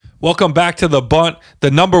Welcome back to The Bunt,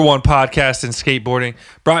 the #1 podcast in skateboarding,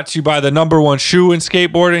 brought to you by the #1 shoe in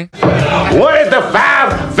skateboarding. What is the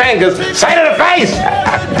 5 fingers say to the face?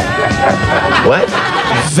 What?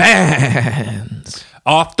 Vans.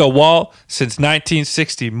 Off the wall since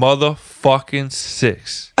 1960, motherfucking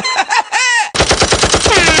 6.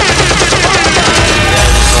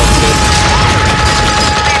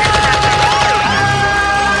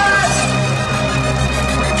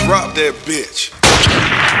 Drop that bitch.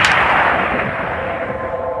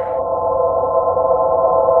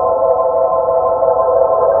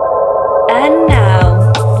 And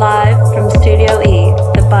now, live from Studio E,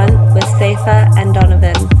 The Bunt with Safer and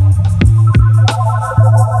Donovan.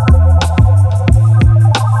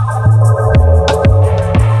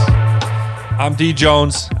 I'm D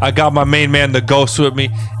Jones. I got my main man, the Ghost, with me.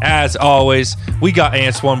 As always, we got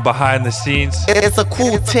Ants One behind the scenes. It's a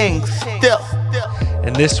cool thing still.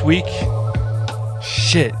 And this week,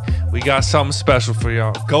 shit, we got something special for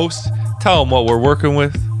y'all. Ghost, tell them what we're working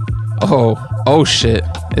with. Oh shit.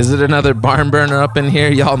 Is it another barn burner up in here?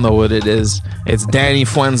 Y'all know what it is. It's Danny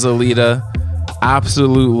Fuenzalida,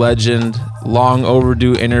 absolute legend, long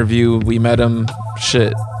overdue interview. We met him,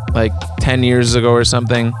 like 10 years ago or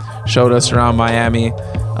something. Showed us around Miami.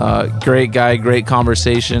 Great guy, great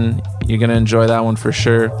conversation. You're going to enjoy that one for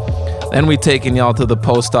sure. Then we taking y'all to the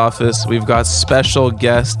post office. We've got special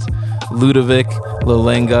guest Ludovic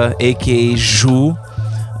Lalenga, aka Jou.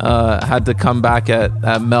 Had to come back at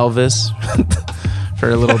Melvis for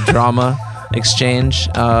a little drama exchange.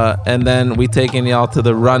 And then we taking y'all to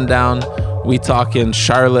the rundown. We talking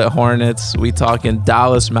Charlotte Hornets. We talking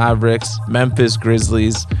Dallas Mavericks, Memphis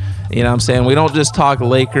Grizzlies. You know what I'm saying? We don't just talk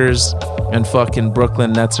Lakers and fucking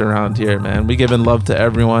Brooklyn Nets around here, man. We giving love to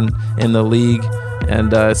everyone in the league.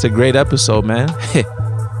 And it's a great episode, man.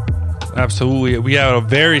 Absolutely. We have a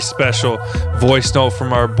very special voice note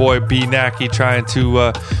from our boy B Naki trying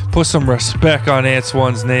to put some respect on Ants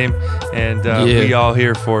One's name. And we all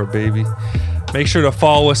here for it, baby. Make sure to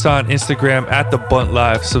follow us on Instagram at The Bunt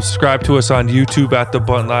Live. Subscribe to us on YouTube at The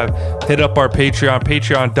Bunt Live. Hit up our Patreon,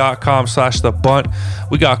 patreon.com/The Bunt.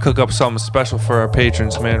 We got to cook up something special for our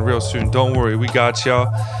patrons, man, real soon. Don't worry, we got y'all.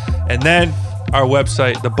 And then our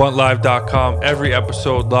website, thebuntlive.com. Every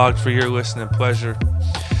episode logged for your listening pleasure.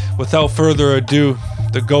 Without further ado,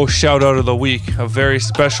 the Ghost shout out of the week. A very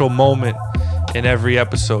special moment in every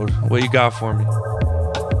episode. What you got for me?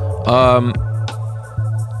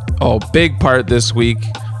 Big part this week.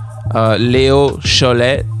 Leo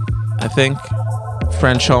Cholet, I think,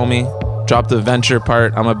 French homie, dropped a venture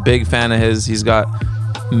part. I'm a big fan of his. He's got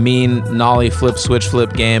mean Nollie flip switch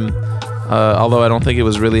flip game. Although I don't think it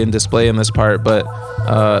was really in display in this part, but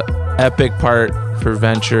epic part for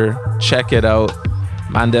venture. Check it out.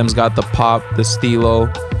 Mandem's got the pop, the stilo.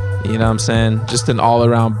 You know what I'm saying? Just an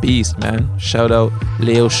all-around beast, man. Shout out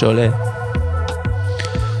Leo Cholet.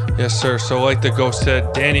 Yes, sir. So like the Ghost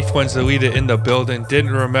said, Danny Fuenzalida in the building.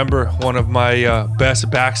 Didn't remember one of my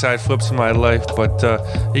best backside flips in my life, but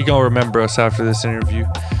he gonna remember us after this interview.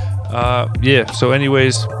 So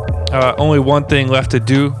anyways, only one thing left to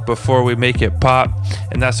do before we make it pop,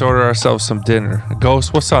 and that's order ourselves some dinner.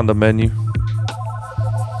 Ghost, what's on the menu?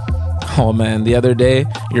 Oh man, the other day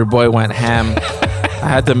your boy went ham. I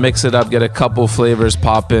had to mix it up, get a couple flavors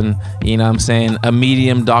popping. You know what I'm saying? A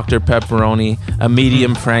medium Dr. Pepperoni, a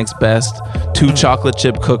medium Frank's Best, 2 chocolate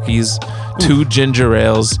chip cookies, 2 ginger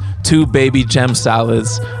ales, 2 baby gem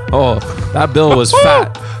salads. Oh, that bill was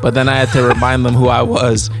fat, but then I had to remind them who I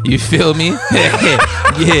was. You feel me?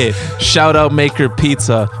 Yeah. Shout out Maker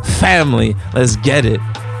Pizza. Family, let's get it.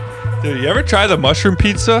 Dude, you ever try the mushroom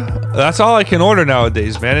pizza? That's all I can order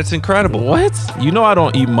nowadays, man. It's incredible. What? You know I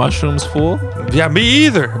don't eat mushrooms, fool. Yeah, me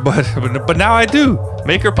either. But now I do.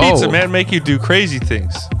 Maker Pizza, man, make you do crazy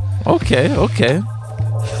things. Okay.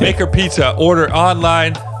 Maker Pizza, order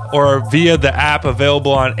online or via the app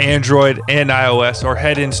available on Android and iOS, or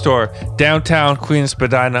head in store. Downtown Queen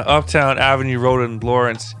Spadina, Uptown Avenue Road in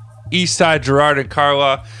Lawrence, East Side Girard and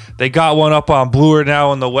Carlisle. They got one up on Bloor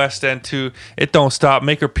now in the West End too. It don't stop.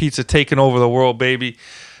 Maker Pizza taking over the world, baby.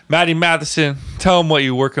 Maddie Matheson, tell them what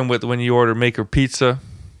you're working with when you order Maker Pizza.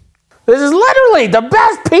 This is literally the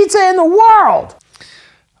best pizza in the world.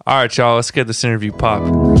 All right, y'all, let's get this interview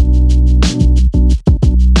popping.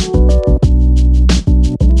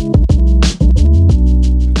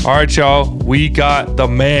 All right, y'all, we got the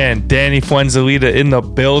man, Danny Fuenzalida, in the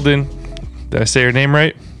building. Did I say your name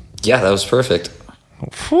right? Yeah, that was perfect.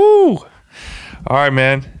 Whew. All right,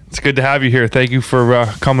 man. It's good to have you here. Thank you for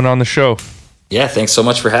coming on the show. Yeah, thanks so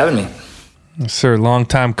much for having me. Yes, sir. Long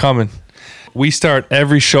time coming. We start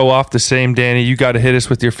every show off the same, Danny. You got to hit us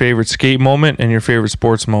with your favorite skate moment and your favorite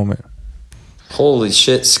sports moment. Holy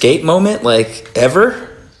shit. Skate moment? Like, ever?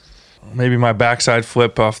 Maybe my backside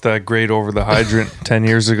flip off that grate over the hydrant 10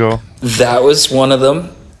 years ago. That was one of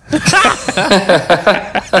them.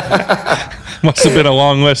 Must have been a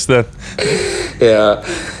long list then. Yeah.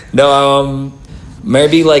 No,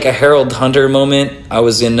 maybe like a Harold Hunter moment. I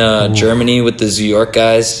was in Germany with the New York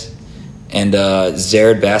guys, and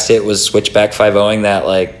Zared Bassett was switchback 5-0ing that,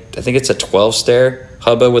 like, I think it's a 12-stair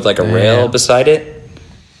hubba with like a rail beside it.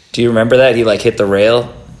 Do you remember that? He like hit the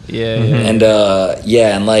rail. Yeah. And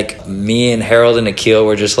and like me and Harold and Akil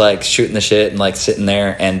were just like shooting the shit and like sitting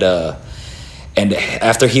there, and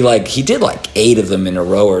after he did like 8 of them in a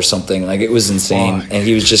row or something, like it was insane. And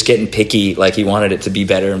he was just getting picky, like he wanted it to be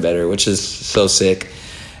better and better, which is so sick.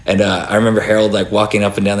 And I remember Harold like walking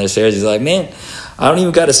up and down the stairs. He's like, man, I don't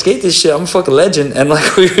even got to skate this shit. I'm a fucking legend. And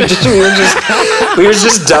like we were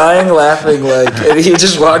just dying laughing. Like, and he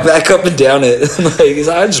just walked back up and down it. Like he's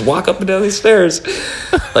like, I just walk up and down these stairs.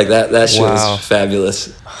 Like that shit was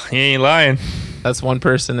fabulous. He ain't lying. That's one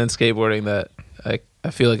person in skateboarding that I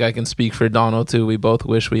feel like I can speak for Donald too. We both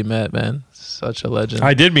wish we met, man. Such a legend.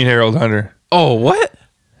 I did meet Harold Hunter. Oh, what?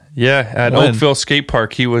 Yeah, at Oakville Skate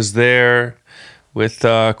Park. He was there with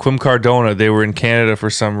Quim Cardona. They were in Canada for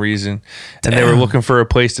some reason, and they were looking for a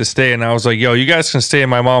place to stay. And I was like, yo, you guys can stay in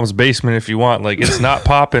my mom's basement if you want. Like, it's not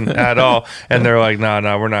popping at all. And they're like, nah,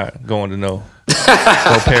 we're not going to no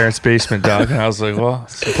parents' basement, dog. And I was like, well,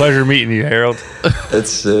 it's a pleasure meeting you, Harold. That's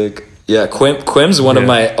sick. Yeah, Quim's one of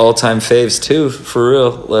my all-time faves too, for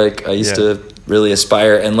real. Like, I used to really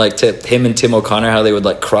aspire, and like to him and Tim O'Connor, how they would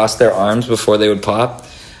like cross their arms before they would pop.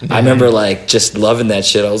 I remember like just loving that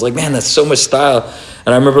shit. I was like, man, that's so much style.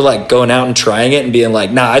 And I remember like going out and trying it and being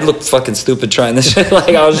like, nah, I'd look fucking stupid trying this shit.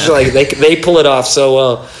 Like I was just like, they pull it off so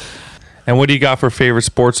well. And what do you got for favorite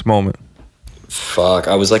sports moment? Fuck,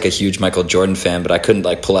 I was like a huge Michael Jordan fan, but I couldn't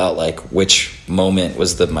like pull out like which moment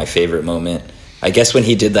was my favorite moment. I guess when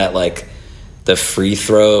he did that like the free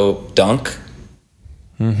throw dunk.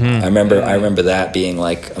 I remember that being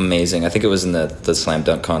like amazing. I think it was in the slam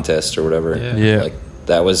dunk contest or whatever. Yeah. Like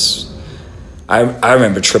that was, I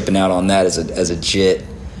remember tripping out on that as a jit.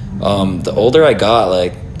 The older I got,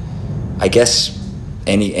 like I guess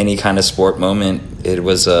any kind of sport moment, it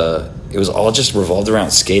was all just revolved around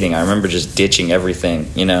skating. I remember just ditching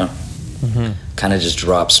everything, you know, kind of just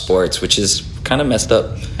drop sports, which is kind of messed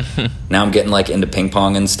up. Now I'm getting like into ping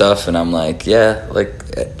pong and stuff, and I'm like, yeah,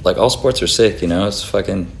 like all sports are sick, you know. It's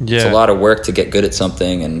fucking it's a lot of work to get good at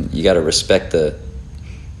something, and you got to respect the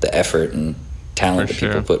effort and talent that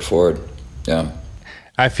people put forward. Yeah,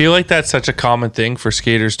 I feel like that's such a common thing for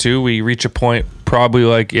skaters too. We reach a point probably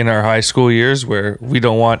like in our high school years where we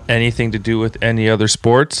don't want anything to do with any other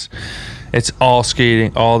sports. It's all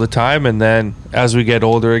skating all the time, and then as we get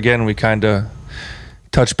older again, we kind of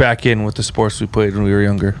touch back in with the sports we played when we were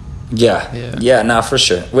younger. Yeah, no, for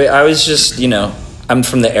sure. I was just, you know, I'm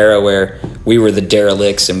from the era where we were the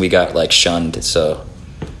derelicts and we got like shunned, so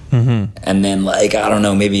and then like I don't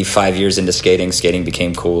know, maybe 5 years into skating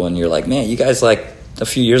became cool, and you're like, man, you guys like a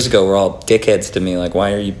few years ago were all dickheads to me, like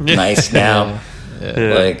why are you nice now?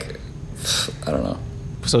 Like I don't know.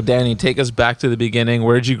 So Danny, take us back to the beginning.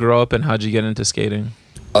 Where'd you grow up and how'd you get into skating?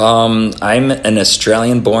 I'm an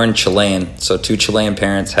Australian-born Chilean. So 2 Chilean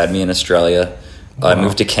parents had me in Australia. I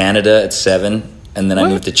moved to Canada at 7, and then I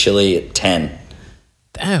moved to Chile at 10.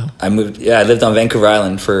 Damn. I lived on Vancouver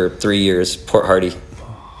Island for 3 years, Port Hardy,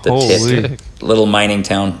 the little mining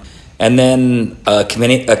town. And then a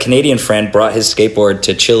Canadian friend brought his skateboard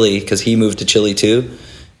to Chile because he moved to Chile too.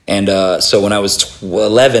 And so when I was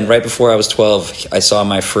 11, right before I was 12, I saw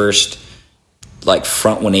my first like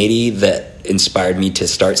front 180 that inspired me to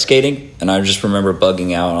start skating, and I just remember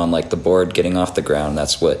bugging out on like the board getting off the ground.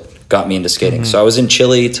 That's what got me into skating. So I was in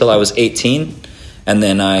Chile till I was 18, and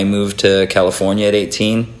then I moved to California at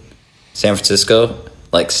 18, San Francisco,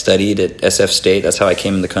 like studied at SF State. That's how I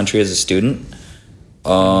came in the country as a student.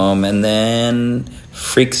 And then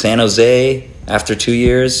freak San Jose after 2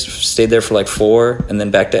 years, stayed there for like 4, and then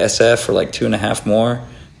back to SF for like 2.5 more,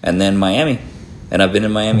 and then Miami, and I've been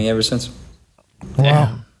in Miami ever since.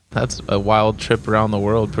 Wow. That's a wild trip around the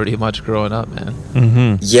world pretty much growing up,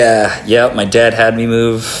 man. Yeah. My dad had me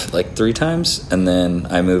move like 3 times, and then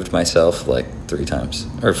I moved myself like 3 times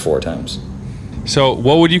or 4 times. So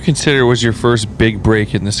what would you consider was your first big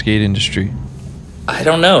break in the skate industry? I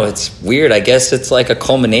don't know. It's weird. I guess it's like a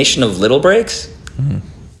culmination of little breaks.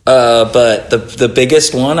 But the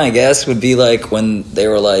biggest one, I guess, would be like when they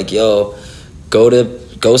were like, yo,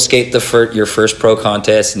 go skate your first pro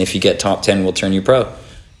contest, and if you get top 10, we'll turn you pro.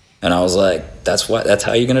 And I was like, that's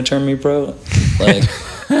how you're going to turn me pro? Like,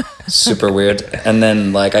 super weird. And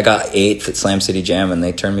then, like, I got 8th at Slam City Jam, and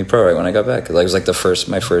they turned me pro right when I got back. Like, it was like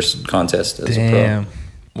my first contest as a pro.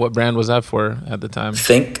 What brand was that for at the time?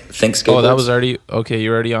 Think Skateboards. Oh, that was already, okay,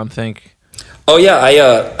 you're already on Think. Oh,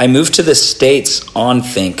 yeah, I moved to the States on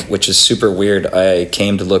Think, which is super weird. I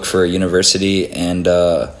came to look for a university, and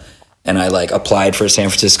I, like, applied for San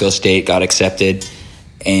Francisco State, got accepted,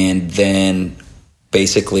 and then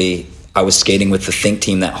basically I was skating with the Think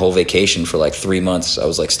team that whole vacation for like 3 months. I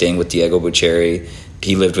was like staying with Diego Bucchieri.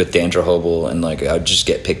 He lived with Dandra Hobel, and like I'd just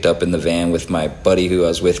get picked up in the van with my buddy who I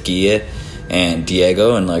was with, Guille, and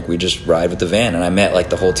Diego, and like we just ride with the van. And I met like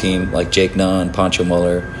the whole team, like Jake Nunn, Pancho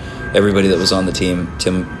Muller, everybody that was on the team,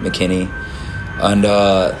 Tim McKinney. And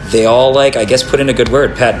they all, like, I guess, put in a good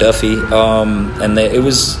word. Pat Duffy, and it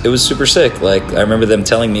was super sick. Like, I remember them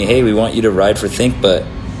telling me, "Hey, we want you to ride for Think, but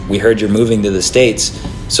we heard you're moving to the States,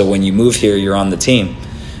 so when you move here, you're on the team."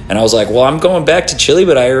 And I was like, "Well, I'm going back to Chile,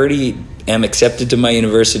 but I already am accepted to my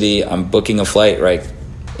university. I'm booking a flight right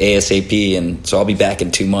ASAP, and so I'll be back in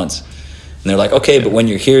 2 months." And they're like, "Okay, but when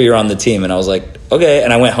you're here, you're on the team." And I was like, "Okay."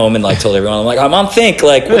 And I went home and like told everyone, I'm like, "I'm on Think.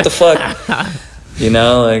 Like, what the fuck?" You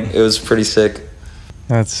know, like, it was pretty sick.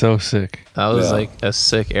 That's so sick. That was like a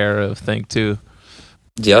sick era of Think too.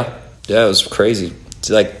 Yeah, it was crazy. It's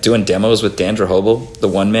like doing demos with Dandra Hobel, the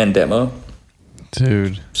 1-man demo.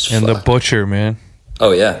 Dude. And the Butcher, man.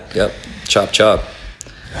 Oh, yeah. Yep. Chop, chop.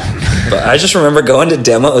 But I just remember going to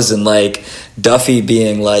demos and like Duffy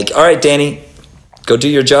being like, "All right, Danny, go do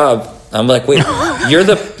your job." I'm like, "Wait, you're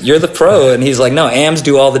the pro," and he's like, "No, AMs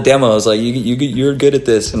do all the demos. Like, you're good at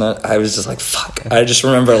this." And I was just like, "Fuck!" I just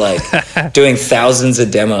remember like doing thousands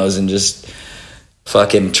of demos and just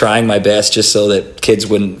fucking trying my best just so that kids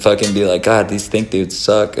wouldn't fucking be like, "God, these Think dudes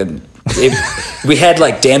suck." And we had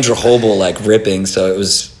like Dandra Hobel like ripping, so it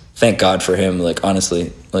was, thank God for him. Like,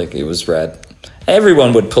 honestly, like, it was rad.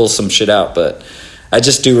 Everyone would pull some shit out, but I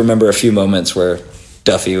just do remember a few moments where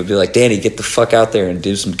Duffy would be like, "Danny, get the fuck out there and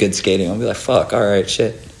do some good skating." I'll be like, "Fuck, all right,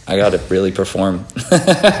 shit. I got to really perform."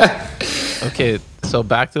 Okay, so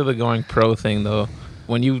back to the going pro thing, though.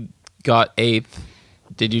 When you got 8th,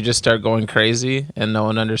 did you just start going crazy and no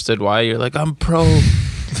one understood why? You're like, "I'm pro."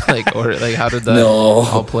 Like, or like, how did that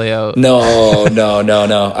all play out? No.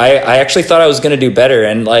 I actually thought I was going to do better,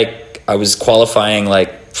 and like I was qualifying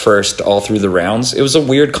like first all through the rounds. It was a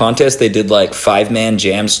weird contest. They did like 5-man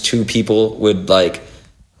jams. 2 people would like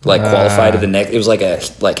qualify to the next. It was like a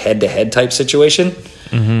head-to-head type situation.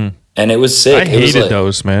 Mm-hmm. And it was sick. I hated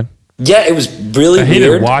those, man. Yeah, it was really I hated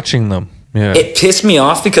weird watching them. Yeah, it pissed me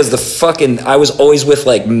off because I was always with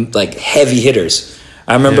like heavy hitters.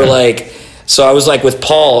 I remember so I was like with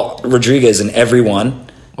Paul Rodriguez in every one.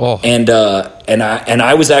 Oh. And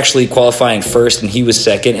I was actually qualifying first and he was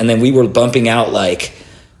second, and then we were bumping out like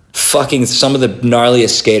fucking some of the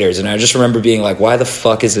gnarliest skaters, and I just remember being like, "Why the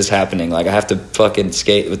fuck is this happening? Like, I have to fucking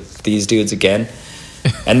skate with these dudes again."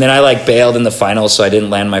 And then I like bailed in the finals, so I didn't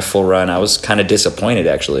land my full run. I was kind of disappointed,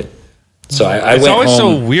 actually. So I went home. It's always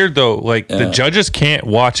so weird though. Like, the judges can't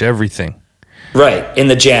watch everything, right, in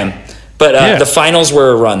the jam. But the finals were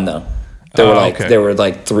a run though. There were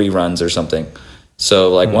like 3 runs or something.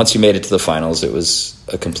 So like once you made it to the finals, it was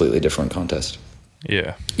a completely different contest.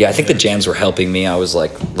 Yeah. I think the jams were helping me. I was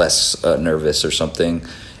like less nervous or something.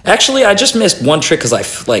 Actually, I just missed one trick because I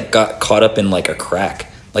like got caught up in like a crack.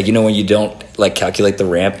 Like, you know, when you don't like calculate the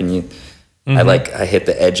ramp and I hit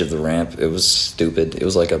the edge of the ramp. It was stupid. It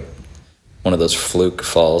was like one of those fluke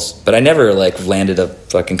falls. But I never like landed a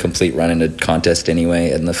fucking complete run in a contest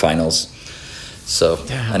anyway in the finals. So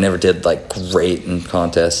I never did like great in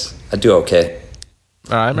contests. I do okay.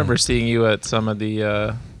 I remember seeing you at some of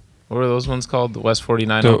the what were those ones called? The West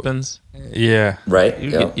 49 Opens? Yeah. Right?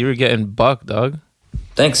 You were getting bucked, dog.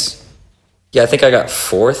 Thanks. Yeah, I think I got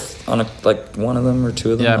 4th on one of them or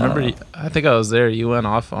 2 of them. Yeah, I remember. I think I was there. You went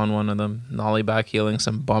off on one of them, nollie back heeling,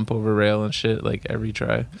 some bump over rail and shit, like every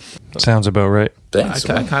try. Sounds about right. Thanks.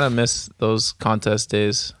 I kind of miss those contest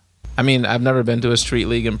days. I mean, I've never been to a street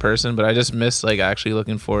league in person, but I just miss like actually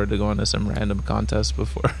looking forward to going to some random contest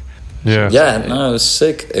before. Yeah. Yeah, no, it was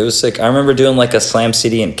sick. It was sick. I remember doing like a Slam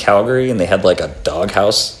City in Calgary, and they had like a dog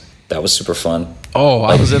house. That was super fun. Oh,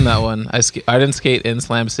 I was in that one. I didn't skate in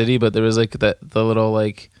Slam City, but there was like the little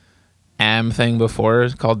like AM thing before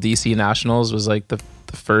called DC Nationals was like the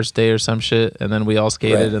first day or some shit, and then we all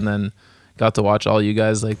skated and then got to watch all you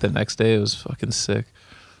guys like the next day. It was fucking sick.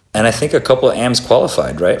 And I think a couple of AMs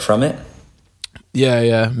qualified, right, from it?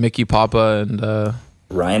 Yeah. Mickey Papa and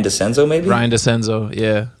Ryan DeCenzo, maybe? Ryan DeCenzo,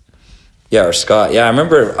 yeah. Yeah, or Scott. Yeah, I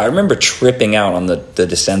remember tripping out on the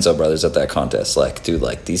DeCenzo brothers at that contest. Like, dude,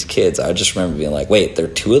 like these kids, I just remember being like, wait, there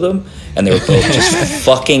are two of them? And they were both just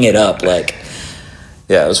fucking it up. Like,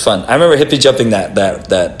 yeah, it was fun. I remember hippie jumping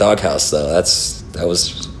that doghouse though. That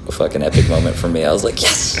was a fucking epic moment for me. I was like,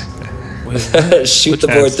 yes. Shoot the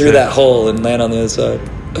board through that hole and land on the other side.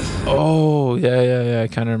 Oh, yeah. I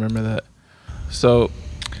kind of remember that. So,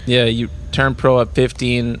 yeah, you turned pro at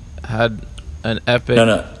 15, had an epic...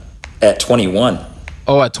 No, at 21.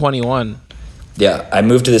 Oh, at 21. Yeah, I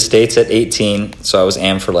moved to the States at 18, so I was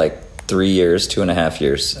AM for like 3 years, 2.5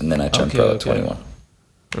 years, and then I turned pro at 21.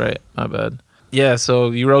 Right, my bad. Yeah, so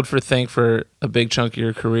you rode for Think for a big chunk of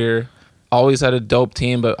your career. Always had a dope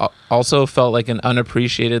team, but also felt like an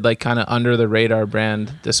unappreciated, like kind of under the radar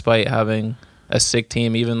brand, despite having a sick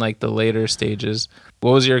team, even like the later stages.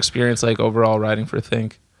 What was your experience like overall riding for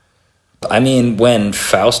Think? I mean, when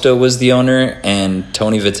Fausto was the owner and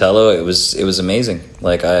Tony Vitello, it was amazing.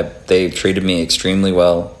 Like they treated me extremely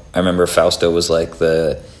well. I remember Fausto was like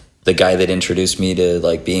the guy that introduced me to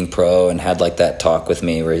like being pro and had like that talk with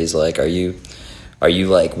me where he's like, are you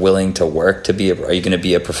like willing to work to be are you going to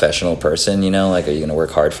be a professional person, you know, like are you going to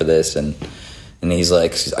work hard for this? And he's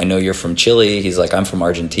like, I know you're from Chile. He's like, I'm from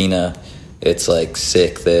Argentina. It's like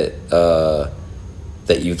sick that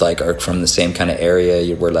you like are from the same kind of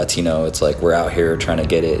area. We're Latino. It's like we're out here trying to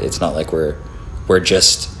get it. It's not like we're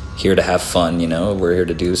just here to have fun, you know. We're here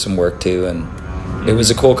to do some work too. And it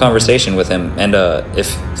was a cool conversation with him. And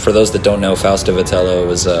if for those that don't know, Fausto Vitello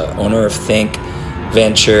was owner of Think,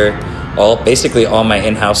 Venture, basically all my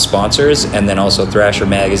in-house sponsors, and then also Thrasher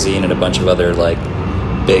Magazine and a bunch of other like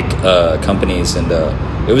big companies. And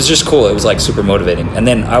it was just cool. It was like super motivating. And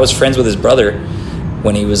then I was friends with his brother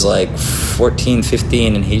when he was like 14,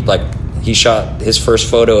 15, and he shot his first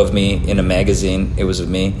photo of me in a magazine. It was of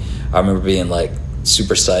me. I remember being like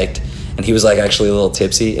super psyched, and he was like actually a little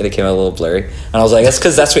tipsy, and it came out a little blurry. And I was like, that's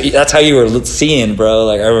because that's how you were seeing, bro.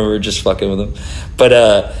 Like I remember just fucking with him.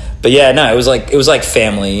 But yeah, no, it was like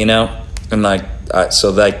family, you know. And like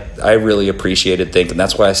I really appreciated Think, and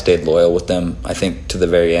that's why I stayed loyal with them, I think, to the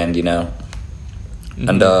very end, you know. Mm-hmm.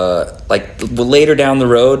 And like later down the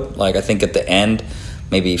road, like I think at the end,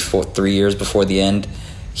 maybe 3 years before the end,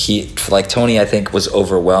 Tony, I think, was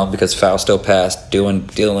overwhelmed because Fausto passed,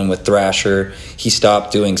 dealing with Thrasher. He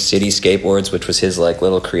stopped doing City Skateboards, which was his like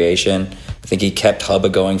little creation. I think he kept Hubba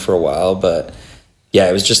going for a while, but yeah,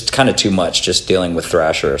 it was just kind of too much just dealing with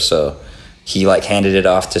Thrasher. So he like handed it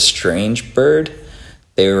off to Strange Bird.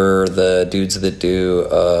 They were the dudes that do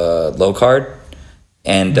Low Card.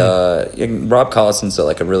 And Rob Collison's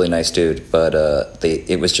like a really nice dude, but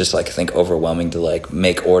it was just like I think overwhelming to like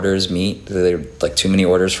make orders meet. There were like too many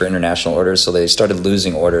orders for international orders, so they started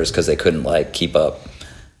losing orders because they couldn't like keep up.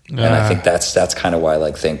 And I think that's kind of why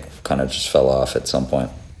like Think kind of just fell off at some point.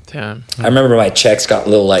 Damn. I remember my checks got a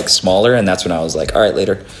little like smaller, and that's when I was like, all right,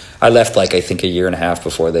 later. I left like I think a year and a half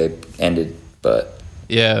before they ended, but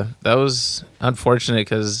yeah, that was unfortunate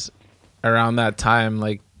because around that time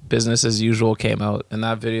like Business as Usual came out, and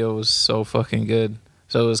that video was so fucking good.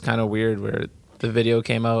 So it was kind of weird where the video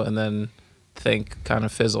came out and then Think kind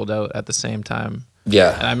of fizzled out at the same time.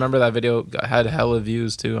 Yeah. And I remember that video had hella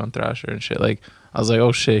views too on Thrasher and shit. Like I was like,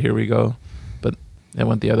 oh shit, here we go. But it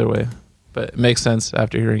went the other way. But it makes sense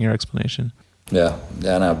after hearing your explanation. Yeah,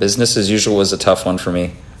 no, Business as Usual was a tough one for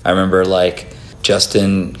me. I remember like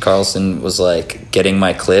Justin Carlson was like getting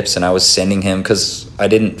my clips, and I was sending him because I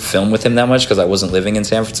didn't film with him that much because I wasn't living in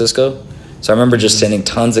San Francisco. So I remember just sending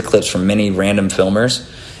tons of clips from many random filmers,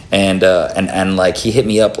 and like he hit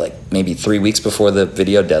me up like maybe 3 weeks before the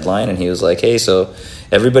video deadline, and he was like, hey, so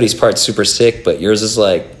everybody's part's super sick, but yours is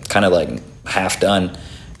like kind of like half done.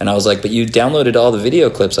 And I was like, but you downloaded all the video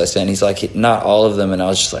clips I sent. He's like, not all of them. And I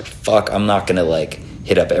was just like, fuck, I'm not gonna like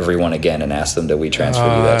hit up everyone again and ask them to transfer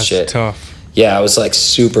you that shit. Tough. Yeah, I was like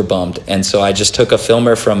super bummed. And so I just took a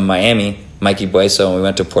filmer from Miami, Mikey Bueso, and we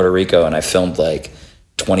went to Puerto Rico, and I filmed like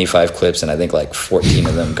 25 clips, and I think like 14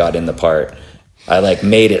 of them got in the part. I like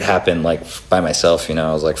made it happen like by myself, you know.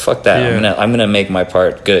 I was like, fuck that. Yeah. I'm gonna make my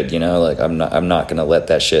part good, you know. Like I'm not gonna let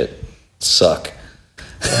that shit suck.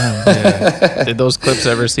 Damn, yeah. Did those clips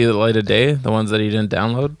ever see the light of day? The ones that he didn't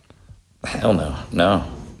download? Hell no.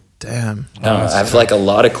 Damn. No, I have like a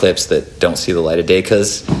lot of clips that don't see the light of day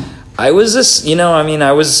because I was just, you know, I mean,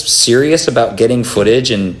 I was serious about getting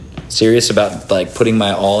footage and serious about like putting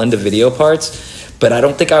my all into video parts, but I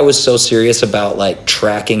don't think I was so serious about like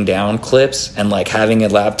tracking down clips and like having a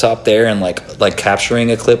laptop there and like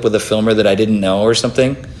capturing a clip with a filmer that I didn't know or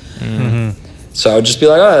something. Mm-hmm. So I would just be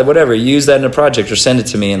like, oh, whatever, use that in a project or send it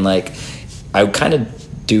to me. And like, I would kind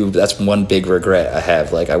of That's one big regret I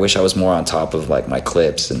have. Like, I wish I was more on top of like my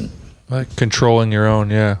clips and like controlling your own.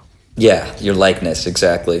 Yeah, your likeness,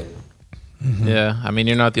 exactly. Mm-hmm. Yeah, I mean,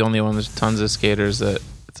 you're not the only one. There's tons of skaters that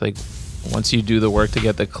it's like once you do the work to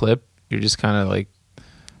get the clip, you're just kind of like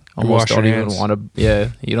almost don't even want to. Yeah,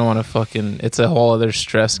 you don't want to fucking. It's a whole other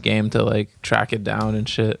stress game to like track it down and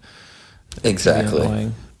shit.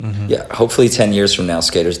 Exactly. Mm-hmm. Yeah, hopefully 10 years from now,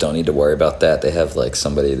 skaters don't need to worry about that. They have like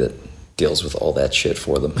somebody that deals with all that shit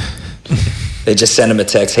for them. They just send him a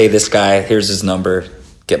text, hey, this guy, here's his number,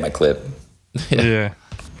 get my clip. Yeah.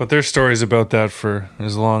 But there's stories about that for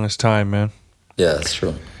as long as time, man. Yeah, that's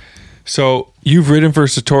true. So you've ridden for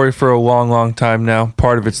Satori for a long, long time now,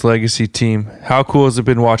 part of its legacy team. How cool has it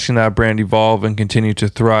been watching that brand evolve and continue to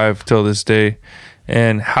thrive till this day?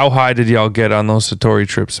 And how high did y'all get on those Satori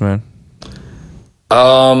trips, man?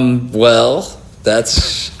 Well,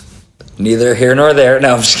 that's neither here nor there.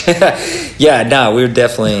 No, I'm just kidding. Yeah, no, we were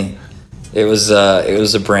definitely. It was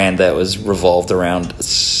a brand that was revolved around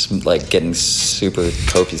like getting super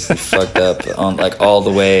copiously fucked up on like all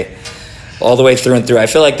the way through and through. I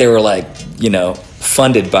feel like they were like, you know,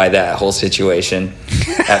 funded by that whole situation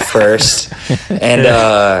at first, and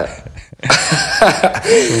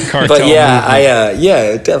but yeah,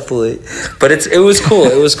 yeah, definitely. But it was cool.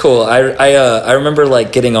 It was cool. I remember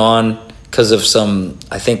like getting on because of some,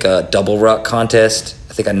 I think, a double rock contest.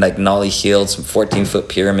 I think I like Nollie heeled some 14-foot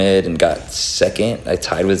pyramid and got second. I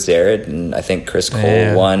tied with Zared, and I think Chris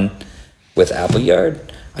Cole won with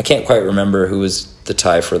Appleyard. I can't quite remember who was the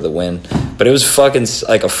tie for the win, but it was fucking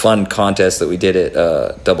like a fun contest that we did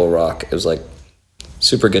at Double Rock. It was like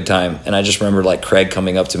super good time. And I just remember like Craig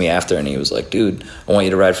coming up to me after, and he was like, dude, I want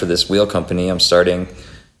you to ride for this wheel company I'm starting.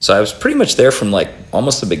 So I was pretty much there from like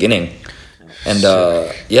almost the beginning. And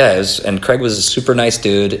yeah, it was, and Craig was a super nice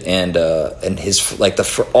dude, and his like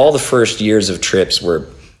all the first years of trips were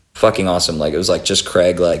fucking awesome. Like it was like just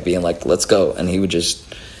Craig like being like, let's go, and he would just,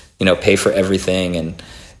 you know, pay for everything and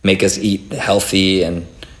make us eat healthy, and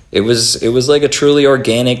it was like a truly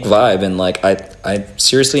organic vibe, and like I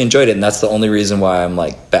seriously enjoyed it, and that's the only reason why I'm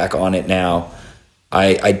like back on it now.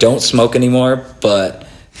 I don't smoke anymore, but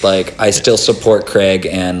like I still support Craig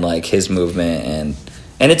and like his movement,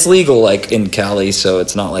 and it's legal like in Cali, so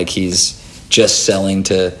it's not like he's just selling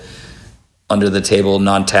to under the table,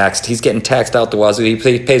 non-taxed. He's getting taxed out the wazoo. He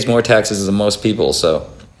pays more taxes than most people, so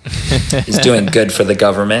he's doing good for the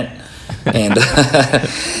government. And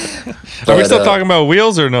are we still talking about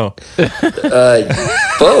wheels or no?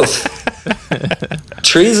 Both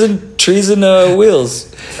trees and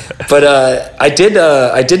wheels. But I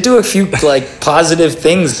did do a few like positive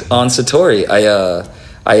things on Satori.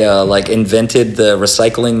 I like invented the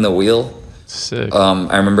recycling the wheel. Sick.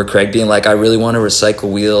 I remember Craig being like, I really want to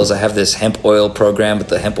recycle wheels. I have this hemp oil program, but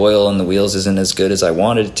the hemp oil on the wheels isn't as good as I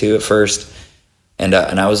wanted it to at first. And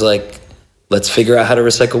I was like, let's figure out how to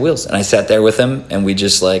recycle wheels. And I sat there with him, and we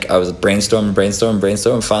just like, I was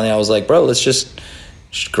brainstorming. And finally I was like, bro, let's just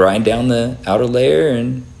grind down the outer layer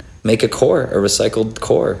and make a recycled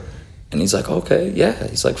core. And he's like, okay, yeah.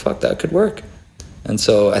 He's like, fuck, that could work. And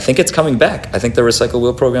so I think it's coming back. I think the recycle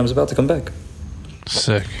wheel program is about to come back.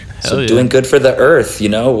 Sick. So yeah. Doing good for the earth, you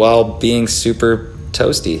know, while being super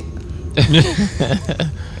toasty.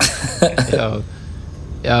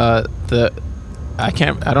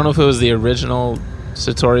 I don't know if it was the original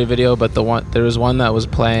Satori video, but there was one that was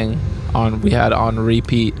playing we had on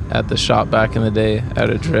repeat at the shop back in the day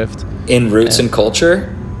at a drift. In Roots and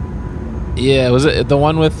Culture? Yeah, was it the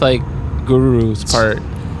one with like Guru's part?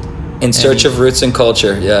 In Search of Roots and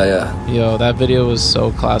Culture, yeah. Yo, that video was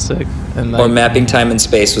so classic. And like, or Mapping Time and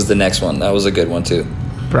Space was the next one. That was a good one too.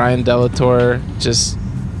 Brian Delator just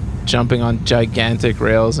jumping on gigantic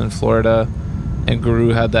rails in Florida, and Guru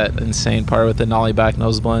had that insane part with the nollie back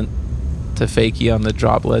nose blunt to fakie on the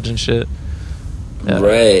drop ledge and shit. Yeah.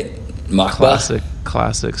 Right. Mach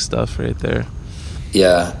classic stuff right there.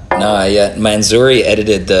 Yeah. No, yeah. Mike Manzuri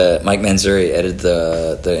edited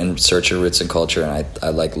the In Search of Roots and Culture, and I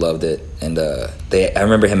like loved it. And I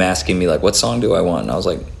remember him asking me like, what song do I want? And I was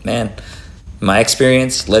like, man, my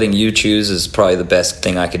experience, letting you choose is probably the best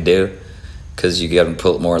thing I could do, because you got to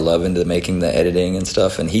put more love into making the editing and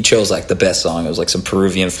stuff. And he chose like the best song. It was like some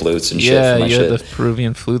Peruvian flutes and shit. Yeah, you had the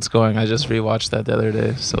Peruvian flutes going. I just rewatched that the other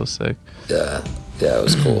day. So sick. Yeah, it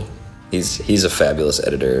was cool. He's a fabulous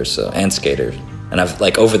editor, and skater. And I've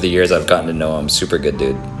like over the years I've gotten to know him. Super good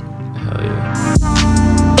dude. Hell yeah.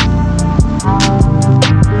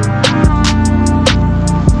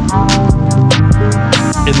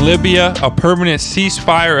 In Libya, a permanent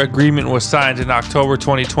ceasefire agreement was signed in October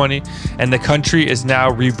 2020, and the country is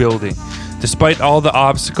now rebuilding. Despite all the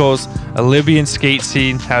obstacles, a Libyan skate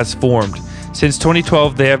scene has formed. Since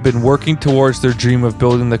 2012, they have been working towards their dream of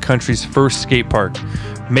building the country's first skate park.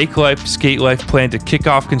 Make Life, Skate Life plan to kick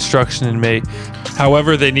off construction in May.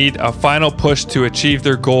 However, they need a final push to achieve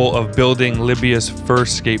their goal of building Libya's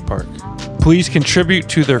first skate park. Please contribute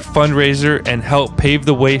to their fundraiser and help pave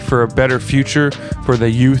the way for a better future for the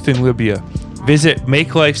youth in Libya. Visit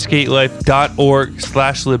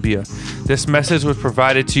makelifeskatelife.org/Libya. This message was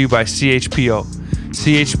provided to you by CHPO.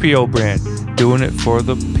 CHPO brand, doing it for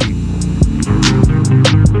the people.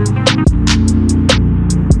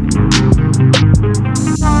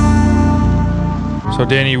 So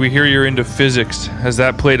Danny, we hear you're into physics. Has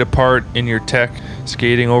that played a part in your tech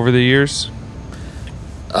skating over the years?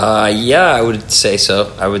 Yeah, I would say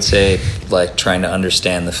so. I would say like trying to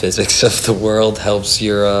understand the physics of the world helps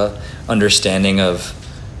your understanding of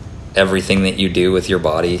everything that you do with your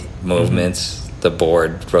body movements, the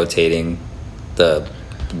board rotating, the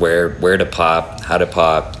where to pop, how to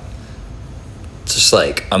pop, just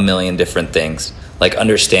like a million different things. Like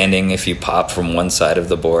understanding if you pop from one side of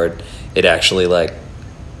the board, it actually like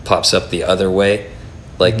pops up the other way.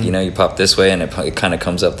 Like, you know, you pop this way and it kind of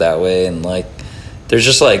comes up that way. And like, there's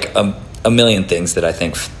just like a million things that I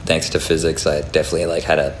think thanks to physics, I definitely like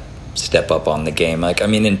had to step up on the game. Like, I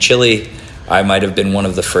mean, in Chile, I might have been one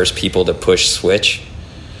of the first people to push switch.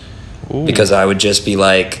 Ooh. Because I would just be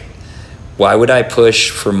like, why would I push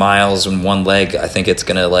for miles in one leg? I think it's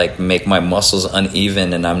going to like make my muscles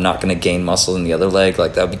uneven and I'm not going to gain muscle in the other leg.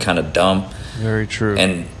 Like that would be kind of dumb. Very true.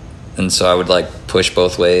 And so I would like push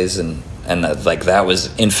both ways and like that was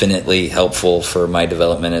infinitely helpful for my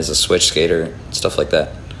development as a switch skater, stuff like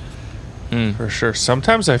that. For sure.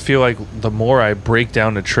 Sometimes I feel like the more I break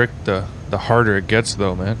down a trick, the harder it gets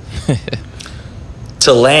though, man.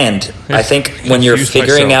 To land, I think when you're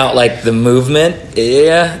figuring out like the movement,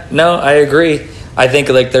 I agree. I think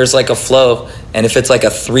like there's like a flow, and if it's like a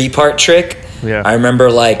 3-part trick, I remember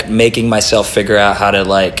like making myself figure out how to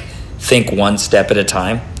like think one step at a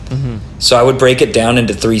time. So I would break it down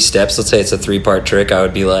into 3 steps. Let's say it's a 3-part trick. I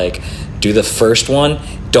would be like, do the first one,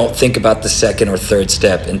 don't think about the second or third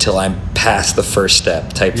step until I'm past the first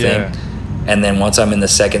step type thing. And then once I'm in the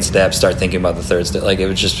second step, start thinking about the third step. Like it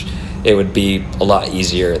would be a lot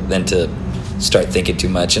easier than to start thinking too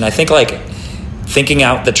much. And I think like thinking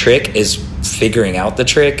out the trick is figuring out the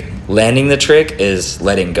trick. Landing the trick is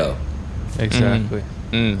letting go. Exactly.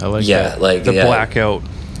 I like that. Like the blackout.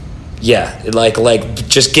 Yeah, like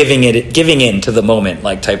just giving in to the moment,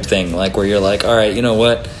 like type thing, like where you're like, all right, you know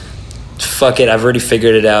what, fuck it, I've already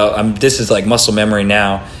figured it out. This is like muscle memory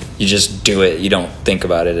now. You just do it. You don't think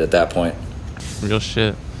about it at that point. Real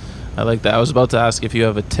shit. I like that. I was about to ask if you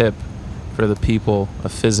have a tip for the people, a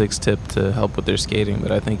physics tip to help with their skating,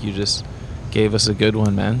 but I think you just gave us a good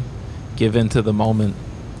one, man. Give in to the moment.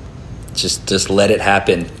 Just let it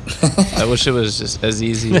happen. I wish it was just as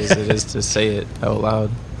easy as it is to say it out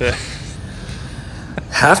loud.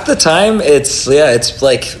 Half the time it's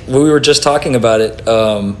like we were just talking about it.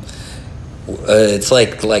 It's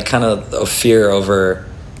like kind of a fear over,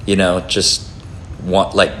 you know, just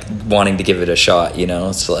wanting to give it a shot, you know.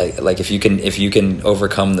 It's like if you can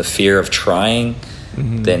overcome the fear of trying,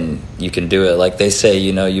 then you can do it. Like they say,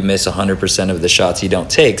 you know, you miss 100% of the shots you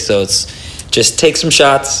don't take. So it's just take some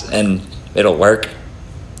shots and it'll work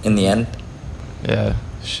in the end. Yeah,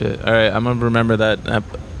 shit. All right, I'm gonna remember that.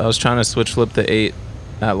 I was trying to switch flip to 8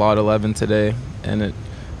 at lot 11 today, and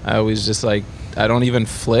I always just like, I don't even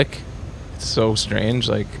flick. It's so strange.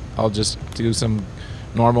 Like I'll just do some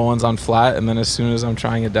normal ones on flat, and then as soon as I'm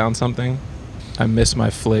trying it down something, I miss my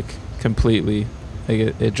flick completely.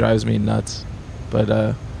 Like it drives me nuts. But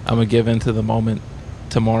I'm gonna give in to the moment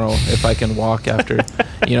tomorrow if I can walk after.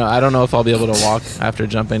 You know, I don't know if I'll be able to walk after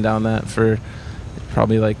jumping down that for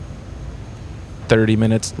probably like 30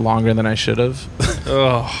 minutes longer than I should have.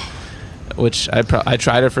 Which I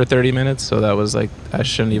tried it for 30 minutes, so that was like, I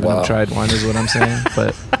shouldn't even have tried one is what I'm saying.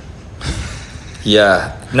 But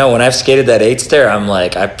yeah, no, when I've skated that 8 stair, I'm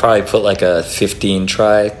like, I probably put like a 15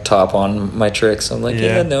 try top on my tricks. I'm like,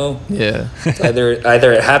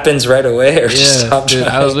 either it happens right away or just stop trying.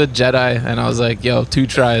 I was with Jedi and I was like, yo, 2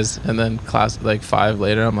 tries, and then class like 5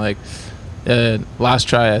 later, I'm like, last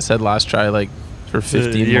try. I said last try like for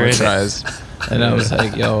 15 more tries. And I was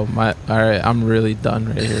like, yo, all right, I'm really done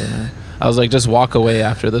right here, man. I was like, just walk away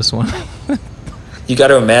after this one. You got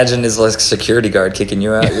to imagine his like security guard kicking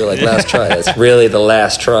you out. You're like, last try. It's really the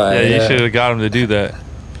last try. Yeah, you should have got him to do that.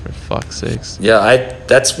 For fuck's sakes. Yeah,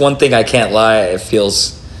 that's one thing I can't lie. It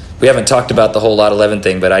feels, we haven't talked about the whole lot 11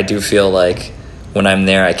 thing, but I do feel like when I'm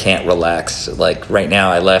there, I can't relax. Like right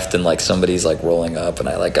now, I left and like somebody's like rolling up, and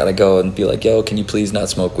I like gotta go and be like, yo, can you please not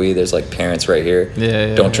smoke weed? There's like parents right here.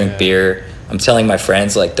 Don't drink beer. I'm telling my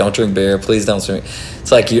friends like, don't drink beer, please don't drink.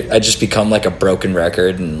 It's like I just become like a broken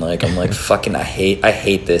record, and like I'm like fucking I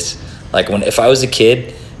hate this. Like if I was a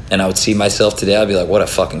kid and I would see myself today, I'd be like, what a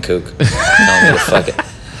fucking kook. Telling me to fuck it.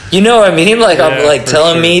 You know what I mean? Like I'm like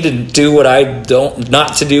telling me to do what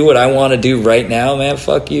not to do what I want to do right now, man.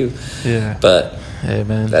 Fuck you. Yeah. But hey,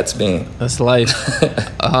 man, that's me. That's life.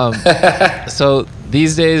 So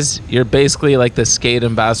these days, you're basically like the skate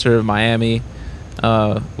ambassador of Miami.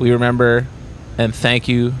 We remember and thank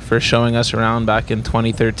you for showing us around back in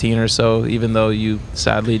 2013 or so, even though you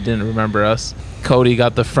sadly didn't remember us. Cody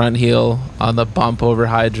got the front heel on the bump over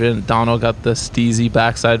hydrant. Donald got the steezy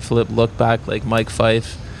backside flip look back like Mike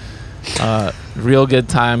Fife. Real good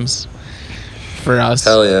times for us.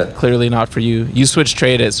 Hell yeah. Clearly not for you. You switched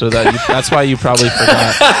trade it, so that's why you probably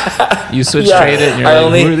forgot. You switched trade it, and you're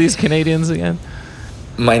like, who are these Canadians again?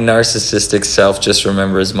 My narcissistic self just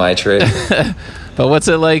remembers my trade. But what's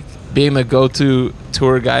it like being the go-to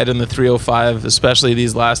tour guide in the 305, especially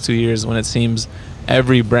these last 2 years when it seems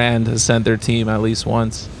every brand has sent their team at least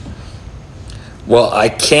once? Well, I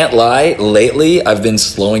can't lie. Lately, I've been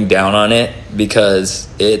slowing down on it because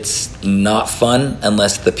it's not fun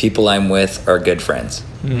unless the people I'm with are good friends.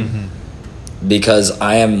 Mm-hmm. Because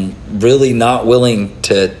I am really not willing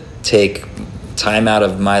to take time out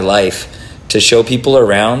of my life to show people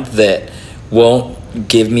around that won't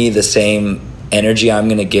give me the same energy I'm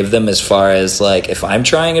going to give them, as far as like if I'm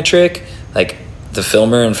trying a trick, like the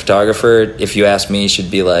filmer and photographer, if you ask me, should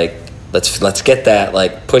be like, let's get that,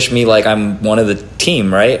 like push me like I'm one of the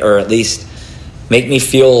team, right? Or at least make me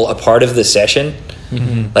feel a part of the session.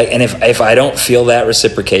 Mm-hmm. Like, and if I don't feel that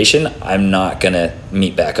reciprocation, I'm not gonna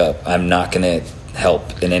meet back up. I'm not gonna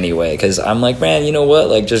help in any way, because I'm like, man, you know what?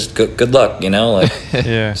 Like, just good luck, you know? Like,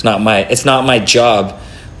 yeah. It's not my job.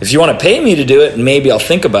 If you want to pay me to do it, maybe I'll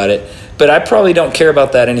think about it. But I probably don't care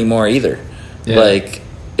about that anymore either. Yeah. Like,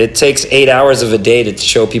 it takes 8 hours of a day to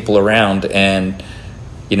show people around, and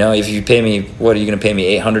you know, if you pay me, what are you going to pay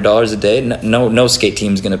me, $800 a day? No skate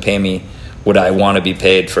team's going to pay me what I want to be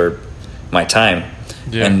paid for my time.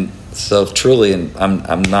 Yeah. And so truly, and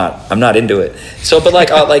I'm not into it. So, but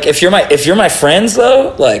like, like if you're my friends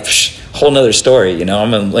though, like whole nother story. You know,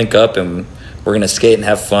 I'm gonna link up and we're gonna skate and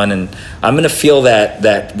have fun, and I'm gonna feel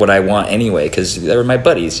that what I want anyway, because they're my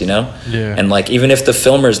buddies. You know. Yeah. And like, even if the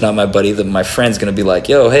filmer's not my buddy, then my friend's gonna be like,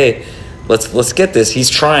 yo, hey, let's get this. He's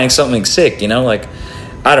trying something sick. You know, like.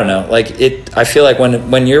 I don't know, like I feel like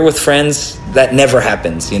when you're with friends, that never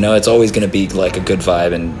happens, you know. It's always going to be like a good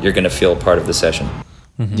vibe, and you're going to feel part of the session.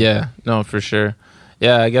 Mm-hmm. Yeah, no, for sure.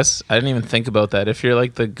 Yeah, I guess I didn't even think about that. If you're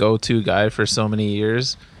like the go-to guy for so many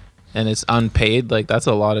years and it's unpaid, like that's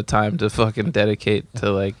a lot of time to fucking dedicate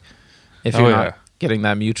to, like, if you're not getting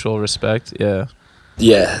that mutual respect. Yeah.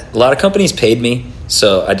 Yeah, a lot of companies paid me,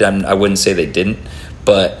 so I wouldn't say they didn't,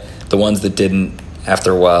 but the ones that didn't,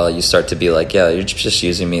 after a while, you start to be like, yeah, you're just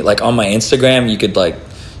using me. Like on my Instagram, you could like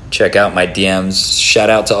check out my DMs. Shout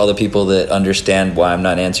out to all the people that understand why I'm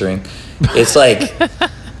not answering. It's like,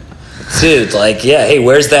 dude, like, yeah, hey,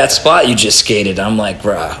 where's that spot you just skated? I'm like,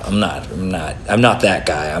 bruh, I'm not that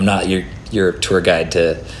guy. I'm not your tour guide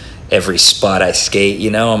to every spot I skate.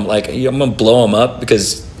 You know, I'm like, I'm gonna blow them up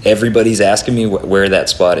because everybody's asking me where that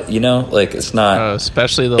spot is, you know, like it's not,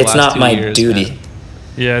 especially the it's last not my 2 years, duty. Man.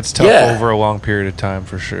 Yeah, it's tough over a long period of time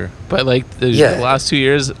for sure. But like the last 2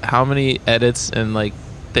 years, how many edits and like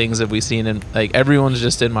things have we seen? And like everyone's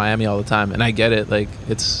just in Miami all the time, and I get it. Like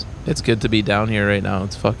it's good to be down here right now.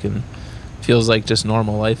 It's fucking feels like just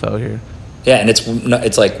normal life out here. Yeah, and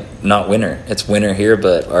it's like not winter. It's winter here,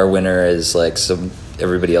 but our winter is like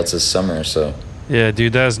everybody else's summer. So yeah,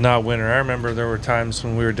 dude, that is not winter. I remember there were times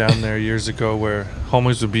when we were down there years ago where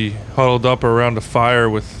homies would be huddled up around a fire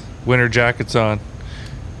with winter jackets on.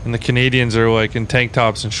 And the Canadians are like in tank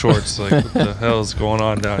tops and shorts. Like, what the hell is going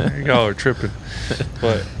on down here? Y'all are tripping.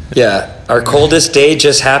 But yeah, our coldest day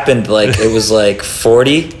just happened. Like, it was like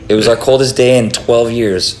 40. It was our coldest day in 12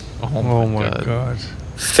 years. Oh my God.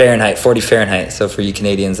 Fahrenheit, 40 Fahrenheit. So for you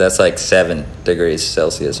Canadians, that's like 7 degrees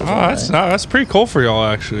Celsius. Or something, that's pretty cold for y'all,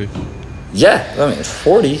 actually. Yeah, I mean,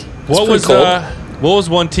 40. What was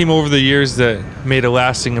one team over the years that made a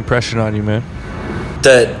lasting impression on you, man?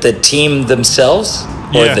 The team themselves?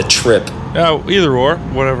 Or the trip? Either or,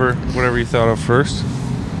 whatever you thought of first.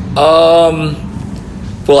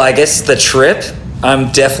 Well, I guess the trip,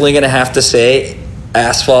 I'm definitely going to have to say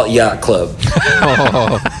Asphalt Yacht Club.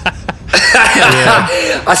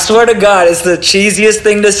 I swear to God, it's the cheesiest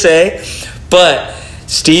thing to say, but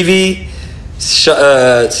Stevie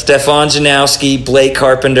Stefan Janowski, Blake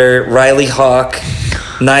Carpenter, Riley Hawk,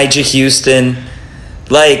 Nigel Houston.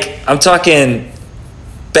 Like, I'm talking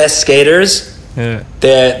best skaters. Yeah.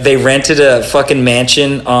 They rented a fucking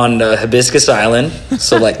mansion on Hibiscus Island,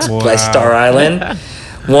 so like by Star Island.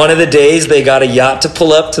 One of the days they got a yacht to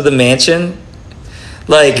pull up to the mansion.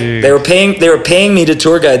 Like, they were paying me to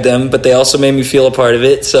tour guide them, but they also made me feel a part of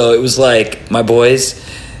it. So it was like my boys,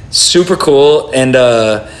 super cool.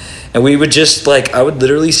 And we would just, like, I would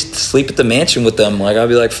literally sleep at the mansion with them. Like, I'd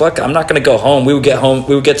be like, fuck, I'm not going to go home. We would get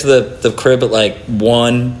to the crib at, like,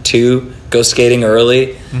 1, 2, go skating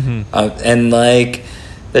early. Mm-hmm. And, like,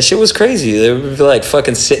 that shit was crazy. They would be, like,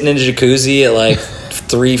 fucking sitting in a jacuzzi at, like,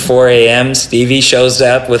 3, 4 a.m. Stevie shows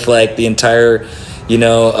up with, like, the entire,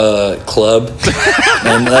 club.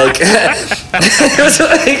 And, like, it was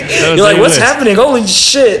like, you're like, what's happening? Holy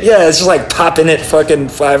shit. Yeah, it's just, like, popping at fucking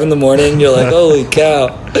 5 in the morning. You're like, holy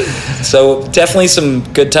cow. So definitely some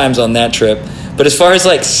good times on that trip. But as far as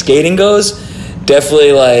like skating goes,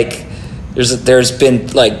 definitely like there's been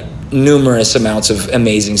like numerous amounts of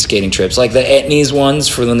amazing skating trips. Like the Etnies ones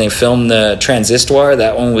for when they filmed the Transistoire,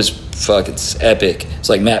 that one was fucking epic. It's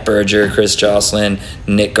like Matt Berger, Chris Jocelyn,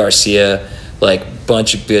 Nick Garcia, like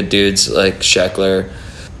bunch of good dudes like Sheckler.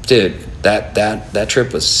 Dude, that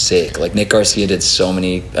trip was sick. Like Nick Garcia did so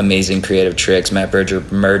many amazing creative tricks. Matt Berger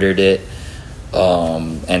murdered it.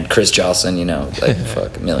 And Chris Jocelyn, like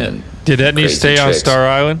fuck a million. Did Etnies stay on Star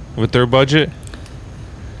Island with their budget?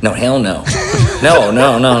 No, hell no. No.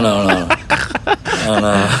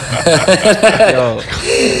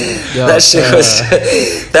 That shit was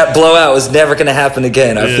that blowout was never gonna happen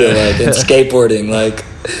again, I feel like, in skateboarding. Like,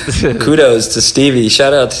 kudos to Stevie.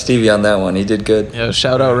 Shout out to Stevie on that one. He did good. Yeah,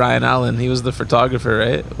 shout out Ryan Allen. He was the photographer,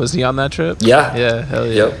 right? Was he on that trip? Yeah. Yeah, hell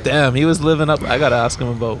yeah. Yep. Damn, he was living up. I gotta ask him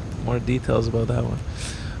about more details about that one.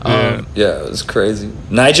 Yeah, it was crazy.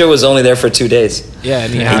 Nigel was only there for 2 days. Yeah,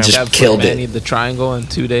 and he just killed it. The triangle in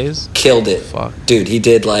 2 days. Killed it. Fuck. Dude, he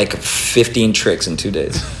did like 15 tricks in 2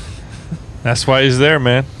 days. That's why he's there,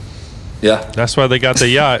 man. Yeah. That's why they got the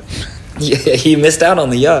yacht. Yeah, he missed out on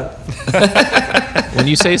the yacht. When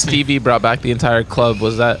you say Stevie brought back the entire club,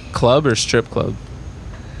 was that club or strip club?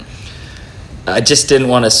 I just didn't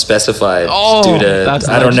want to specify due to that's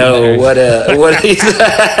I don't know what he's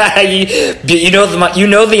you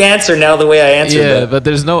know the answer now the way I answered yeah, that. but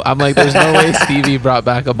there's no way Stevie brought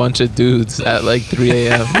back a bunch of dudes at like 3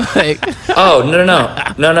 a.m. Like, oh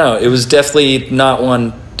no, it was definitely not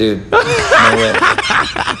one dude. No way.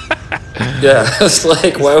 Yeah, it's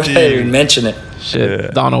like, why would I even mention it? Shit, yeah.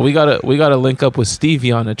 Donald, we gotta link up with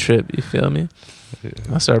Stevie on a trip. You feel me?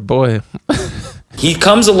 That's our boy. He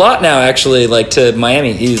comes a lot now, actually, like to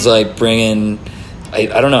Miami. He's like bringing, I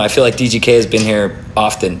don't know. I feel like DGK has been here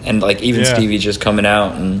often, and like even Stevie just coming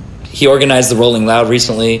out, and he organized the Rolling Loud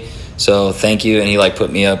recently. So thank you, and he like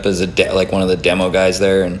put me up as like one of the demo guys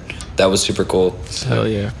there, and that was super cool. Hell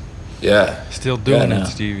yeah, yeah. Still doing it,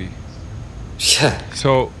 Stevie. Yeah.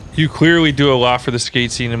 So you clearly do a lot for the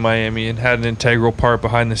skate scene in Miami, and had an integral part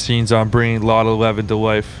behind the scenes on bringing Lot 11 to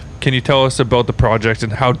life. Can you tell us about the project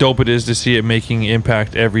and how dope it is to see it making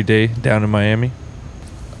impact every day down in Miami?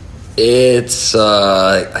 It's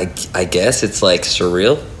I guess it's like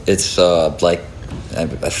surreal. It's like I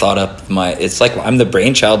thought up it's like I'm the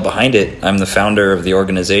brainchild behind it. I'm the founder of the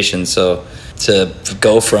organization. So to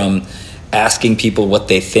go from asking people what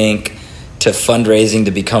they think to fundraising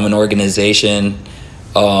to become an organization,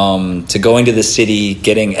 to going to the city,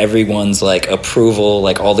 getting everyone's like approval,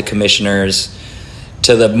 like all the commissioners,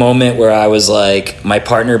 to the moment where I was like, my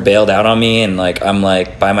partner bailed out on me, and like I'm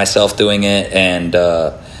like by myself doing it, and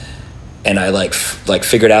I like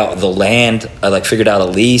figured out the land. I like figured out a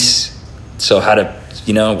lease, so how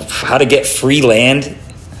to get free land.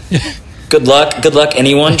 Good luck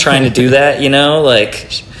anyone trying to do that. Like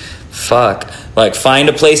fuck, like find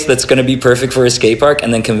a place that's going to be perfect for a skate park,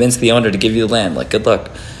 and then convince the owner to give you the land. Like good luck.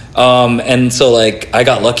 And so like I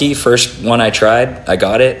got lucky. First one I tried, I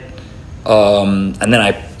got it. And then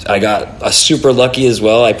I got a super lucky as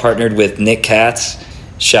well. I partnered with Nick Katz,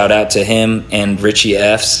 shout out to him, and Richie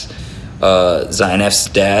F's, Zion F's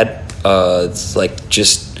dad. It's like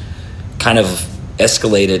just kind of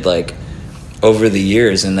escalated like over the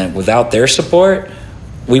years, and then without their support,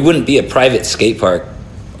 we wouldn't be a private skate park.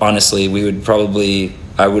 Honestly,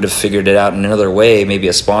 I would have figured it out in another way, maybe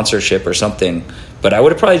a sponsorship or something, but I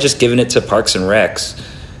would have probably just given it to Parks and Recs.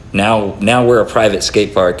 Now we're a private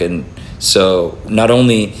skate park, and so not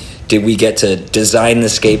only did we get to design the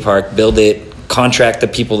skate park, build it, contract the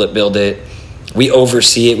people that build it, we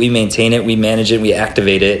oversee it, we maintain it, we manage it, we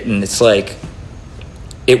activate it, and it's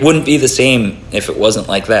it wouldn't be the same if it wasn't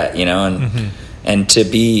like that, you know. And to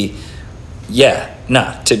be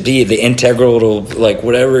to be the integral to, like,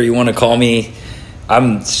 whatever you want to call me,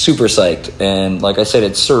 I'm super psyched. And like I said,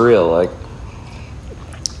 it's surreal. Like,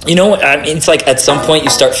 you know, I mean, it's like at some point you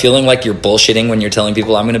start feeling like you're bullshitting when you're telling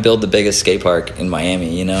people I'm going to build the biggest skate park in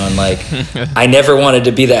Miami, you know? And like, I never wanted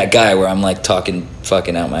to be that guy where I'm like talking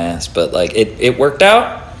fucking out my ass, but like it worked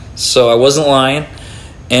out. So I wasn't lying.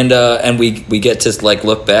 And we get to like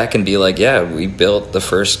look back and be like, yeah, we built the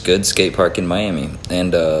first good skate park in Miami,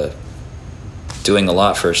 and doing a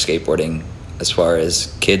lot for skateboarding as far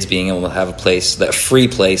as kids being able to have a place, that free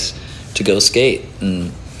place to go skate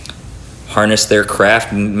and harness their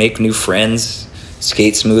craft and make new friends,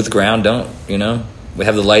 skate smooth ground. We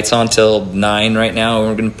have the lights on till 9 right now.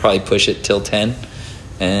 We're going to probably push it till 10.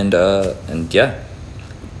 And yeah,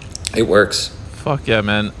 it works. Fuck yeah,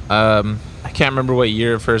 man. I can't remember what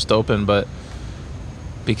year it first opened, but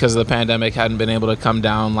because of the pandemic, hadn't been able to come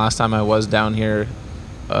down. Last time I was down here,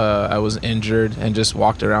 I was injured and just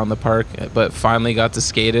walked around the park, but finally got to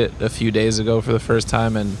skate it a few days ago for the first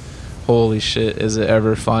time, and holy shit, is it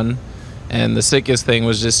ever fun. And the sickest thing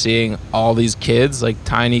was just seeing all these kids, like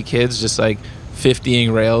tiny kids, just like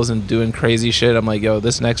 50ing rails and doing crazy shit. I'm like, yo,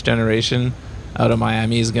 this next generation out of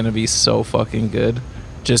Miami is going to be so fucking good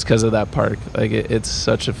just because of that park. Like, it's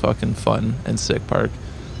such a fucking fun and sick park.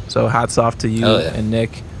 So hats off to you and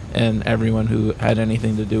Nick and everyone who had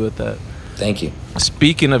anything to do with that. Thank you.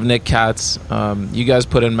 Speaking of Nick Katz, you guys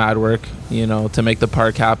put in mad work, to make the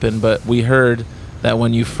park happen, but we heard that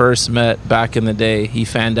when you first met back in the day, he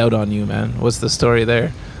fanned out on you, man. What's the story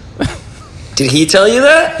there? Did he tell you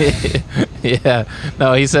that? Yeah.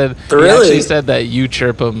 No, he said, really? He actually said that you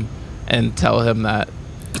chirp him and tell him that.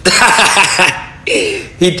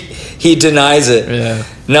 He denies it. Yeah.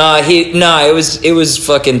 It was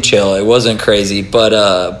fucking chill. It wasn't crazy,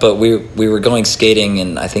 but we were going skating,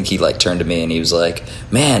 and I think he like turned to me and he was like,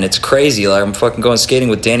 "Man, it's crazy. Like, I'm fucking going skating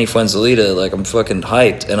with Danny Fuenzalida. Like, I'm fucking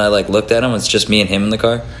hyped." And I like looked at him. It's just me and him in the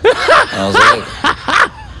car. And I was like,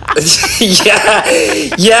 yeah,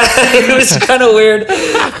 it was kind of weird,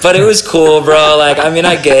 but it was cool, bro. Like, I mean,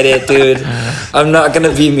 I get it, dude. I'm not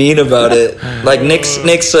gonna be mean about it. Like,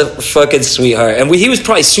 Nick's a fucking sweetheart, and he was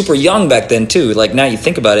probably super young back then too. Like, now you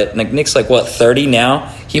think about it, like Nick's like what, 30 now?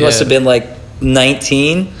 He must have been like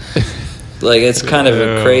 19. Like, it's kind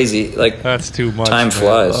of crazy. Like, that's too much. Time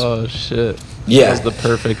flies. Oh shit. Yeah, that was the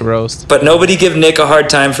perfect roast. But nobody give Nick a hard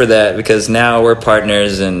time for that, because now we're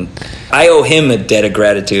partners, and I owe him a debt of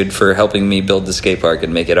gratitude for helping me build the skate park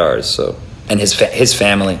and make it ours. So, and his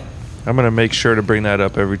family. I'm gonna make sure to bring that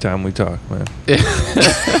up every time we talk, man.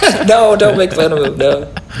 No, don't make fun of him.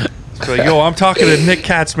 No. So, yo, I'm talking to Nick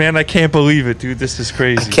Katz, man. I can't believe it, dude. This is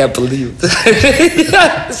crazy. I can't believe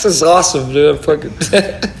it. This is awesome, dude.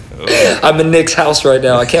 I'm in Nick's house right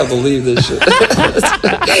now. I can't believe this shit.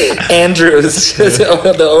 Andrew's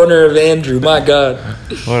the owner of Andrew. My God.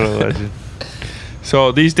 What a legend.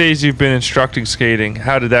 So these days you've been instructing skating.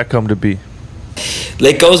 How did that come to be?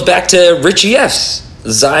 It goes back to Richie F's,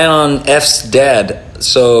 Zion F's dad.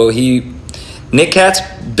 So Nick Katz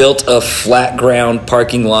built a flat ground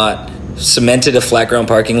parking lot, cemented a flat ground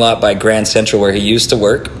parking lot by Grand Central where he used to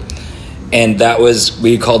work. And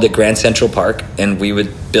we called it Grand Central Park, and we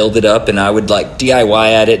would build it up, and I would like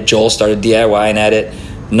DIY at it. Joel started DIYing at it.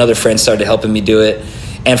 Another friend started helping me do it.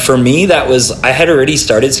 And for me, I had already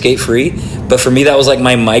started Skate Free, but for me, that was like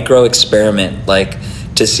my micro experiment, like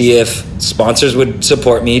to see if sponsors would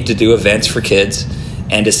support me to do events for kids,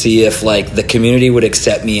 and to see if like the community would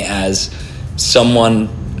accept me as someone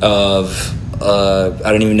of, I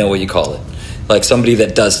don't even know what you call it, like somebody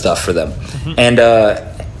that does stuff for them. Mm-hmm.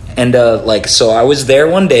 And so I was there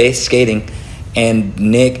one day skating, and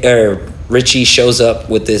Richie shows up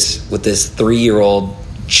with this 3-year-old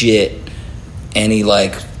jit, and he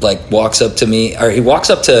like walks up to me, or he walks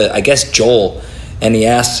up to, I guess, Joel, and he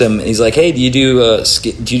asks him, he's like, "Hey, do you do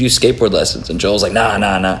skateboard lessons?" And Joel's like,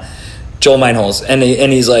 nah. Joel Meinholz, and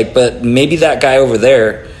he's like, "But maybe that guy over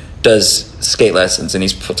there does skate lessons," and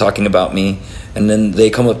he's talking about me. And then they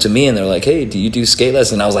come up to me and they're like, "Hey, do you do skate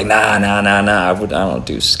lessons?" And I was like, nah. I don't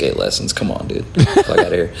do skate lessons. Come on, dude. Fuck out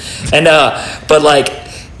of here. And but like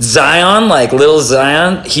Zion, like little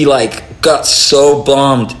Zion, he like got so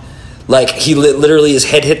bummed. Like he literally, his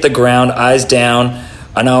head hit the ground, eyes down.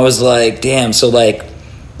 And I was like, damn. So like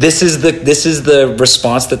this is the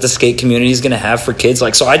response that the skate community is gonna have for kids.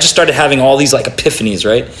 Like, so I just started having all these like epiphanies,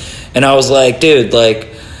 right? And I was like, dude, like,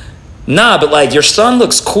 nah, but like your son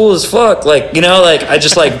looks cool as fuck. Like, like I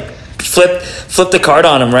just like flip the card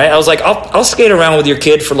on him, right? I was like, I'll skate around with your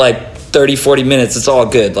kid for like 30, 40 minutes. It's all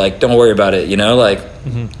good. Like, don't worry about it, you know? Like,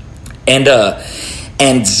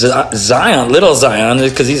 and Zion, little Zion,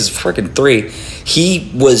 because he's freaking 3,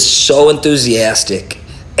 he was so enthusiastic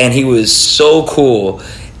and he was so cool,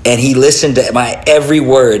 and he listened to my every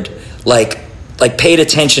word, like paid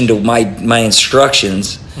attention to my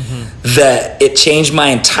instructions, that it changed my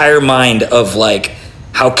entire mind of like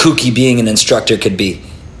how kooky being an instructor could be.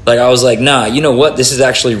 Like, I was like, nah, you know what? This is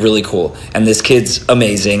actually really cool, and this kid's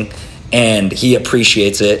amazing, and he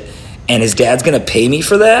appreciates it, and his dad's gonna pay me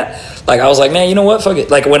for that. Like, I was like, man, you know what? Fuck it.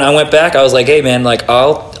 Like, when I went back, I was like, hey, man, like,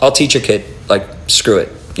 I'll teach your kid. Like, screw it,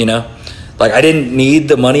 you know? Like, I didn't need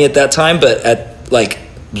the money at that time, but at, like,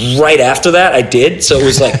 right after that, I did. So it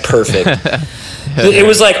was, like, perfect. It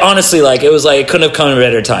was, like, honestly, like, it was, like, it couldn't have come at a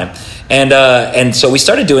better time. And so we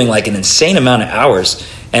started doing, like, an insane amount of hours.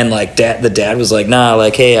 And, like, the dad was like, nah,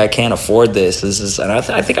 like, hey, I can't afford this. And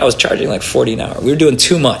I think I was charging, like, $40 an hour. We were doing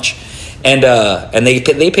too much. And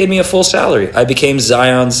they paid me a full salary. I became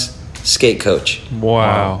Zion's skate coach.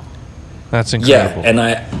 Wow. That's incredible. Yeah, and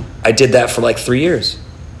I did that for like 3 years.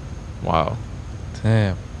 Wow.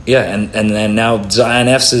 Damn. Yeah, and then now Zion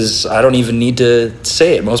F's is, I don't even need to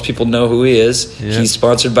say it. Most people know who he is. Yeah. He's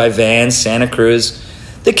sponsored by Vans, Santa Cruz.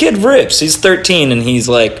 The kid rips. He's 13 and he's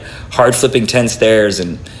like hard flipping 10 stairs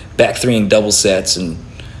and back 3ing double sets and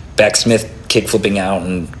backsmith kick flipping out,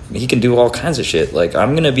 and he can do all kinds of shit. Like,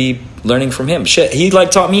 I'm gonna be learning from him. Shit, he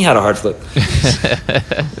like taught me how to hard flip.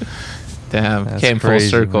 Damn, that's came crazy,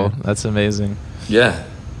 full circle. Man. That's amazing. Yeah,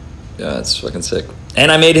 it's fucking sick.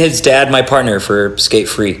 And I made his dad my partner for Skate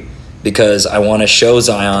Free because I want to show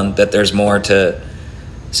Zion that there's more to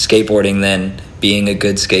skateboarding than being a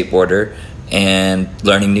good skateboarder and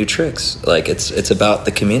learning new tricks. Like, it's about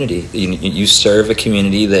the community. You serve a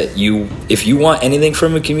community that if you want anything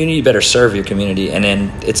from a community, you better serve your community. And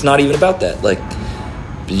then it's not even about that. Like,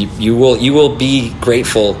 you will be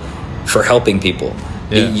grateful for helping people.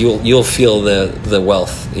 Yeah. You'll feel the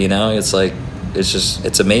wealth, you know? It's like,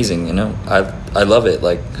 it's amazing, you know? I love it.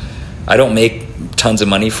 Like, I don't make tons of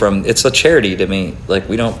money from, it's a charity to me. Like,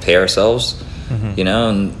 we don't pay ourselves. You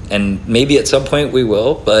know, and maybe at some point we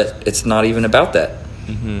will, but it's not even about that.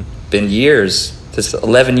 Been years, just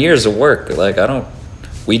 11 years of work. Like,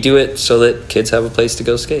 we do it so that kids have a place to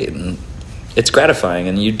go skate, and it's gratifying.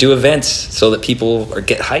 And you do events so that people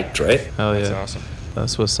get hyped, right? Hell yeah. That's awesome.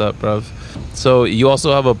 That's what's up, bruv. So you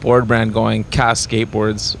also have a board brand going, Kast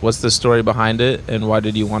Skateboards. What's the story behind it, and why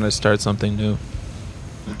did you want to start something new?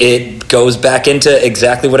 It goes back into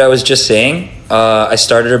exactly what I was just saying. I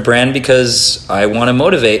started a brand because I want to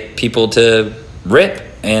motivate people to rip,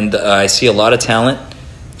 and I see a lot of talent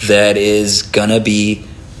that is gonna be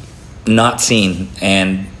not seen,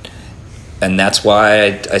 and that's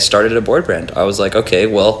why I started a board brand. I was like, okay,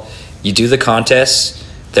 well, you do the contests,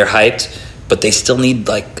 they're hyped, but they still need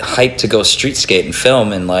like hype to go street skate and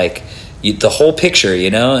film and like the whole picture,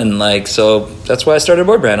 you know? And like, so that's why I started a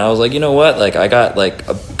board brand. I was like, you know what? Like, I got like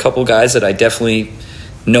a couple guys that I definitely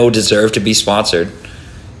know deserve to be sponsored.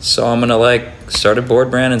 So I'm gonna like start a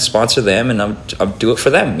board brand and sponsor them, and I'll do it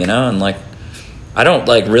for them, you know? And like, I don't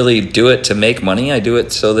like really do it to make money. I do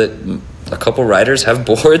it so that a couple riders have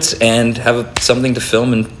boards and have something to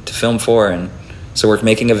film for. And so we're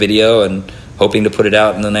making a video and hoping to put it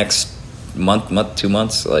out in the next month, 2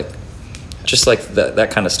 months, like just like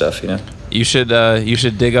that kind of stuff, you know. You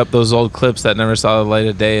should dig up those old clips that never saw the light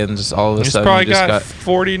of day, and just all of a sudden probably you just got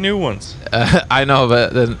 40 new ones. I know,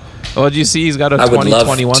 but then, well, you see, he's got a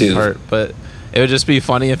 2021 part, but it would just be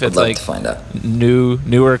funny if it's like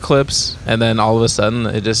newer clips, and then all of a sudden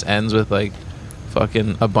it just ends with like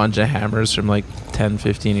fucking a bunch of hammers from like 10,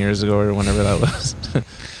 15 years ago or whenever that was.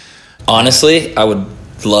 Honestly, I would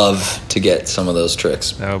love to get some of those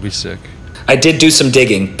tricks. That would be sick. I did do some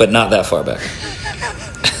digging, but not that far back.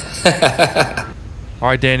 All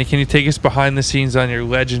right, Danny, can you take us behind the scenes on your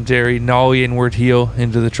legendary Nollie inward heel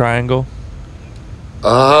into the triangle?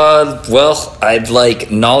 Well, I'd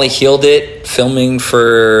like Nollie heeled it, filming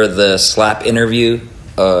for the slap interview,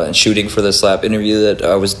 and shooting for the slap interview that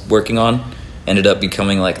I was working on. Ended up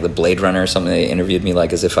becoming like the Blade Runner or something. They interviewed me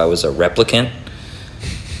like as if I was a replicant,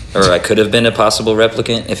 or I could have been a possible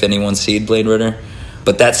replicant if anyone's seen Blade Runner.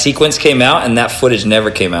 But that sequence came out, and that footage never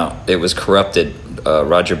came out. It was corrupted.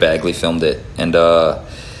 Roger Bagley filmed it, and no,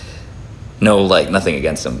 like, nothing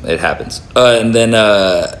against him. It happens. And then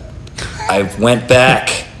I went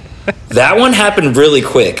back. That one happened really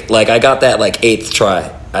quick. Like, I got that like 8th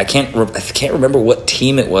try. I can't remember what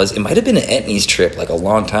team it was. It might have been an Etnies trip like a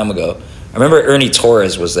long time ago. I remember Ernie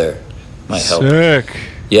Torres was there. Might help. Sick.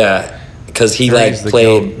 Yeah, because he Ernie's like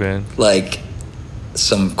played like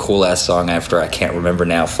some cool ass song after. I can't remember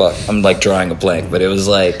now. Fuck, I'm like drawing a blank, but it was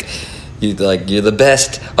like you're the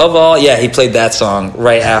best of all. Yeah, he played that song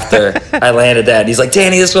right after I landed that. And he's like,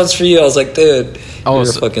 Danny, this one's for you. I was like, dude, you're a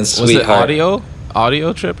fucking sweetheart. Was it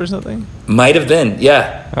audio trip or something? Might have been,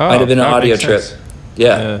 yeah. Might have been an audio trip. Sense.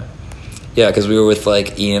 Yeah, because we were with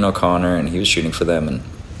like Ian O'Connor and he was shooting for them,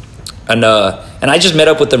 and I just met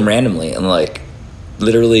up with them randomly and like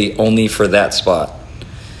literally only for that spot.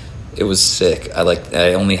 It was sick.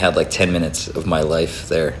 I only had like 10 minutes of my life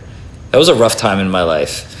there. That was a rough time in my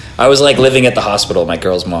life. I was like living at the hospital. My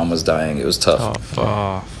girl's mom was dying. It was tough. Oh,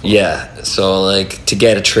 fuck. Yeah. So like to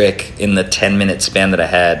get a trick in the 10-minute span that I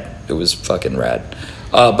had, it was fucking rad.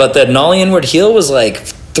 But the Nollie inward heel was like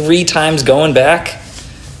 3 times going back,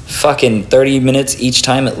 fucking 30 minutes each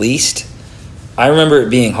time at least. I remember it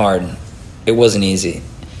being hard. It wasn't easy.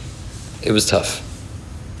 It was tough.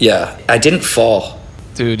 Yeah. I didn't fall.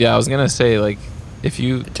 Dude, yeah, I was gonna say, like, if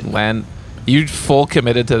you land, you full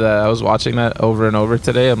committed to that. I was watching that over and over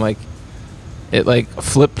today. I'm like, it like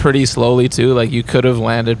flipped pretty slowly too. Like you could have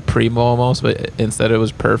landed primo almost, but instead it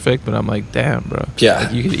was perfect. But I'm like, damn, bro. Yeah,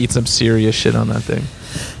 like, you could eat some serious shit on that thing.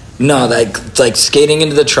 No, like skating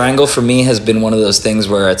into the triangle for me has been one of those things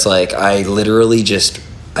where it's like I literally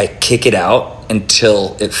I kick it out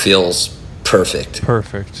until it feels perfect.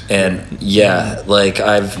 And yeah, like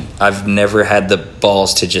I've never had the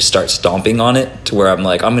balls to just start stomping on it to where I'm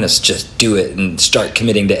like, I'm gonna just do it and start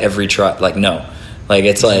committing to every try. Like no, like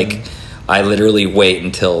it's like I literally wait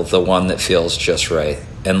until the one that feels just right.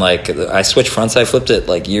 And like I switched frontside flipped it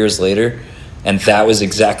like years later, and that was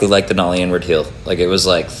exactly like the Nollie inward heel. Like it was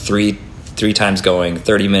like three times going,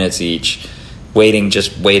 30 minutes each, waiting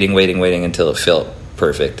until it felt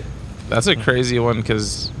perfect. That's a crazy one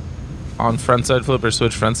because on frontside flip or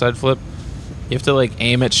switch frontside flip, you have to like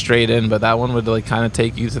aim it straight in, but that one would like kind of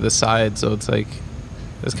take you to the side, so it's like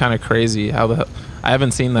it's kind of crazy how the hell I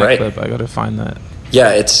haven't seen that clip. I gotta find that.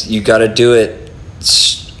 Yeah, you gotta do it.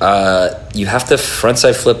 You have to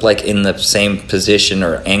frontside flip like in the same position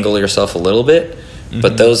or angle yourself a little bit,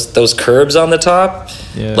 but those curbs on the top,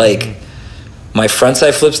 like my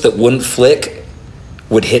frontside flips that wouldn't flick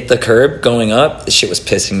would hit the curb going up. The shit was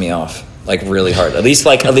pissing me off. Like really hard. At least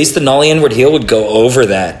the Nollie inward heel would go over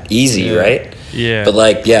that easy, right? Yeah. But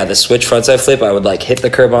like, the switch frontside flip, I would like hit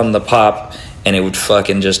the curb on the pop, and it would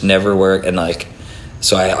fucking just never work. And like,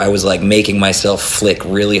 so I was like making myself flick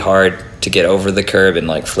really hard to get over the curb and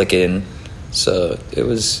like flick in. So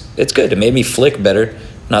it's good. It made me flick better,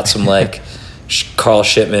 not some like Carl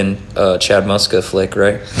Shipman, Chad Muska flick,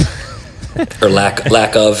 right? Or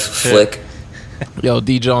lack of flick. Yo,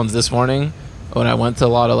 D Jones, this morning when I went to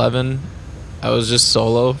Lot 11, I was just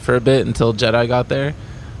solo for a bit until Jedi got there.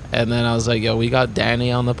 And then I was like, yo, we got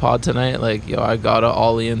Danny on the pod tonight. Like, yo, I got to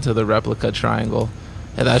ollie into the replica triangle.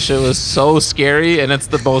 And that shit was so scary. And it's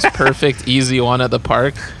the most perfect, easy one at the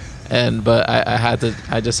park. But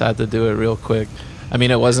I just had to do it real quick. I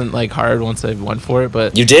mean, it wasn't like hard once I went for it,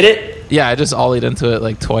 but you did it? Yeah, I just ollied into it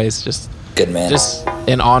like twice. Just good man. Just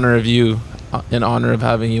in honor of you, in honor of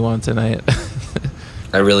having you on tonight.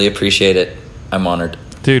 I really appreciate it. I'm honored.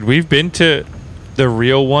 Dude, we've been to the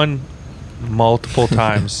real one multiple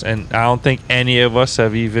times, and I don't think any of us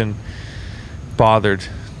have even bothered.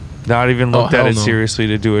 Not even looked at it seriously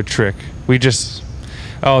to do a trick. We just,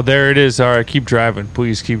 there it is. All right, keep driving.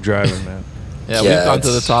 Please keep driving, man. We've gone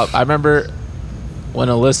to the top. I remember when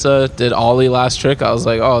Alyssa did ollie last trick, I was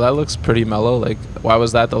like, oh, that looks pretty mellow. Like, why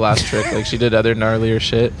was that the last trick? Like, she did other gnarlier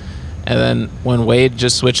shit. And then when Wade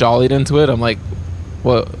just switch ollied into it, I'm like,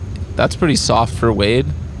 well, that's pretty soft for Wade.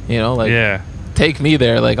 You know, like, take me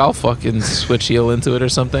there. Like, I'll fucking switch heel into it or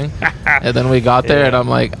something. And then we got there, and I'm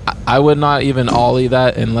like, I would not even ollie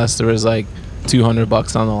that unless there was like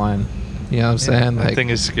 $200 on the line. You know what I'm saying? That like, thing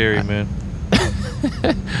is scary, man.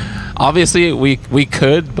 Obviously, we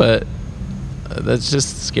could, but that's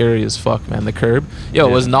just scary as fuck, man. The curb. Yo,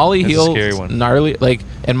 was Nollie heel gnarly? Like,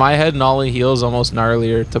 in my head, Nollie heel is almost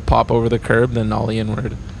gnarlier to pop over the curb than Nollie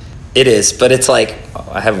inward. It is, but it's like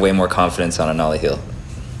I have way more confidence on a Nollie heel.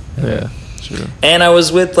 Yeah, true. And I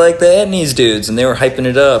was with like the Etnies dudes, and they were hyping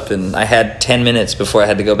it up, and I had 10 minutes before I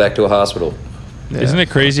had to go back to a hospital. Yeah. Isn't it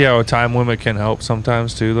crazy how a time limit can help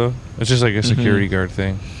sometimes too, though? It's just like a security guard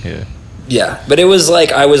thing. Yeah, but it was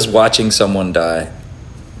like I was watching someone die.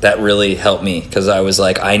 That really helped me because I was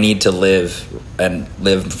like, I need to live and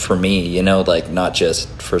live for me, you know, like not just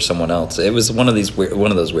for someone else. It was one of those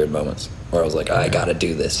weird moments where I was like, I gotta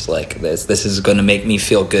do this. Like this is going to make me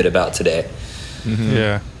feel good about today.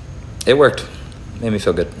 Yeah, it worked. Made me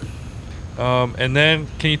feel good. And then,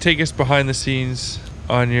 can you take us behind the scenes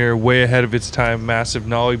on your way ahead of its time massive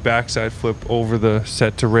nollie backside flip over the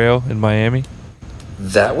set to rail in Miami?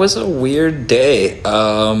 That was a weird day.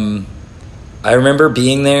 I remember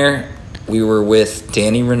being there. We were with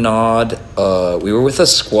Danny Renaud. We were with a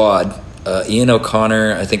squad. Ian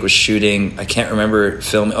O'Connor, I think, was shooting. I can't remember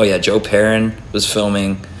filming. Oh, yeah, Joe Perrin was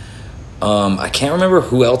filming. I can't remember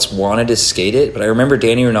who else wanted to skate it, but I remember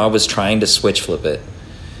Danny Renaud was trying to switch flip it.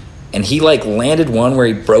 And he, like, landed one where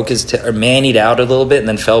he broke his or manied out a little bit and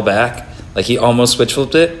then fell back. Like, he almost switch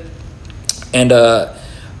flipped it. And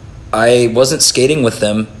I wasn't skating with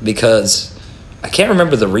them because I can't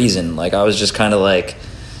remember the reason. Like, I was just kind of like,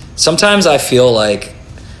 sometimes I feel like,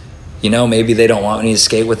 you know, maybe they don't want me to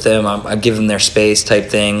skate with them. I give them their space type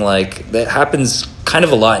thing. Like, that happens kind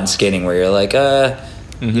of a lot in skating where you're like,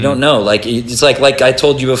 you don't know. Like, it's like I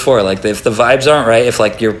told you before, like, if the vibes aren't right, if,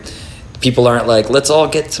 like, people aren't like, let's all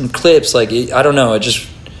get some clips. Like, I don't know. It just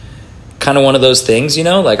kind of one of those things, you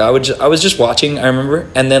know? Like, I was just watching, I remember.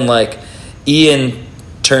 And then, like, Ian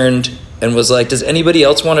turned and was like, does anybody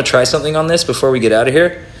else want to try something on this before we get out of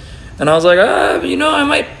here? And I was like, you know, I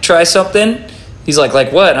might try something. He's like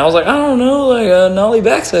what? And I was like, I don't know, like a nollie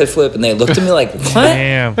backside flip. And they looked at me like, what?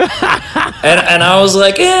 Damn. and I was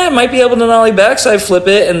like, yeah, I might be able to nollie backside flip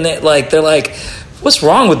it. And they're like, what's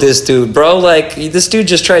wrong with this dude, bro? Like, this dude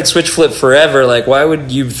just tried switch flip forever. Like, why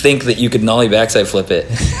would you think that you could nollie backside flip it?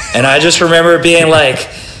 And I just remember being like,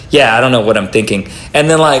 yeah, I don't know what I'm thinking. And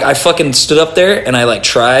then, like, I fucking stood up there and I, like,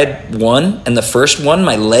 tried one. And the first one,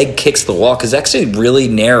 my leg kicks the wall because it's actually really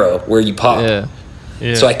narrow where you pop. Yeah.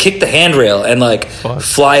 So I kicked the handrail and, like,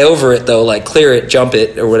 fly over it, though, like, clear it, jump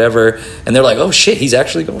it, or whatever. And they're like, oh, shit, he's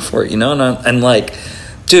actually going for it, you know? And like,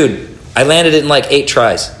 dude, I landed it in, like, 8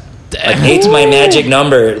 tries. Like, 8's my magic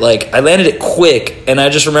number. Like, I landed it quick, and I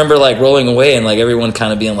just remember, like, rolling away and, like, everyone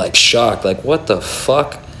kind of being, like, shocked. Like, what the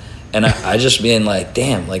fuck? And I just being like,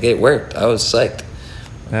 damn, like, it worked. I was psyched.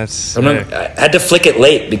 That's sick. I had to flick it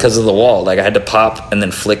late because of the wall. Like, I had to pop and then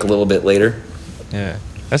flick a little bit later. Yeah.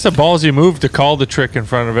 That's a ballsy move to call the trick in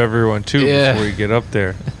front of everyone, too, before you get up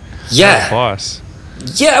there. Yeah. Boss.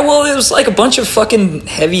 Yeah, well, it was like a bunch of fucking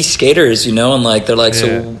heavy skaters, you know, and, like, they're like,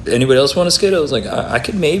 so anybody else want to skate? I was like, I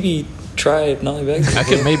could maybe try nollie backside. I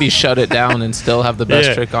could maybe shut it down and still have the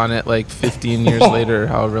best trick on it, like, 15 years later,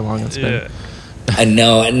 however long it's been. I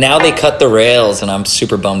know, and now they cut the rails, and I'm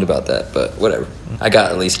super bummed about that, but whatever. I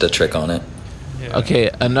got at least a trick on it. Yeah. Okay,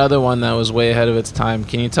 another one that was way ahead of its time.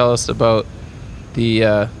 Can you tell us about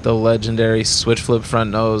the legendary switch flip front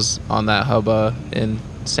nose on that hubba in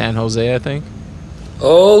San Jose, I think?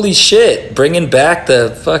 Holy shit, bringing back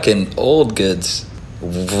the fucking old goods.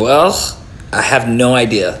 Well, I have no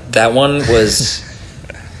idea. That one was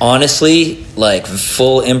honestly, like,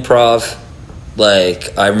 full improv.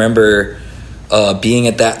 Like, I remember being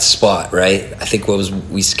at that spot, right? I think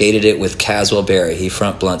we skated it with Caswell Berry. He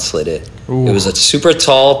front blunt slid it. Ooh. It was a super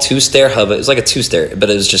tall 2-stair hubba. It was like a 2-stair, but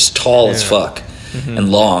it was just tall as fuck and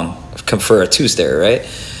long for a 2-stair, right?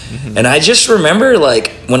 And I just remember,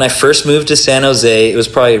 like, when I first moved to San Jose, it was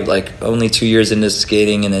probably, like, only 2 years into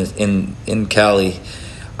skating in Cali.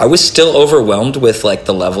 I was still overwhelmed with, like,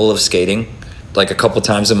 the level of skating. Like, a couple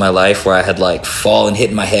times in my life where I had, like, fall and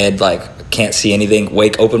hit my head, like, can't see anything,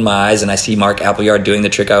 open my eyes, and I see Mark Appleyard doing the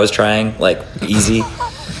trick I was trying, like, easy.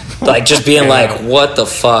 Like, just being like, what the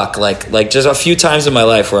fuck? Like just a few times in my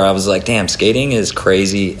life where I was like, damn, skating is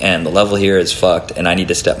crazy, and the level here is fucked, and I need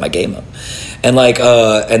to step my game up. And, like,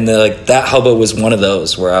 that hubba was one of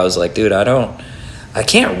those where I was like, dude, I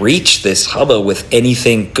can't reach this hubba with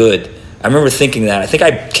anything good. I remember thinking that. I think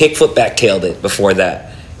I kickflip backtailed it before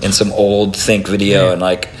that in some old Think video, and,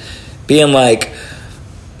 like, being like,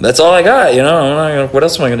 that's all I got, you know? What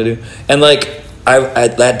else am I going to do? And, like, I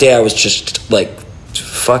that day I was just, like,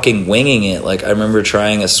 fucking winging it. Like, I remember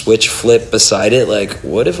trying a switch flip beside it. Like,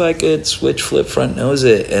 what if I could switch flip front nose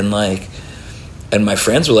it? And, like, and my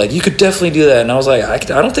friends were like, you could definitely do that. And I was like,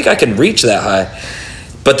 I don't think I can reach that high.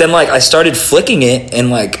 But then, like, I started flicking it, and,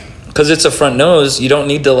 like, because it's a front nose, you don't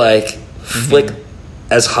need to, like, flick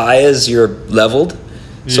as high as you're leveled.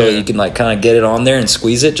 So you can, like, kind of get it on there and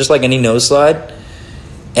squeeze it, just like any nose slide.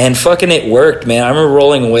 And fucking it worked, man. I remember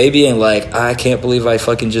rolling away being like, I can't believe I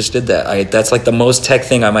fucking just did that. That's, like, the most tech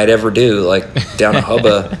thing I might ever do, like, down a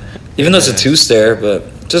hubba. Even though it's a 2-stair,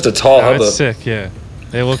 but just a tall hubba. It's sick, yeah.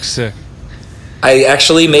 They look sick. I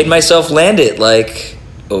actually made myself land it, like,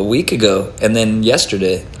 a week ago, and then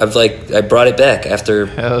yesterday I brought it back after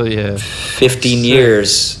 15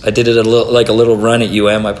 years. I did it a little run at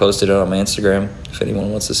UM. I posted it on my Instagram if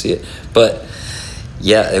anyone wants to see it. But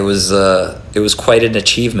yeah, it was quite an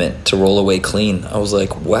achievement to roll away clean. I was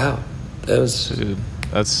like, wow, that was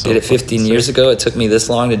That's so did it 15 years ago. It took me this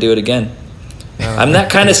long to do it again. I'm that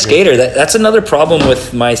kind of skater. That's another problem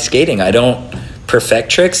with my skating. I don't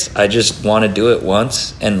perfect tricks. I just want to do it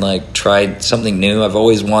once and like try something new. I've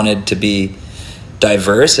always wanted to be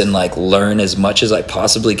diverse and like learn as much as I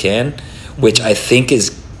possibly can, which I think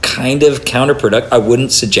is kind of counterproductive. I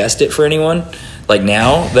wouldn't suggest it for anyone. Like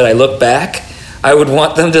now that I look back, I would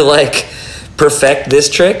want them to like perfect this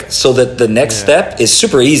trick so that the next step is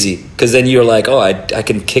super easy, because then you're like, oh, I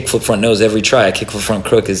can kickflip front nose every try. A kickflip front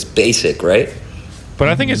crook is basic, right? But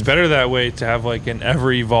I think it's better that way, to have like an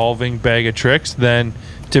ever-evolving bag of tricks than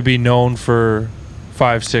to be known for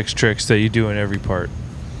 5-6 tricks that you do in every part.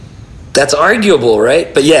 That's arguable,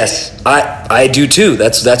 right? But yes, I do too.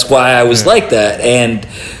 That's why I was like that. And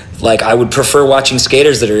like I would prefer watching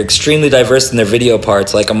skaters that are extremely diverse in their video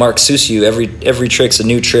parts, like a Mark Susiu. Every trick's a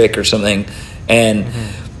new trick or something. And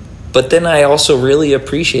but then I also really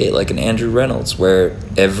appreciate like an Andrew Reynolds, where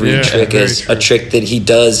every trick is a trick that he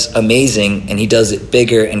does amazing, and he does it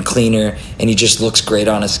bigger and cleaner, and he just looks great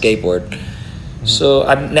on a skateboard. So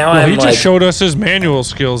I'm he just showed us his manual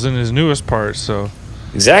skills in his newest part. So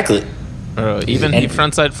exactly. Even he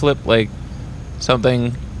frontside flip like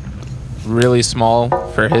something really small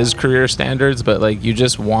for his career standards, but like you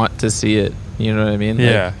just want to see it. You know what I mean?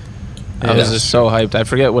 Yeah. I was just so hyped. I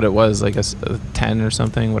forget what it was, like a 10 or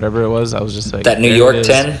something, whatever it was. I was just like, that New York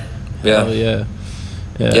 10.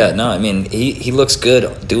 Yeah. No, I mean he looks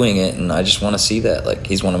good doing it, and I just want to see that. Like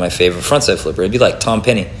he's one of my favorite frontside flipper. It'd be like Tom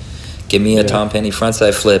Penny. Give me a Tom Penny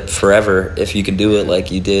frontside flip forever if you can do it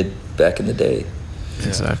like you did back in the day.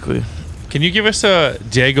 Exactly. Can you give us a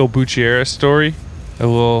Diego Bucchieri story? A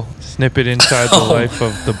little snippet inside the life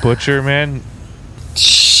of the Butcher, man.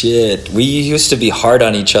 Shit, we used to be hard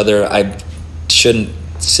on each other. I shouldn't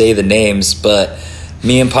say the names, but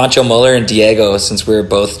me and Pancho Muller and Diego, since we were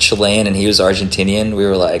both Chilean and he was Argentinian,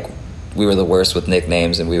 we were the worst with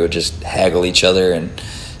nicknames, and we would just haggle each other. And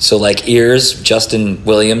so like Ears, Justin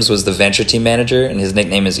Williams was the venture team manager, and his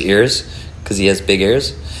nickname is Ears because he has big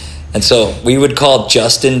ears. And so we would call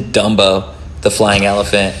Justin Dumbo, the flying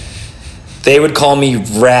elephant. They would call me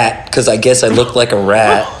Rat because I guess I looked like a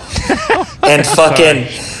rat. And fucking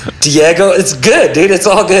Diego, it's good, dude. It's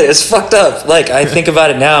all good. It's fucked up. Like, I think about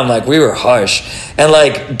it now, I'm like, we were harsh. And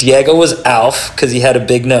like, Diego was Alf because he had a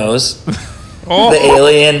big nose. The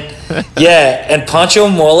alien. Yeah. And Pancho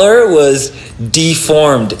Muller was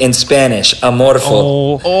deformed in Spanish.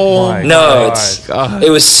 Amorfo. Oh no, it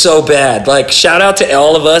was so bad. Like, shout out to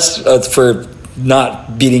all of us for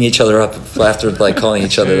not beating each other up after like calling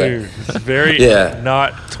each other that. It's very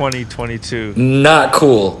not 2022. Not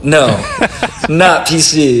cool. No. Not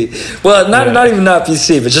PC. Well, not even not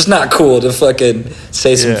PC, but just not cool to fucking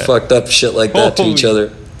say some fucked up shit like that to each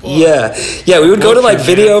other. Yeah, we would go to like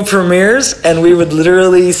video premieres, and we would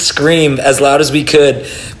literally scream as loud as we could,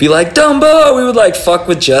 be like, Dumbo! We would like fuck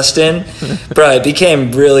with Justin. Bro, it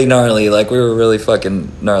became really gnarly. Like, we were really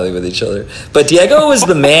fucking gnarly with each other. But Diego was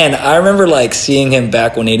the man. I remember like seeing him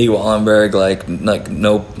back 180 Wallenberg, like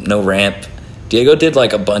no ramp. Diego did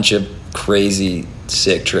like a bunch of crazy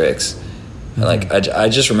sick tricks. Mm-hmm. Like I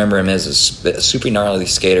just remember him as a super gnarly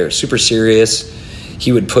skater, super serious.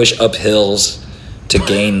 He would push up hills to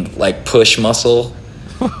gain like push muscle.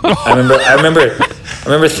 I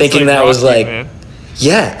remember thinking that was like, man.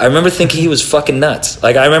 Yeah, I remember thinking he was fucking nuts.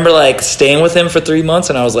 Like I remember like staying with him for 3 months,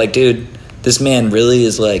 and I was like, dude, this man really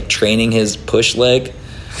is like training his push leg.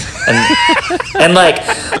 And like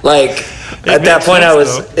at that point I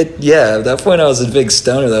was at that point I was a big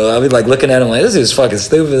stoner though. I'd be like looking at him like, this dude's fucking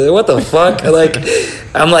stupid. What the fuck? Like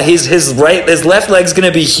I'm like, his left leg's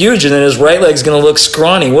gonna be huge, and then his right leg's gonna look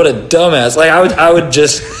scrawny. What a dumbass. Like I would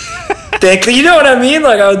just think, you know what I mean?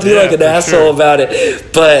 Like I would be like an asshole about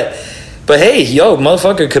it. But hey,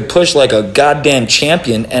 motherfucker could push like a goddamn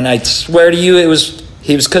champion, and I swear to you he was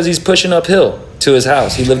because he's pushing uphill to his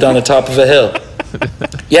house. He lived on the top of a hill.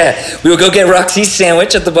 Yeah, we would go get Roxy's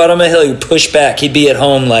sandwich at the bottom of the hill. He'd push back. He'd be at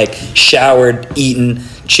home, like, showered, eating,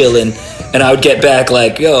 chilling. And I would get back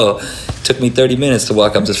like, took me 30 minutes to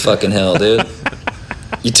walk up this fucking hill, dude.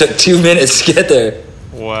 You took 2 minutes to get there.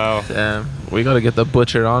 Wow. Damn. We got to get the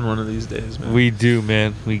Butcher on one of these days, man. We do,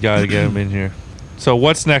 man. We got to get him in here. So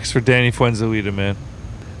what's next for Danny Fuenzalida, man?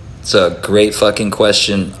 It's a great fucking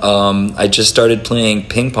question. I just started playing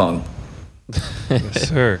ping pong. Yes,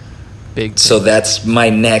 sir. Big. So that's my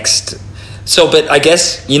next. So, but I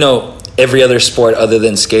guess, every other sport other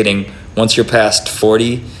than skating, once you're past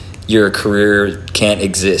 40, your career can't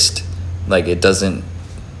exist. Like, it doesn't,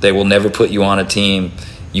 they will never put you on a team.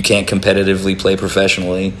 You can't competitively play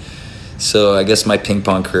professionally. So I guess my ping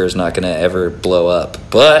pong career is not going to ever blow up.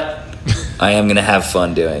 But I am going to have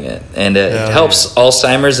fun doing it. And it helps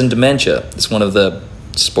Alzheimer's and dementia. It's one of the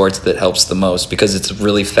sports that helps the most because it's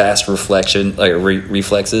really fast reflexes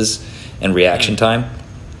and reaction time.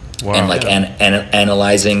 Wow, and like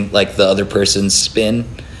analyzing like the other person's spin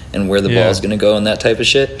and where the ball's going to go and that type of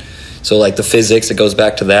shit. So like the physics, it goes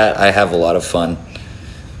back to that. I have a lot of fun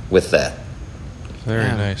with that. Very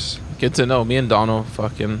nice. Good to know. Me and Donald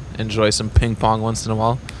fucking enjoy some ping pong once in a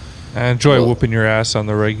while. I enjoy whooping your ass on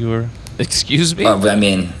the regular. Excuse me? I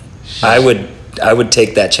mean, I would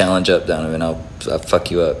take that challenge up, Donovan. I'll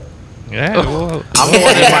fuck you up. Yeah, well, I'm the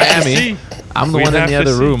one in Miami. I'm the one in the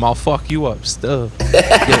other room. I'll fuck you up. Stuff.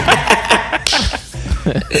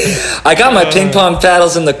 I got my ping pong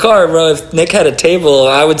paddles in the car, bro. If Nick had a table,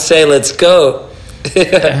 I would say let's go.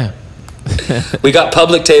 We got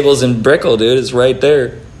public tables in Brickell, dude. It's right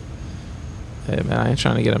there. Hey man, I ain't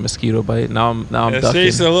trying to get a mosquito bite. Now I'm ducking.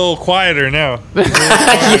 It's a little quieter now. Quiet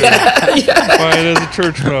as a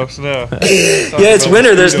church mouse now. It's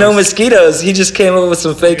winter. There's no mosquitoes. He just came up with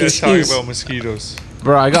some fake excuse. Talking about mosquitoes.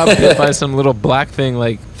 Bro, I got bit by some little black thing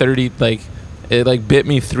it bit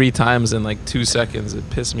me 3 times in like 2 seconds. It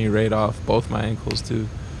pissed me right off. Both my ankles too.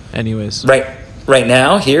 Anyways. Right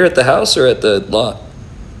now, here at the house or at the lot?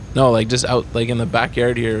 No, like just out like in the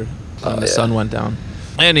backyard here when the sun went down.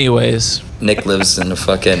 Anyways. Nick lives in a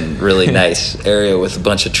fucking really nice area with a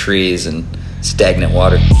bunch of trees and stagnant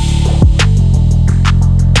water.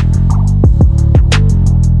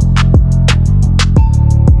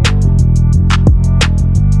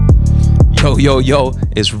 Yo,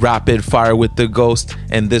 it's Rapid Fire with the Ghost,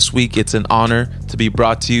 and this week it's an honor to be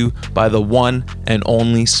brought to you by the one and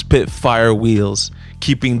only Spitfire Wheels,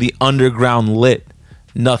 keeping the underground lit.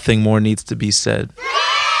 Nothing more needs to be said.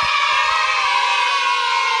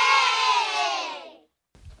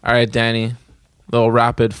 All right, Danny, little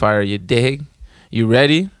rapid fire, you dig? You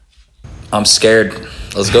ready? I'm scared.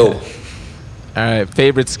 Let's go. All right,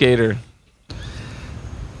 favorite skater?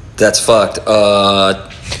 That's fucked.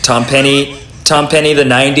 Tom Penny, the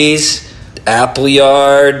 90s,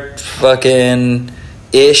 Appleyard, fucking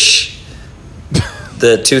ish,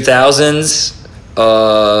 the 2000s,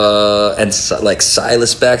 and like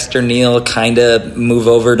Silas Baxter Neal, kind of move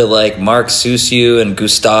over to like Mark Susiu and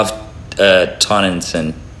Gustav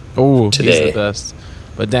Tonenson. Oh, today. He's the best.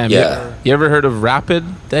 But damn, you ever heard of Rapid,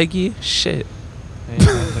 Deggy? Shit. Ain't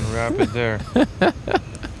nothing rapid there.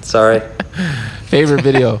 Sorry. Favorite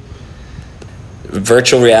video?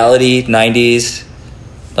 Virtual reality, 90s.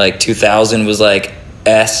 Like 2000 was like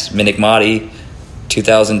Minikmati.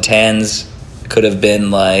 2010s could have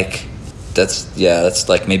been like, that's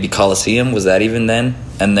like maybe Coliseum. Was that even then?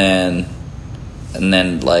 And then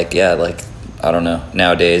like, I don't know.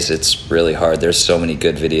 Nowadays, it's really hard. There's so many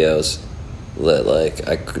good videos.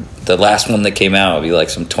 The last one that came out would be like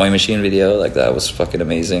some Toy Machine video. Like that was fucking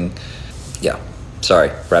amazing. Yeah.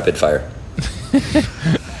 Sorry. Rapid fire.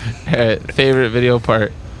 All right. Favorite video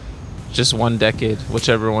part? Just one decade.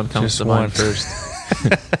 Whichever one comes to mind first.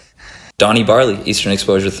 Donnie Barley, Eastern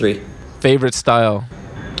Exposure 3. Favorite style?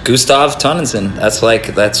 Gustav Tonenson.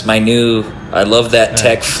 That's my new. I love that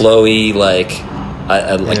tech flowy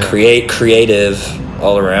creative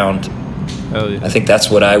all around. Hell yeah. I think that's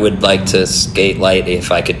what I would like to skate light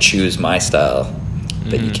if I could choose my style,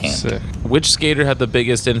 but you can't. Sick. Which skater had the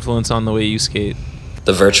biggest influence on the way you skate?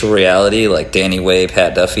 The virtual reality, like Danny Way,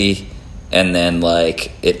 Pat Duffy, and then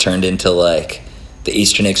like it turned into like the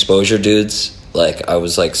Eastern Exposure dudes. Like I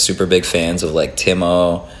was like super big fans of like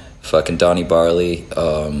Timo, fucking Donnie Barley,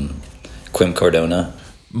 Quim Cordona.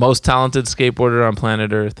 Most talented skateboarder on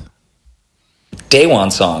planet Earth? Day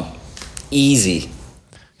One song. Easy.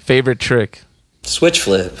 Favorite trick? Switch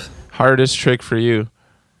flip. Hardest trick for you?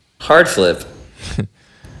 Hard flip.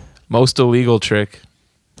 Most illegal trick?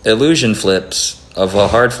 Illusion flips of a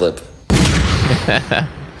hard flip.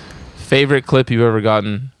 Favorite clip you've ever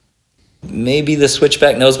gotten? Maybe the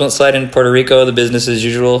switchback nosebump slide in Puerto Rico, the business as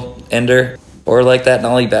usual ender. Or like that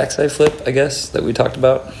nollie backside flip, I guess, that we talked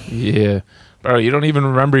about. Yeah. Bro, you don't even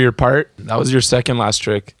remember your part? That was your second last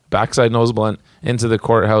trick. Backside nose blunt into the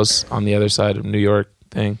courthouse on the other side of New York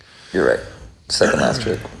thing. You're right. Second last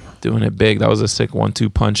trick. Doing it big. That was a sick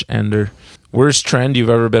 1-2 punch ender. Worst trend you've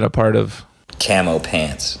ever been a part of? Camo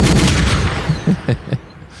pants.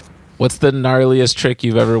 What's the gnarliest trick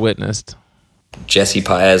you've ever witnessed? Jesse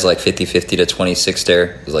Paez like 50-50 to 26 stair.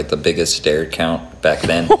 It was like the biggest stair count back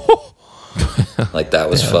then. Like that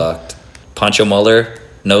was fucked. Pancho Muller,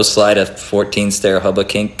 nose slide a 14 stair hubba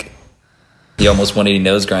kink. He almost wanted, he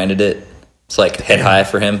nose grinded it. It's like head high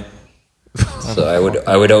for him. So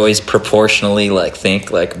I would always proportionally like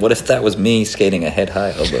think like, what if that was me skating a head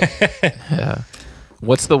high hubba? Yeah.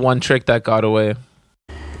 What's the one trick that got away?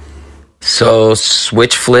 So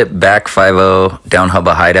switch flip back 5-0 down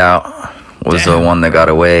hubba hideout was the one that got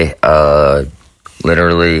away.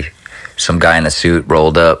 Literally some guy in a suit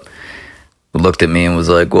rolled up, looked at me and was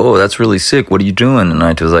like, "Whoa, that's really sick. What are you doing?" And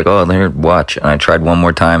I was like, "Oh, here, watch." And I tried one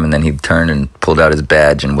more time, and then he turned and pulled out his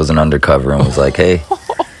badge and was an undercover and was like, "Hey,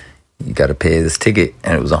 you got to pay this ticket."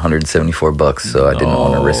 And it was $174, so I didn't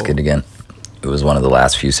want to risk it again. It was one of the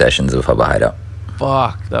last few sessions of hubba hideout.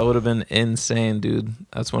 Fuck, that would have been insane, dude.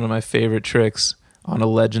 That's one of my favorite tricks on a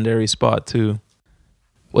legendary spot, too.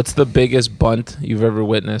 What's the biggest bunt you've ever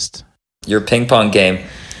witnessed? Your ping pong game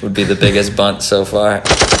would be the biggest bunt so far.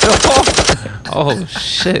 Oh,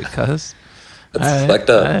 shit, cuz. That's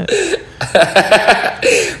fucked up.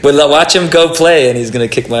 But watch him go play, and he's going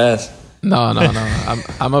to kick my ass. No.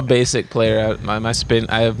 I'm a basic player. My spin,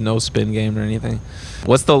 I have no spin game or anything.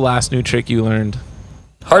 What's the last new trick you learned?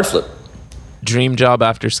 Hard flip. Dream job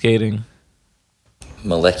after skating?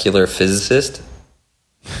 Molecular physicist.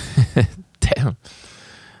 Damn.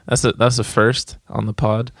 That's a first on the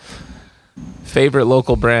pod. Favorite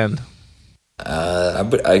local brand?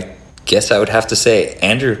 I guess I would have to say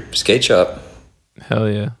Andrew Skate Shop. Hell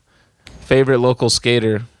yeah. Favorite local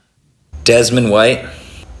skater? Desmond White.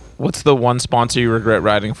 What's the one sponsor you regret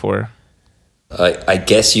riding for? I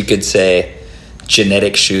guess you could say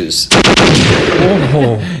Genetic Shoes.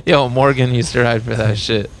 Oh. Yo, Morgan used to ride for that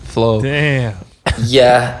shit. Flow. Damn.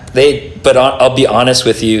 Yeah, but I'll be honest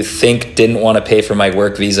with you, Think didn't want to pay for my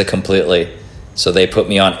work visa completely. So they put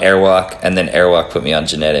me on Airwalk, and then Airwalk put me on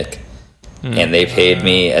Genetic. And they paid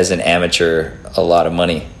me as an amateur a lot of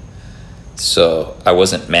money. So I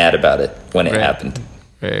wasn't mad about it when it happened.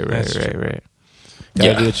 Right.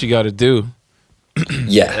 Gotta do what you gotta do.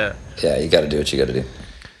 Yeah, you gotta do what you gotta do.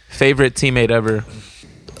 Favorite teammate ever?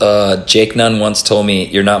 Jake Nunn once told me,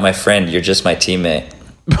 "You're not my friend, you're just my teammate."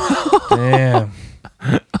 Damn.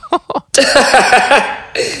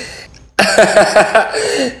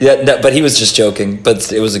 Yeah, no, but he was just joking.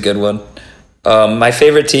 But it was a good one. My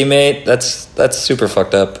favorite teammate, that's super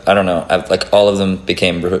fucked up. I don't know. All of them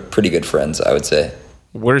became pretty good friends, I would say.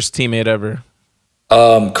 Worst teammate ever?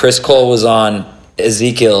 Chris Cole was on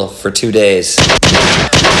Ezekiel for 2 days.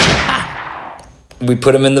 We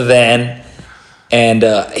put him in the van, and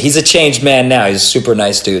he's a changed man now. He's a super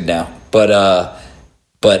nice dude now. But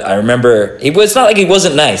I remember it's not like he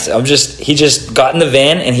wasn't nice. He just got in the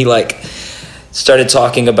van and he started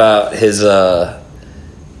talking about his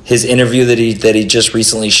interview that he just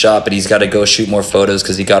recently shot, but he's got to go shoot more photos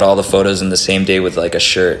because he got all the photos in the same day with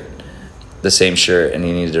the same shirt, and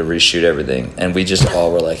he needed to reshoot everything. And we just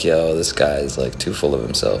all were like, "Yo, this guy is too full of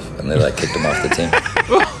himself," and they kicked him off the team.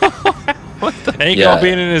 What the? Ain't gonna be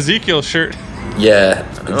in an Ezekiel shirt. Yeah,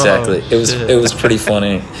 exactly. It was pretty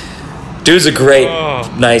funny. Dude's a great,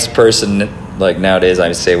 nice person. Nowadays,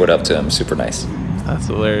 I say what up to him. Super nice. That's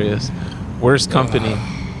hilarious. Worst company?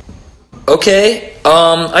 Okay,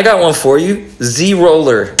 I got one for you. Z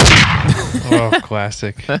Roller. Oh,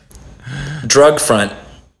 classic. Drug front.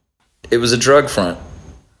 It was a drug front.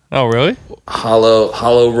 Oh, really?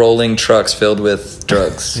 Hollow rolling trucks filled with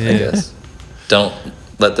drugs, I guess. Don't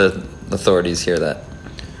let the authorities hear that.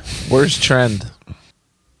 Worst trend?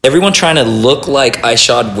 Everyone trying to look like I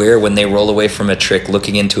shot Weir when they roll away from a trick,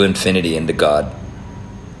 looking into infinity, into God.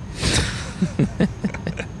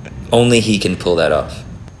 Only he can pull that off.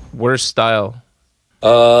 Worst style?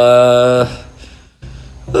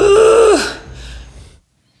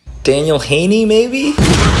 Daniel Haney, maybe?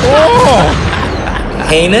 Oh!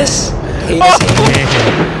 Heinous?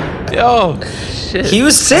 Yo, shit. He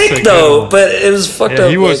was sick, though, but it was fucked up.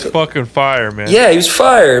 He was fucking fire, man. Yeah, he was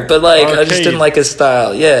fire, but I just didn't like his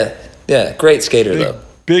style. Yeah, great skater, though.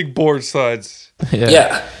 Big board slides.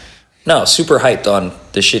 Yeah. No, super hyped on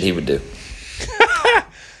the shit he would do.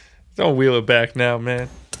 Don't wheel it back now, man.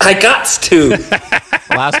 I got to.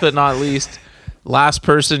 Last but not least, last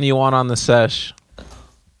person you want on the sesh?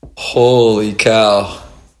 Holy cow.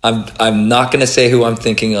 I'm not going to say who I'm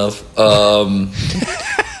thinking of.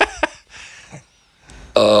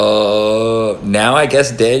 Now I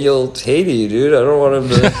guess Daniel Haiti, dude. I don't want him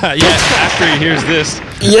to. After he hears this.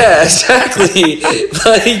 Yeah, exactly.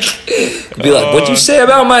 Be like, what'd you say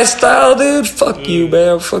about my style, dude? Fuck you, man.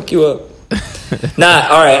 I'll fuck you up. Nah,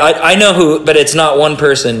 all right. I know who, but it's not one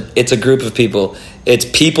person. It's a group of people. It's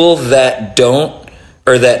people that don't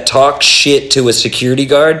or that talk shit to a security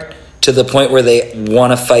guard to the point where they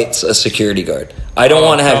want to fight a security guard. I don't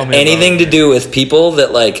want to have anything to do with people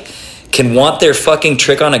that can want their fucking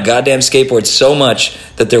trick on a goddamn skateboard so much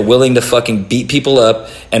that they're willing to fucking beat people up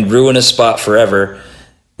and ruin a spot forever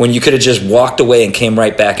when you could have just walked away and came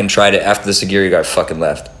right back and tried it after the security guard fucking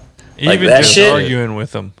left. Even like that just shit, arguing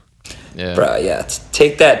with them. Yeah. Bro, yeah.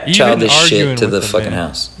 Take that Even childish shit arguing to with the them, fucking man.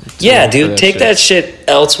 house. Yeah, dude, take that shit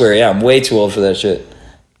elsewhere. Yeah, I'm way too old for that shit.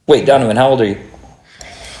 Wait, Donovan, how old are you?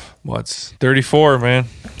 What's 34, man?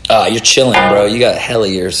 You're chilling, bro. You got hella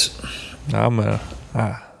years. Yeah,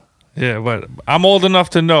 but I'm old enough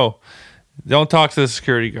to know. Don't talk to the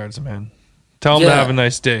security guards, man. Tell them to have a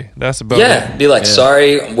nice day. That's about it. Be like,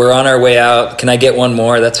 sorry, we're on our way out. Can I get one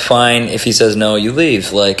more? That's fine. If he says no, you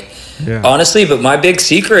leave. Like, honestly, but my big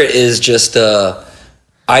secret is just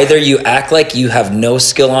either you act like you have no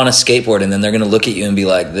skill on a skateboard and then they're going to look at you and be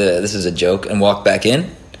like, this is a joke and walk back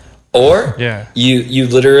in. Or you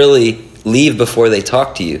literally leave before they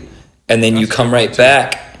talk to you. And then you come right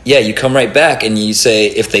back. Yeah, you come right back and you say,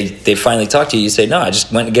 if they finally talk to you, you say, no, I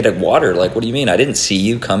just went to get a water. Like, what do you mean? I didn't see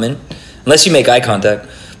you coming. Unless you make eye contact.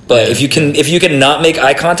 But if you can not make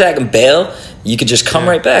eye contact and bail, you could just come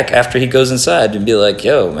right back after he goes inside and be like,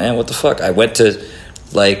 yo, man, what the fuck? I went to,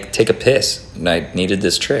 like, take a piss and I needed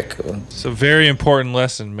this trick. It's a very important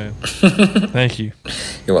lesson, man. Thank you.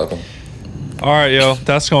 You're welcome. All right, yo.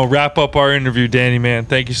 That's going to wrap up our interview, Danny, man.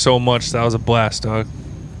 Thank you so much. That was a blast, dog.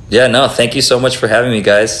 Yeah, no, thank you so much for having me,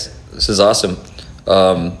 guys. This is awesome.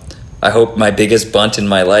 I hope my biggest bunt in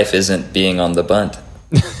my life isn't being on the bunt.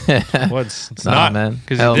 It's not, man.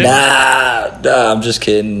 Nah, I'm just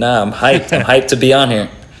kidding. Nah, I'm hyped. I'm hyped to be on here.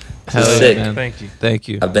 This is sick. Man. Thank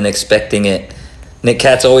you. I've been expecting it. Nick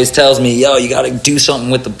Katz always tells me, yo, you got to do something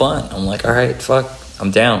with the bunt. I'm like, all right, fuck,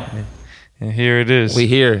 I'm down. And here it is. We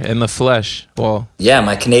here in the flesh. Well, yeah,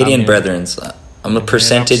 my Canadian brethrens. I'm a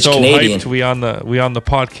percentage I'm so Canadian. Hyped. We on the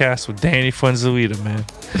podcast with Danny Fuenzalida, man.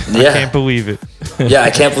 Yeah. I can't believe it. Yeah, I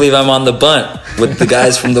can't believe I'm on the bunt with the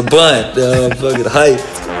guys from the bunt. I'm fucking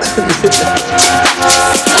hyped.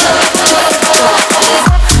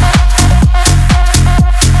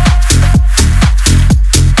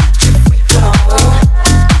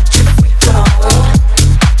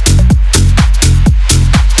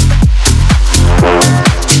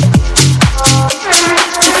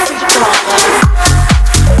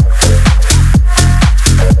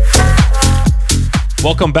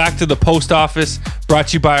 Welcome back to the post office, brought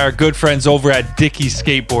to you by our good friends over at Dickey's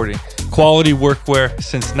Skateboarding. Quality workwear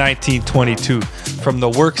since 1922. From the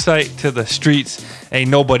work site to the streets, ain't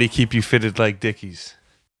nobody keep you fitted like Dickey's.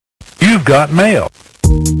 You've got mail.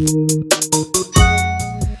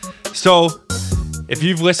 So, if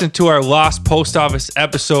you've listened to our Lost Post Office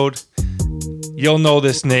episode, you'll know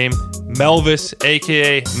this name. Melvis,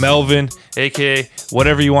 a.k.a. Melvin, a.k.a.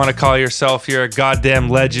 whatever you want to call yourself. You're a goddamn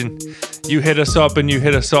legend. You hit us up and you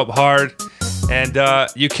hit us up hard. And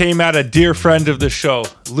you came at a dear friend of the show,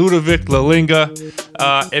 Ludovic Lalinga.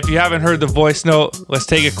 If you haven't heard the voice note, let's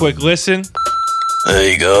take a quick listen.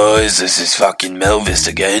 Hey guys, this is fucking Melvis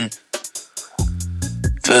again.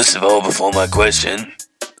 First of all, before my question,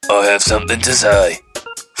 I have something to say.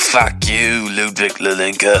 Fuck you, Ludovic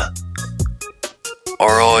Lalinga.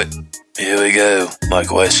 Alright, here we go. My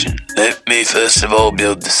question. Let me first of all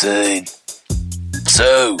build the scene.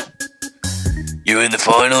 So, you're in the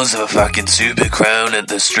finals of a fucking Super Crown at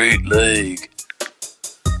the Street League.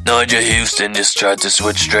 Nigel Houston just tried to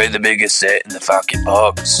switch straight the biggest set in the fucking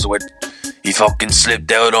park. He fucking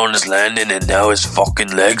slipped out on his landing and now his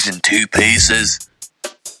fucking leg's in two pieces.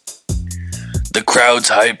 The crowd's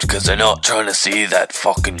hyped because they're not trying to see that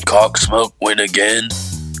fucking cocksmoke win again.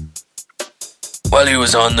 While he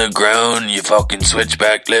was on the ground, you fucking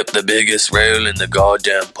switchback lipped the biggest rail in the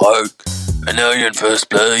goddamn park. And now you're in first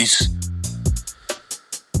place.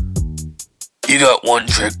 You got one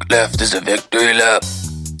trick left as a victory lap.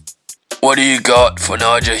 What do you got for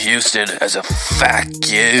Nigel Houston as a fuck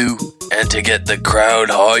you? And to get the crowd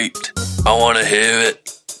hyped? I want to hear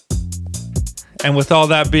it. And with all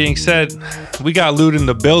that being said, we got Lude in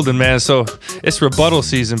the building, man. So it's rebuttal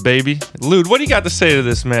season, baby. Lude, what do you got to say to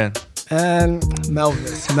this, man? And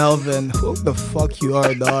Melvin, who the fuck you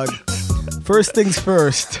are, dog? First things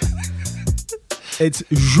first. It's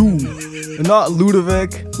Zhu, not Ludovic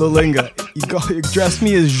Lalinga. You address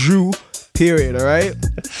me as Zhu, period, alright?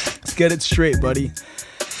 Let's get it straight, buddy.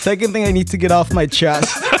 Second thing I need to get off my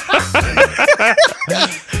chest.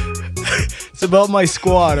 It's about my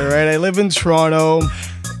squad, alright? I live in Toronto,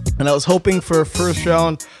 and I was hoping for a first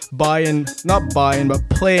round play-in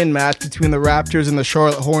match between the Raptors and the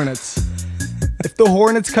Charlotte Hornets. If the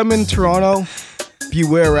Hornets come in Toronto,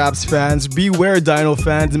 beware Raps fans, beware Dino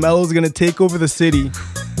fans. Melo's gonna take over the city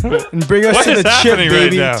and bring us to the chip,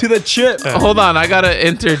 baby. To the chip. Hold on, I gotta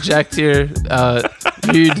interject here.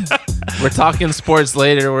 Dude, We're talking sports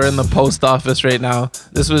later. We're in the post office right now.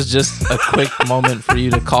 This was just a quick moment for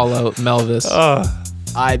you to call out Melvis.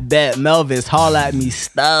 I bet Melvis, holla at me,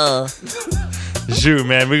 star. Zhu,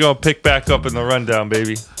 man, we're going to pick back up in the rundown,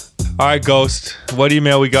 baby. All right, Ghost. What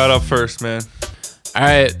email we got up first, man? All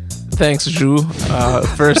right. Thanks, Drew.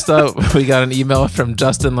 First up, we got an email from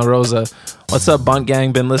Justin LaRosa. What's up, Bunt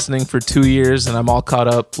Gang? Been listening for 2 years and I'm all caught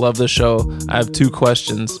up. Love the show. I have 2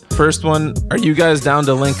 questions. First one, are you guys down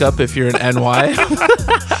to link up if you're in NY?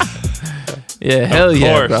 Yeah, hell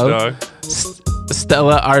yeah, bro. Dog.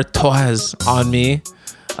 Stella Artois on me.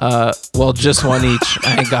 Well, just one each.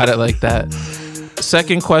 I ain't got it like that.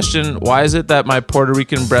 Second question, why is it that my Puerto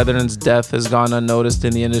Rican brethren's death has gone unnoticed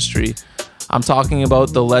in the industry? I'm talking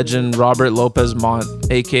about the legend Robert Lopez Mont,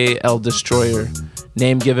 aka El Destroyer,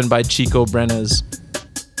 name given by Chico Brenes.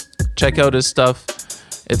 Check out his stuff.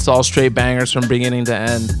 It's all straight bangers from beginning to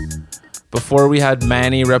end. Before we had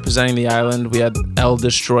Manny representing the island, we had El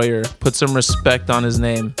Destroyer. Put some respect on his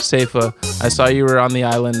name. Seifa, I saw you were on the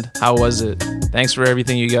island. How was it? Thanks for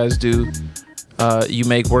everything you guys do. You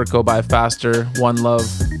make work go by faster. One love,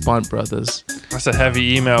 Bunt Brothers. That's a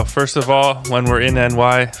heavy email. First of all, when we're in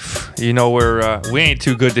NY, you know we ain't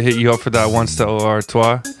too good to hit you up for that one Stella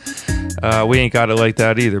Artois. We ain't got it like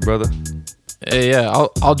that either, brother. Hey, yeah,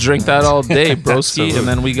 I'll drink that all day, broski, and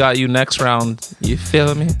then we got you next round. You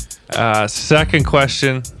feel me? Second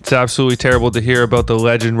question. It's absolutely terrible to hear about the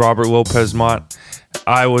legend Robert Lopez Mont.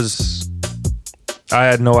 I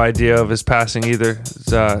had no idea of his passing either.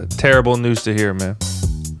 It's terrible news to hear, man.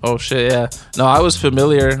 Oh shit, yeah. No, I was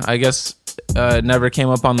familiar. I guess it never came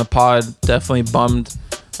up on the pod. Definitely bummed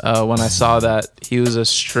when I saw that. He was a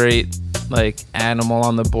straight animal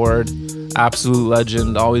on the board. Absolute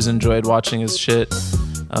legend. Always enjoyed watching his shit.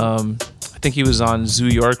 I think he was on Zoo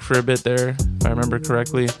York for a bit there, if I remember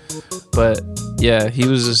correctly. But yeah, he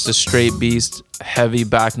was just a straight beast. Heavy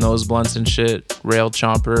back nose blunts and shit. Rail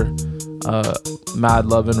chomper. Mad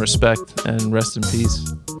love and respect, and rest in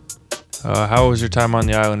peace. How was your time on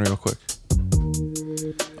the island, real quick?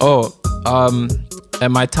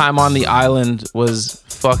 And my time on the island was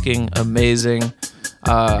fucking amazing.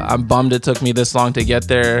 I'm bummed it took me this long to get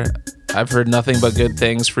there. I've heard nothing but good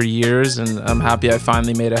things for years, and I'm happy I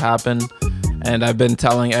finally made it happen. And I've been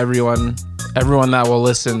telling everyone that will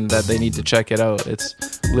listen that they need to check it out. It's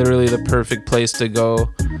literally the perfect place to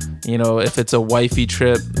go. You know, if it's a wifey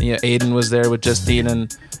trip, you know, Aiden was there with Justine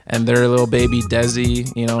and their little baby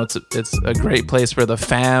Desi. You know, it's a great place for the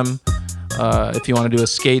fam. If you want to do a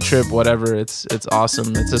skate trip, whatever, it's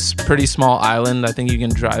awesome. It's a pretty small island. I think you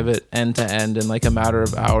can drive it end to end in a matter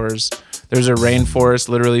of hours. There's a rainforest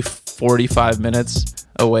literally 45 minutes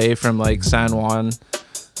away from San Juan.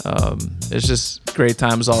 It's just great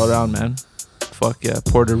times all around, man. Fuck yeah,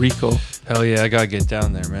 Puerto Rico. Hell yeah, I gotta get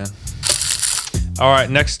down there, man. All right,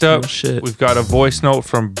 next up, we've got a voice note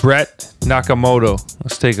from Brett Nakamoto.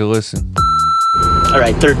 Let's take a listen. All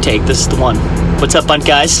right, third take. This is the one. What's up, Bunt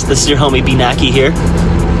guys? This is your homie B-Naki here.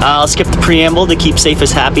 I'll skip the preamble to keep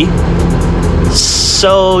Safest happy.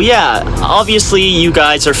 So yeah, obviously you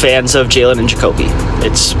guys are fans of Jalen and Jacoby.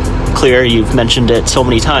 It's clear, you've mentioned it so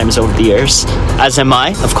many times over the years, as am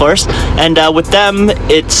I, of course. And with them,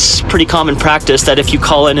 it's pretty common practice that if you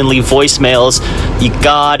call in and leave voicemails, you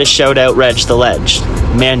gotta shout out Reg the Ledge.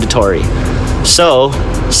 Mandatory. So,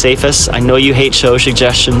 Safest, I know you hate show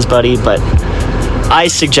suggestions, buddy, but I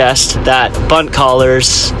suggest that Bunt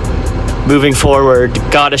callers, moving forward,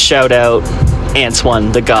 gotta shout out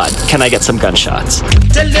Antoine the God. Can I get some gunshots?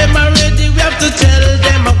 Tell them already, we have to tell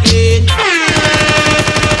them again.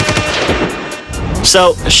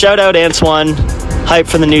 So, shout out Antoine. Hype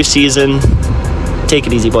for the new season. Take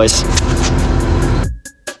it easy, boys.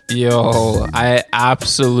 Yo, I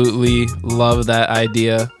absolutely love that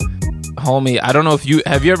idea. Homie, I don't know if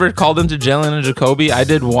have you ever called into Jalen and Jacoby? I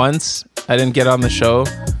did once. I didn't get on the show.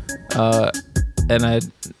 And I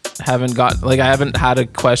haven't had a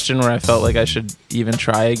question where I felt like I should even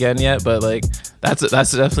try again yet, but that's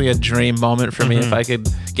definitely a dream moment for me if I could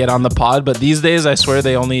get on the pod. But these days I swear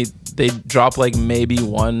they drop maybe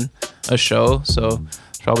one a show, so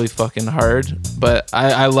it's probably fucking hard. But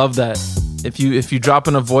I love that. If you drop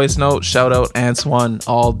in a voice note, shout out Antoine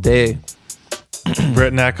all day.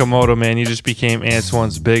 Brett Nakamoto, man, you just became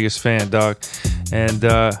Antoine's biggest fan, dog. And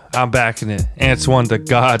I'm backing it. Antoine the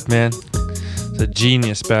God, man. It's a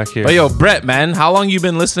genius back here. But yo, Brett, man, how long you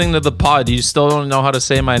been listening to the pod? You still don't know how to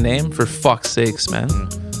say my name? For fuck's sakes, man.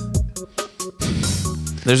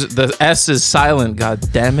 The S is silent, god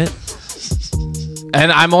damn it.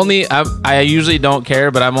 And I usually don't care,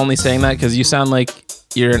 but I'm only saying that because you sound like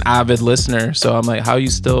you're an avid listener. So I'm like, how are you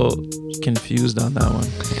still confused on that one?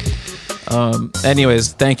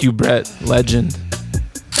 Anyways, thank you, Brett. Legend.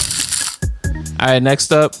 All right,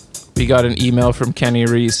 next up, we got an email from Kenny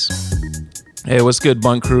Reese. Hey, what's good,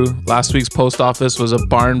 Bunt Crew? Last week's post office was a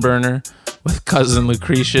barn burner with cousin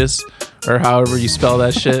Lucretius, or however you spell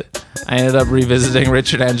that shit. I ended up revisiting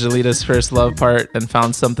Richard Angelita's First Love part and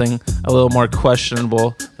found something a little more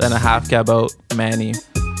questionable than a half cab out Manny.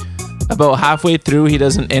 About halfway through, he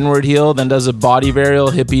does an inward heel, then does a body varial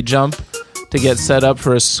hippie jump to get set up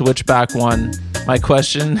for a switchback one. My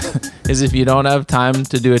question is, if you don't have time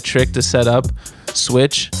to do a trick to set up,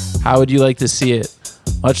 switch, how would you like to see it?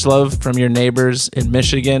 Much love from your neighbors in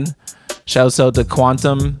Michigan. Shouts out to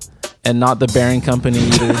Quantum and not the Bearing Company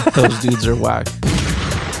either. Those dudes are whack.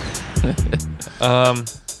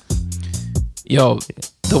 Yo,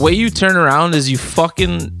 the way you turn around is you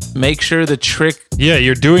fucking make sure the trick. Yeah,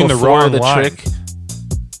 you're doing the wrong line. Trick.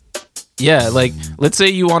 Yeah, like let's say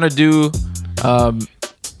you want to do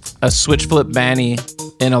a switch flip Manny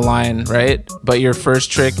in a line, right? But your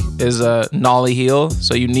first trick is a nollie heel,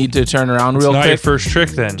 so you need to turn around real quick. Not your first trick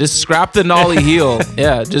then. Just scrap the nollie heel.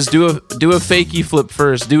 Yeah, just do a fakie flip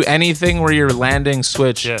first. Do anything where you're landing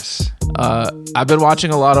switch. Yes. I've been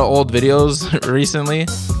watching a lot of old videos recently,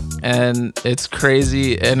 and it's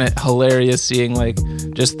crazy and hilarious seeing like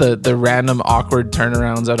just the random awkward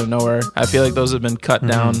turnarounds out of nowhere. I feel like those have been cut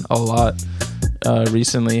down a lot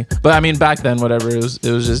recently, but I mean back then, whatever, it was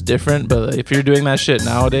just different. But like, if you're doing that shit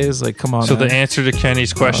nowadays, like, come on. So man. The answer to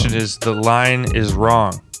Kenny's question is the line is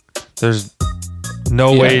wrong. There's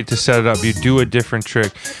no way to set it up. You do a different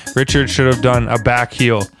trick. Richard should have done a back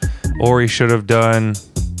heel, or he should have done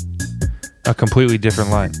a completely different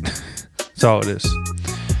line. That's all it is.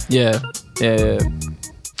 Yeah.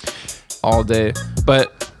 All day.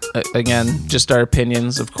 But again, just our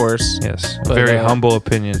opinions, of course. Yes. But, very humble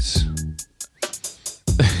opinions.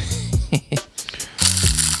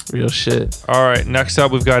 Real shit. All right, next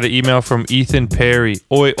up we've got an email from Ethan Perry.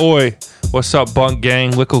 Oi, oi. What's up, Bunt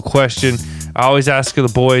Gang? Little question I always ask the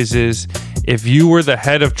boys is, if you were the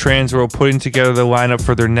head of Transworld putting together the lineup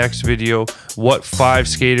for their next video, what 5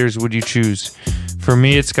 skaters would you choose? For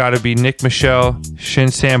me, it's got to be Nick Michelle,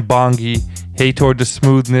 Shinsan Bongi, Heitor de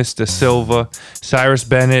Smoothness de Silva, Cyrus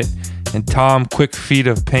Bennett, and Tom Quick Feet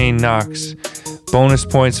of Pain Knox. Bonus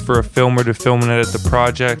points for a filmer to film and edit the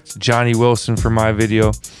project. Johnny Wilson for my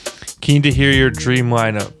video. Keen to hear your dream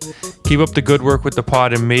lineup. Keep up the good work with the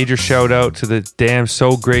pod, and major shout out to the damn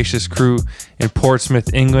so gracious crew in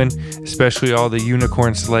Portsmouth, England, especially all the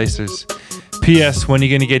unicorn slicers. P.S. When are you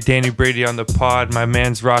going to get Danny Brady on the pod? My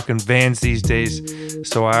man's rocking Vans these days,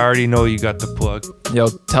 so I already know you got the plug. Yo,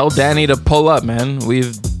 tell Danny to pull up, man.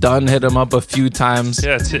 We've hit him up a few times.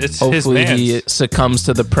 Yeah, it's hopefully his Vans. He succumbs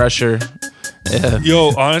to the pressure. Yeah.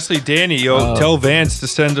 Yo, honestly, Danny, tell Vans to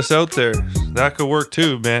send us out there. That could work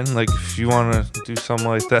too, man. Like, if you want to do something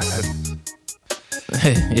like that.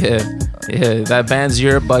 Yeah. That Vans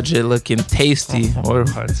Europe budget looking tasty.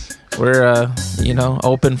 We're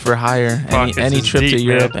open for hire. Any trip to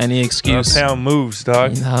Europe, man. Any excuse. Pound moves,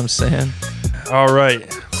 dog. You know what I'm saying? All right,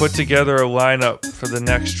 put together a lineup for the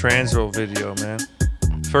next Transworld video, man.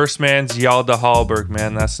 First man's Yalda Hallberg,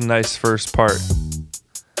 man. That's a nice first part.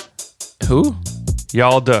 Who?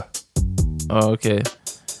 Yalda. Oh, okay.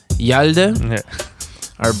 Yalda? Yeah.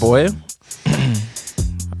 Our boy?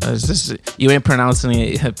 You ain't pronouncing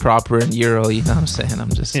it proper in Euro, you know what I'm saying?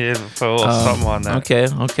 I'm just... Yeah, put a little something on that. Okay.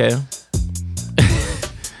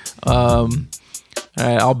 All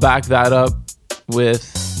right, I'll back that up with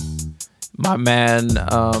my man,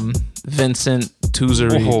 Vincent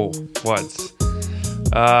Tuzeri. Whoa, what?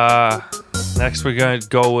 Next we're going to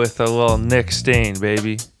go with a little Nick Stain,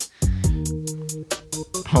 baby.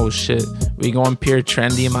 Oh shit, we going pure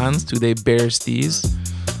trendy mans? Do they bear steez?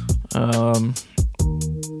 All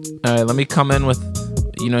right, let me come in with,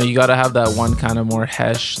 you gotta have that one kind of more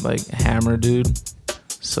hesh, like hammer dude.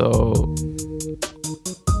 So,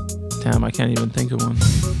 damn, I can't even think of one.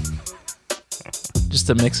 Just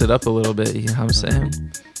to mix it up a little bit, you know what I'm saying?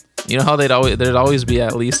 You know how there'd always be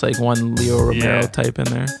at least like one Leo Romero type in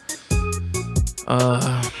there.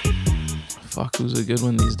 Fuck, who's a good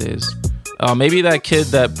one these days? Maybe that kid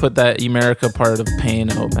that put that Emerica part of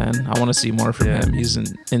Pain out, man. I want to see more from him. He's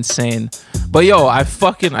insane. But yo, I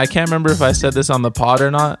can't remember if I said this on the pod or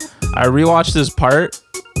not. I rewatched this part,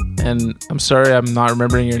 and I'm sorry I'm not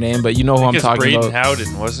remembering your name, but you know who I'm talking about. Braden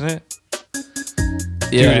Howden, wasn't it?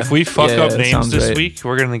 Yeah. Dude, if we fuck up names this week,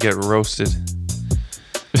 we're going to get roasted.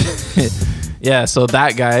 Yeah, so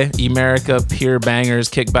that guy, Emerica, Pure Bangers,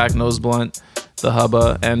 Kickback, Nose Blunt, the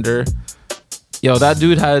Hubba, Ender. Yo, that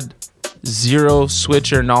dude had zero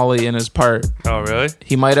switch or nollie in his part. Oh, really?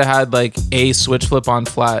 He might have had like a switch flip on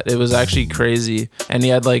flat. It was actually crazy. And he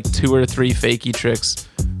had like 2 or 3 fakie tricks.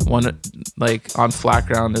 One like on flat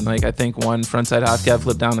ground and like I think one frontside half cab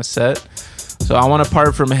flip down a set. So I want to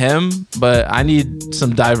part from him, but I need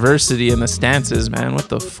some diversity in the stances, man. What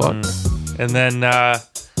the fuck? And then,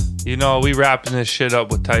 you know, we wrapping this shit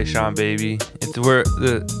up with Tyshawn, baby.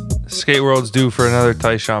 The skate world's due for another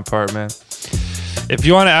Tyshawn part, man. If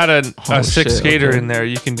you want to add a sixth skater in there,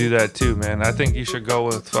 you can do that too, man. I think you should go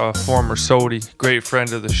with former Satori, great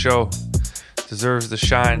friend of the show. Deserves the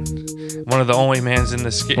shine. One of the only mans in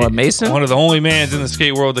the skate. What, Mason? One of the only mans in the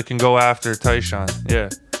skate world that can go after Tyshawn. Yeah.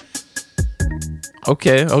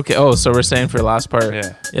 Okay. Oh, so we're saying for the last part.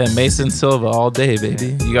 Yeah. Mason Silva all day,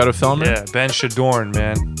 baby. You got a filmer? Yeah, Ben Shadorn,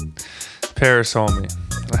 man. Paris homie.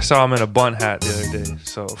 I saw him in a bunt hat the other day.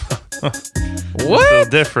 So what? It's a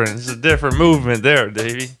different. It's a different movement there,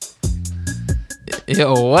 Davey.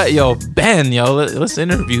 Yo, what? Yo, Ben, yo, let's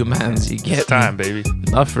interview, man. So you get it's time, baby.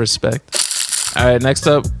 Enough respect. All right, next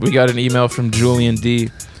up, we got an email from Julian D.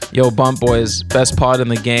 Yo, Bunt Boys, best pod in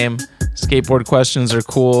the game. Skateboard questions are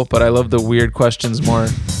cool, but I love the weird questions more.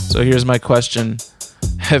 So here's my question.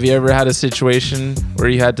 Have you ever had a situation where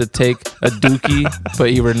you had to take a dookie,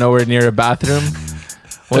 but you were nowhere near a bathroom?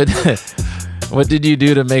 What did you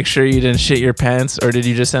do to make sure you didn't shit your pants, or did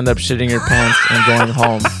you just end up shitting your pants and going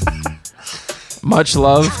home? Much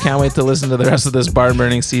love. Can't wait to listen to the rest of this barn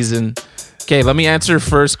burning season. Okay, let me answer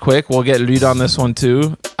first quick. We'll get Lud on this one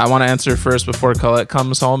too. I want to answer first before Colette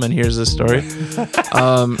comes home and hears the story.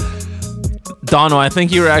 Dono, I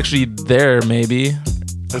think you were actually there, maybe.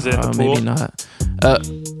 Was it in the pool? Maybe not.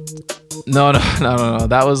 No.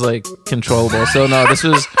 That was like controllable. So no, this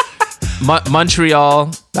was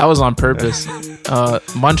Montreal. That was on purpose.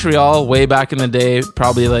 Montreal, way back in the day,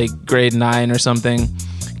 probably like grade 9 or something.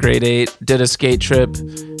 Grade 8, did a skate trip.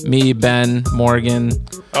 Me, Ben, Morgan.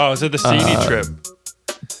 Oh, is it the Cini trip?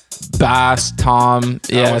 Bass, Tom,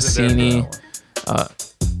 yeah, Cini,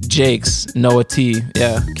 Jake's, Noah T.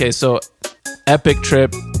 Yeah. Okay, so epic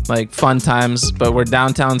trip, like fun times, but we're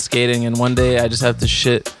downtown skating, and one day I just have to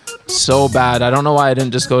shit so bad. I don't know why I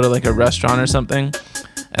didn't just go to like a restaurant or something.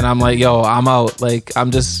 And I'm like, yo, I'm out. Like,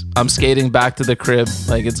 I'm skating back to the crib.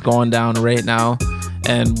 Like, it's going down right now.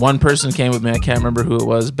 And one person came with me. I can't remember who it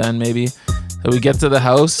was, Ben maybe. So we get to the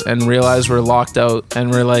house and realize we're locked out.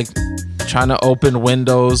 And we're like trying to open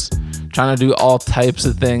windows, trying to do all types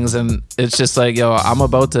of things. And it's just like, yo, I'm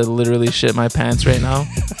about to literally shit my pants right now.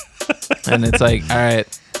 And it's like, all right.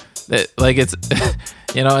 It's,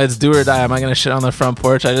 you know, it's do or die. Am I going to shit on the front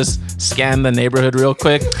porch? I just scanned the neighborhood real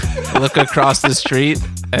quick, look across the street,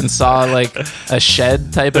 and saw like a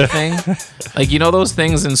shed type of thing. Like, you know those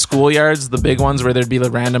things in schoolyards, the big ones where there'd be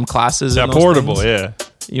the random classes? Yeah, portable, things? Yeah.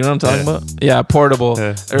 You know what I'm talking about? Yeah, portable.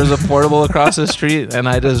 Yeah. There was a portable across the street, and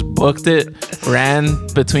I just booked it, ran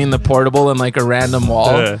between the portable and like a random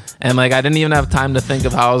wall. Yeah. And like, I didn't even have time to think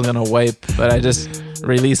of how I was going to wipe, but I just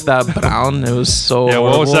released that brown. It was so yeah,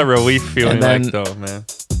 horrible. What was that relief feeling like though, man?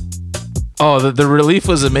 Oh, the relief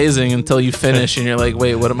was amazing until you finish and you're like,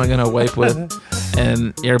 wait, what am I going to wipe with?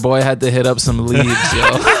 And your boy had to hit up some leaves, yo.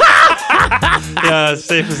 Yeah,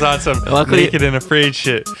 Safe is on some naked and afraid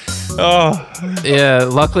shit. Oh. Yeah,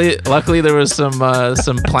 luckily there was some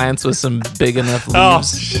plants with some big enough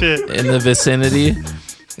leaves in the vicinity.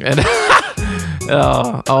 And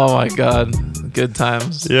oh my God. Good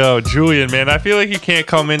times. Yo, Julian, man, I feel like you can't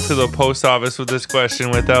come into the post office with this question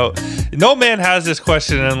without... No man has this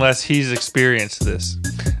question unless he's experienced this.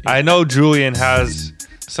 I know Julian has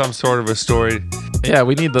some sort of a story. Yeah,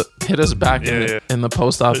 we need to hit us back in the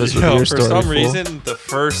post office with your story. For some reason, the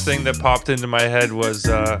first thing that popped into my head was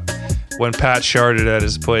when Pat sharded at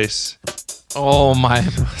his place. Oh my...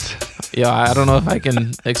 Yeah, I don't know if I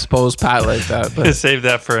can expose Pat like that. But save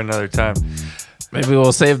that for another time. Maybe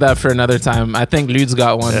we'll save that for another time. I think Lud's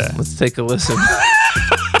got one. Yeah. Let's take a listen.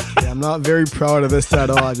 Yeah, I'm not very proud of this at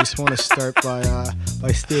all. I just want to start by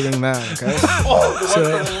stating that, okay? I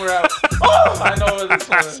know what this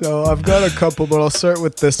one is. So I've got a couple, but I'll start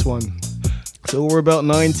with this one. So we're about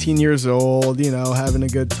 19 years old, you know, having a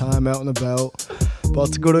good time out and about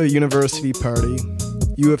to go to a university party,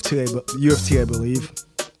 U of T, I believe.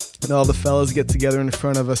 And all the fellas get together in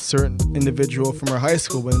front of a certain individual from our high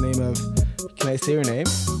school by the name of... Can I say her name?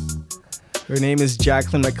 Her name is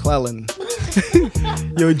Jacqueline McClellan.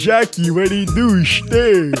 Yo, Jackie, what do you do?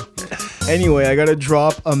 Stay. Anyway, I gotta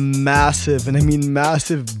drop a massive, and I mean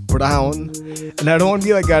massive, brown. And I don't want to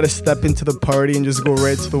be like, gotta step into the party and just go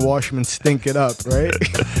right to the washroom and stink it up, right?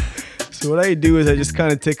 So what I do is I just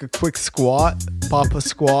kind of take a quick squat, pop a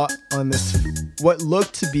squat on this, what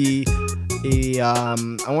looked to be I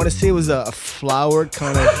want to say it was a flower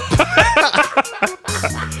kind of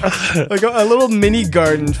like a little mini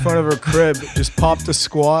garden in front of her crib. Just popped a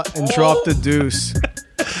squat and dropped a deuce.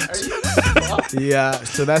 Yeah,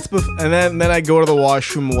 so that's and then I go to the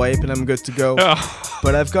washroom, wipe, and I'm good to go.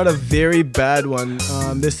 But I've got a very bad one.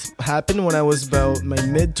 This happened when I was about my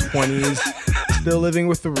mid-20s, still living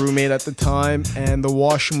with the roommate at the time, and the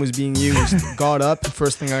washroom was being used. Got up,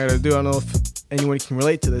 first thing I gotta do, I don't know if anyone can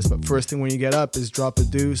relate to this, but first thing when you get up is drop a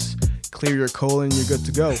deuce, clear your colon, you're good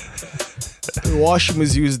to go. The washroom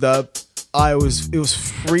was used up. It was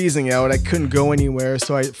freezing out. I couldn't go anywhere,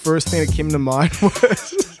 so first thing that came to mind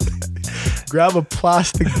was grab a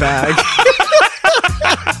plastic bag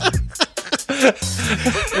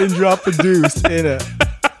and drop a deuce in it.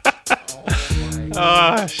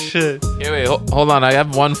 Oh, shit. Okay, wait, hold on. I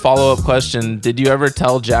have one follow-up question. Did you ever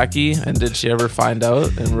tell Jackie, and did she ever find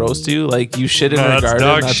out and roast you? Like, you shit in her that's garden?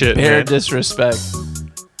 dog That's shit, bare man. disrespect.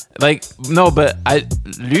 Like, no, but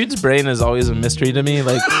Lude's brain is always a mystery to me.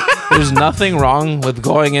 Like, there's nothing wrong with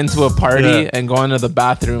going into a party and going to the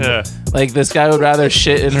bathroom. Yeah. Like, this guy would rather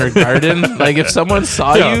shit in her garden. Like, if someone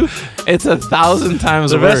saw you, it's 1,000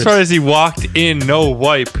 times The worse. best part is he walked in, no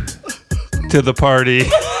wipe, to the party.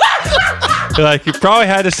 Like, he probably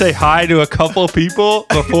had to say hi to a couple people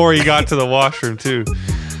before he got to the washroom, too.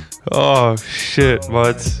 Oh, shit,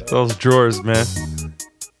 Muds. Those drawers, man.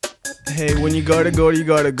 Hey, when you gotta go, you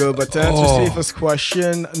gotta go. But to answer Safa's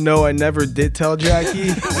question, no, I never did tell Jackie,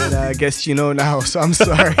 and I guess you know now, so I'm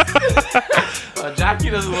sorry. Jackie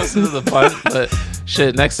doesn't listen to the Bunt, but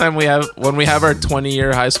shit, next time when we have our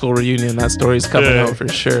 20-year high school reunion, that story's coming out for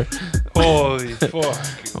sure. Holy fuck.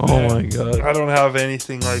 Oh my god. I don't have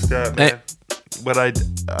anything like that, man. But I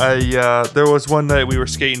there was one night we were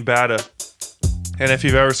skating Bata. And if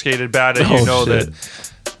you've ever skated Bata, you know that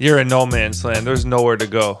you're in no man's land. There's nowhere to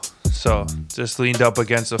go. So just leaned up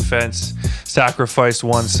against a fence, sacrificed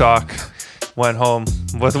one sock, went home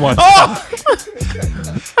with one sock.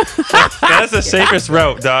 That's the safest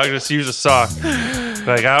route, dog. Just use a sock.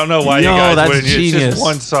 Like, I don't know why you guys wouldn't. It's just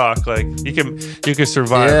one sock. Like, you can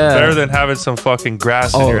survive. Better than having some fucking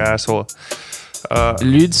grass in your asshole.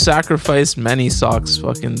 Lude sacrificed many socks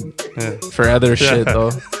fucking for other shit though.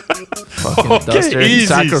 Fucking duster. He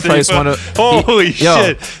sacrificed one of holy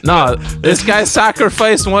shit. No, this guy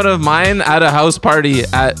sacrificed one of mine at a house party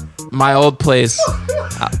at my old place.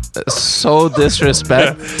 So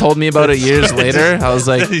disrespect. Told me about it years later. I was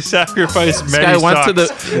like, he sacrificed many this guy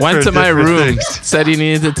socks went to my room, said he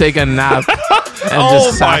needed to take a nap, and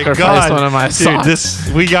just sacrificed one of my socks.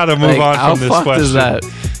 We gotta move on from this question. How fucked is that?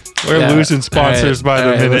 We're losing sponsors by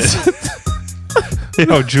the minute.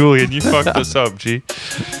 Yo, Julian, you fucked us up, G.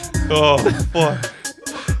 Oh, fuck.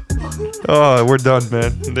 Oh, we're done,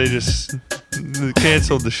 man. They just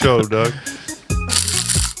canceled the show, dog.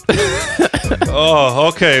 Oh,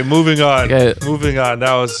 okay. Moving on. Okay. Moving on.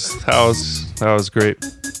 That was great.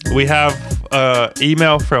 We have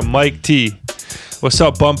email from Mike T. What's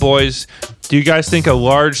up, Bunt Boys? Do you guys think a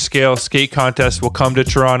large-scale skate contest will come to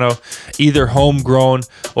Toronto, either homegrown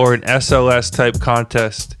or an SLS type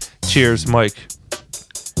contest? Cheers, Mike.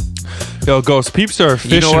 Yo, Ghost Peeps are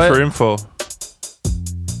fishing for info.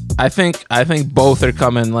 I think both are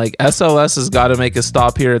coming. Like, SLS has got to make a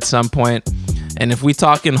stop here at some point. And if we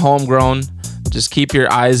talking homegrown, just keep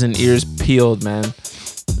your eyes and ears peeled, man.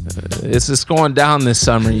 It's just going down this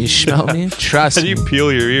summer. You smell me? Trust me. How do you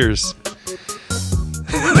peel your ears?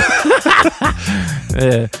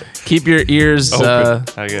 Yeah. Keep your ears open,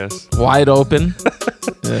 I guess. Wide open.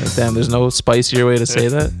 Damn, there's no spicier way to say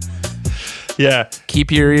that. Yeah.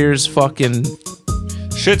 Keep your ears fucking...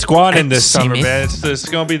 Shit's going in this summer, man. It's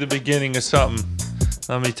going to be the beginning of something.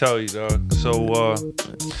 Let me tell you, dog. So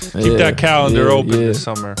keep that calendar open this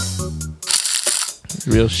summer.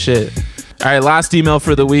 Real shit. All right, last email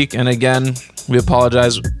for the week. And again, we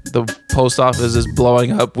apologize. The post office is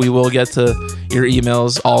blowing up. We will get to your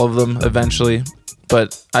emails, all of them, eventually.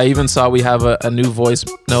 But I even saw we have a new voice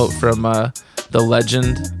note from the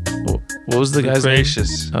legend. What was the guy's name?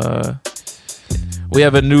 We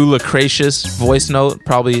have a new Lucretius voice note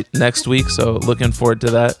probably next week, so looking forward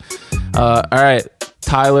to that. All right,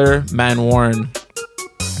 Tyler Manwarren.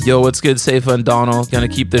 Yo, what's good, Safa and Donald? Gonna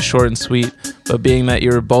keep this short and sweet, but being that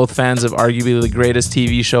you're both fans of arguably the greatest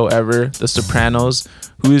TV show ever, The Sopranos,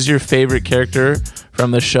 who is your favorite character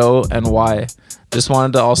from the show and why? Just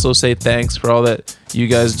wanted to also say thanks for all that you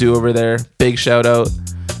guys do over there. Big shout out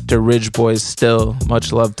to Ridge Boys still.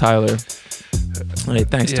 Much love, Tyler. Hey,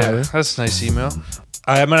 thanks, Tyler. That's a nice email.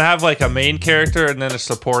 I'm going to have like a main character and then a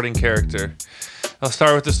supporting character. I'll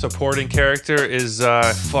start with the supporting character is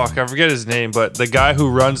I forget his name, but the guy who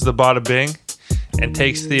runs the Bada Bing and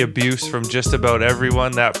takes the abuse from just about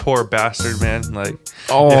everyone. That poor bastard, man. Like,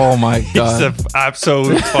 my God, he's an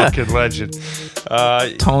absolute fucking legend.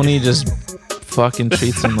 Tony just fucking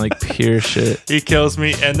treats him like pure shit. He kills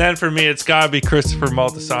me. And then for me, it's gotta be Christopher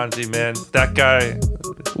Moltisanti, man. That guy.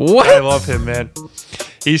 What? I love him, man.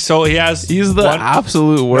 He's the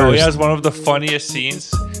absolute worst. No, he has one of the funniest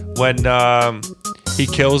scenes when he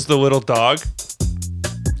kills the little dog.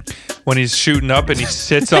 When he's shooting up and he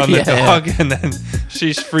sits on the dog, and then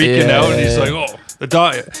she's freaking out, and he's like, "Oh, the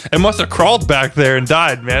dog! It must have crawled back there and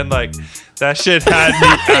died, man!" Like that shit had me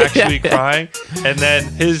actually crying. And then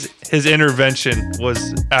his intervention was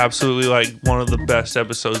absolutely like one of the best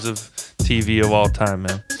episodes of TV of all time,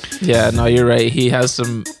 man. Yeah, no, you're right. He has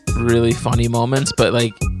some really funny moments, but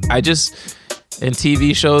like in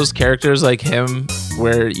TV shows, characters like him,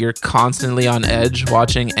 where you're constantly on edge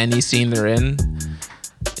watching any scene they're in.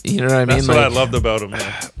 You know what I mean? That's what I loved about him,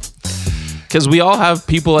 man. Because we all have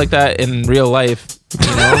people like that in real life,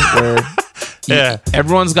 you know, where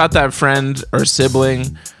everyone's got that friend or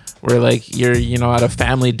sibling where like you're, at a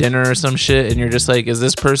family dinner or some shit, and you're just like, is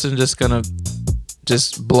this person just gonna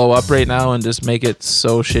just blow up right now and just make it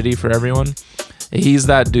so shitty for everyone? He's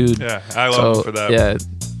that dude. Yeah, I love him for that. Yeah,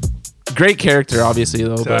 great character, obviously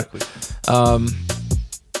though. Exactly. But,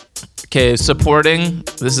 okay, supporting.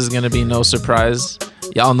 This is gonna be no surprise.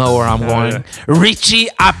 Y'all know where I'm going. Yeah. Richie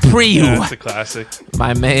Apriu. Yeah, that's a classic.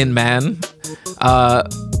 My main man.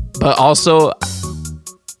 But also,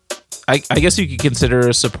 I guess you could consider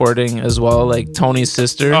her supporting as well. Like Tony's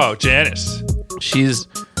sister. Oh, Janice.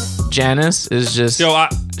 Janice is just...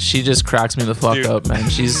 she just cracks me the fuck up, man.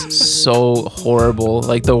 She's so horrible.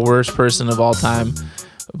 Like the worst person of all time.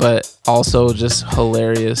 But also just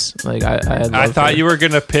hilarious. Like I thought you were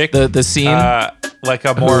gonna pick the scene, like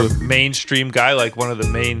a more mainstream guy, like one of the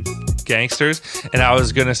main gangsters, and I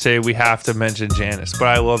was gonna say we have to mention Janice, but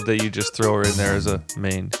I love that you just throw her in there as a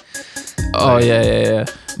main. Oh yeah.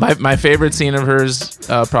 My favorite scene of hers,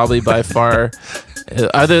 probably by far,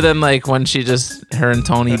 other than like when her and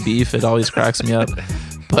Tony beef, it always cracks me up.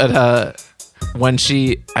 But when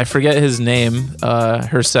I forget his name,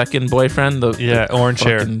 her second boyfriend, the orange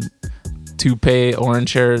hair, toupee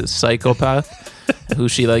orange hair psychopath, who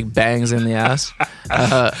she like bangs in the ass.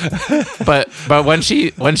 But when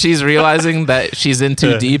she's realizing that she's in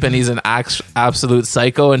too deep and he's an absolute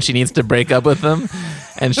psycho and she needs to break up with him,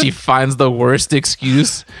 and she finds the worst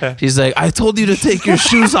excuse. She's like, "I told you to take your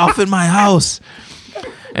shoes off in my house."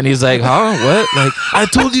 And he's like, "Huh? What?" Like, "I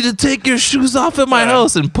told you to take your shoes off at my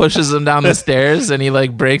house," and pushes him down the stairs, and he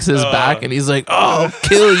like breaks his back, and he's like, "Oh, I'll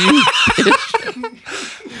kill you,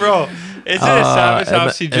 bitch." Bro, isn't it savage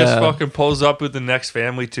how she just fucking pulls up with the next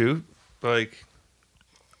family too? Like,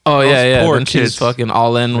 yeah. Poor and kids, she's fucking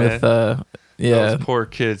all in with those poor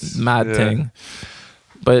kids, mad thing.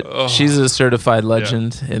 But she's a certified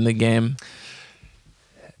legend in the game.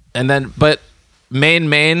 And then, but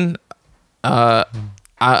main.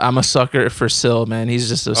 I'm a sucker for Syl, man. He's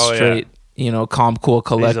just a straight, calm, cool,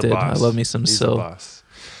 collected. I love me some Syl.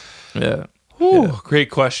 Yeah. Ooh,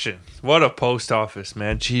 great question. What a post office,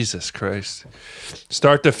 man. Jesus Christ.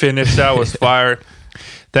 Start to finish, that was fire.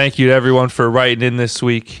 Thank you to everyone for writing in this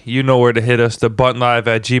week. You know where to hit us,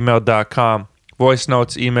 thebuntlive@gmail.com. Voice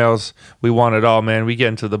notes, emails, we want it all, man. We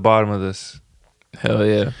getting to the bottom of this. Hell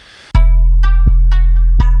yeah.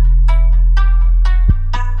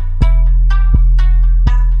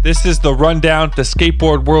 This is the Rundown, the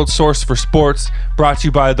skateboard world source for sports, brought to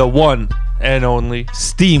you by the one and only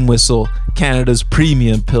Steam Whistle, Canada's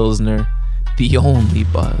premium Pilsner, the only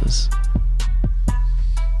buzz.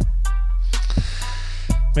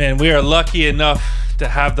 Man, we are lucky enough to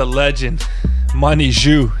have the legend, Money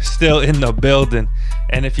Zhu, still in the building.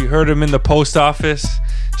 And if you heard him in the post office,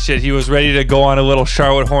 shit, he was ready to go on a little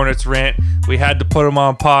Charlotte Hornets rant. We had to put him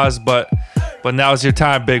on pause, but now's your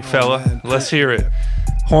time, big fella. Man. Let's hear it.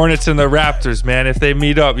 Hornets and the Raptors, man. If they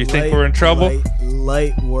meet up, you think we're in trouble?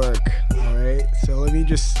 Light work. All right. So let me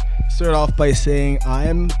just start off by saying I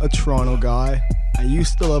am a Toronto guy. I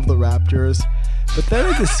used to love the Raptors, but then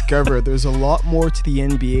I discovered there's a lot more to the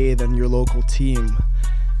NBA than your local team.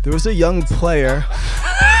 There was a young player.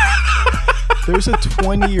 There's a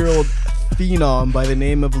 20-year-old phenom by the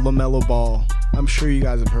name of LaMelo Ball. I'm sure you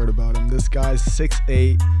guys have heard about him. This guy's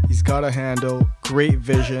 6'8". He's got a handle, great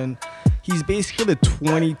vision. He's basically the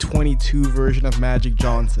 2022 version of Magic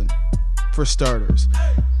Johnson, for starters.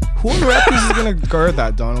 Who on the Raptors is going to guard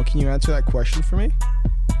that, Donald? Can you answer that question for me?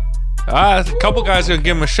 A couple guys are going to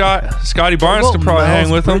give him a shot. Scotty Barnes could probably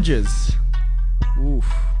hang with him. Oof.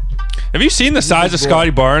 Have you seen the size of Scotty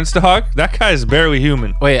Barnes, dog? That guy is barely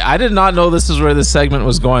human. Wait, I did not know this is where this segment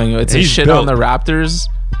was going. It's a shit on the Raptors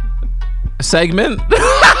segment.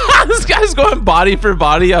 This guy's going body for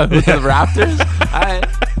body on the Raptors.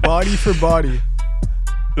 Body for body.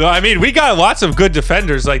 No, I mean, we got lots of good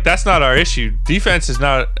defenders. Like, that's not our issue. Defense is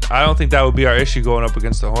not. I don't think that would be our issue going up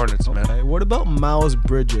against the Hornets, man. Okay, what about Miles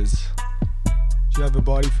Bridges? Do you have a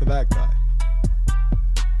body for that guy?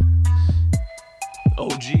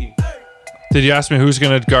 OG. Did you ask me who's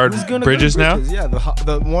going to guard Bridges now? Yeah,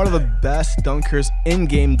 the one of the best dunkers,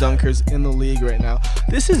 in-game dunkers in the league right now.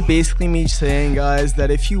 This is basically me saying, guys,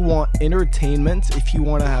 that if you want entertainment, if you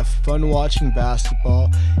want to have fun watching basketball,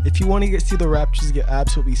 if you want to see the Raptors get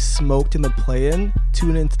absolutely smoked in the play-in,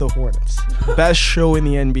 tune into the Hornets. Best show in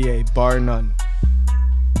the NBA, bar none.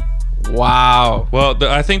 Wow. Well,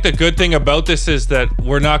 I think the good thing about this is that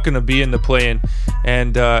we're not going to be in the play-in,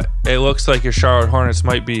 and it looks like your Charlotte Hornets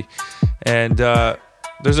might be. And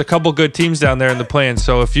there's a couple good teams down there in the play-in.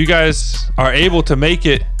 So if you guys are able to make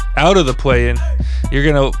it out of the play-in, you're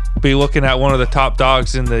going to be looking at one of the top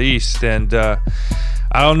dogs in the East. And I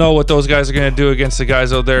don't know what those guys are going to do against the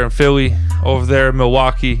guys out there in Philly, over there in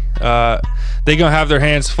Milwaukee. They're going to have their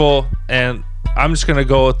hands full. And I'm just going to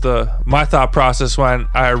go with my thought process when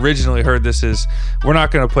I originally heard this is we're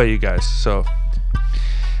not going to play you guys. So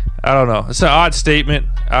I don't know. It's an odd statement.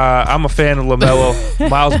 I'm a fan of LaMelo.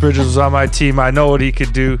 Miles Bridges was on my team. I know what he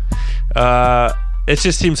could do. It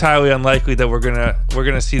just seems highly unlikely that we're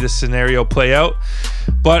gonna see this scenario play out.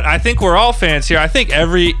 But I think we're all fans here. I think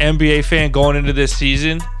every NBA fan going into this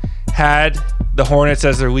season had the Hornets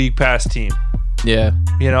as their league pass team. Yeah.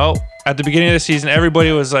 You know, at the beginning of the season,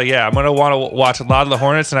 everybody was like, "Yeah, I'm gonna want to watch a lot of the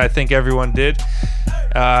Hornets," and I think everyone did.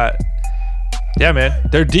 Yeah, man,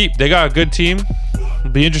 they're deep. They got a good team.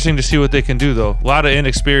 It'll be interesting to see what they can do, though. A lot of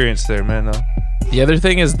inexperience there, man. Though. The other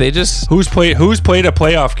thing is they just who's played a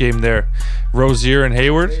playoff game there? Rozier and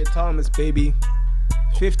Hayward. Hey, Thomas, baby,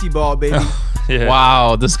 50 ball, baby. Yeah.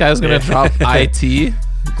 Wow, this guy's gonna drop it.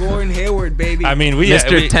 Gordon Hayward, baby. I mean,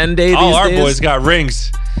 Mr. 10 Day. All our days? boys got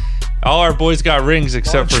rings. All our boys got rings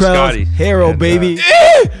except for Scotty. Hero, baby.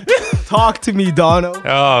 Talk to me, Dono.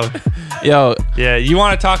 Oh, yo, yeah. You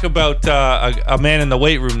want to talk about a man in the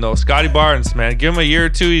weight room though? Scotty Barnes, man. Give him a year or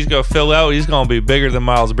two. He's gonna fill out. He's gonna be bigger than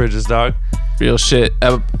Miles Bridges, dog. Real shit.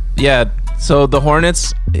 Yeah. So the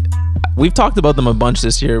Hornets, we've talked about them a bunch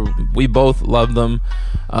this year. We both love them.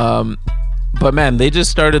 But man, they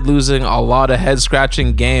just started losing a lot of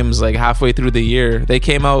head-scratching games like halfway through the year. They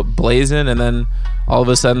came out blazing, and then all of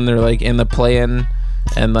a sudden they're like in the play-in,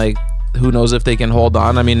 and like who knows if they can hold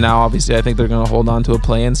on. I mean, now obviously I think they're going to hold on to a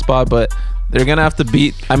play-in spot, but they're going to have to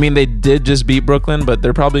beat. I mean, they did just beat Brooklyn, but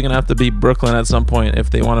they're probably going to have to beat Brooklyn at some point if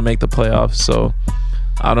they want to make the playoffs. So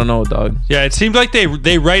I don't know, dog. Yeah, it seemed like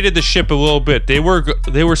they righted the ship a little bit. They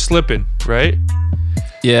were slipping, right?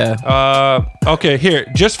 Yeah. Okay, here,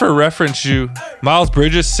 just for reference, Miles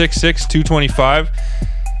Bridges, 6'6", 225.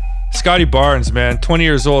 Scotty Barnes, man, 20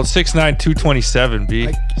 years old, 6'9", 227, B.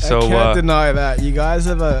 I can't deny that. You guys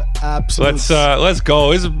have a absolute... Let's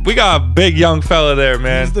go. We got a big young fella there,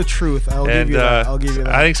 man. He's the truth. I'll give you that.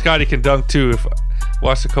 I think Scotty can dunk, too. If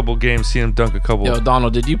watched a couple games, seen him dunk a couple. Yo,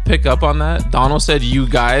 Donald, did you pick up on that? Donald said you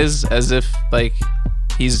guys as if, like...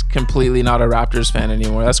 He's completely not a Raptors fan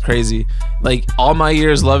anymore. That's crazy. Like, all my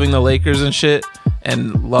years loving the Lakers and shit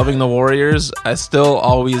and loving the Warriors, I still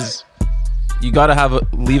always... You got to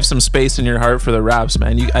leave some space in your heart for the Raps,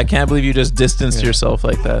 man. I can't believe you just distanced yourself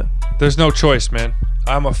like that. There's no choice, man.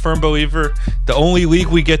 I'm a firm believer. The only league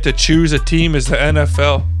we get to choose a team is the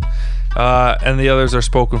NFL. And the others are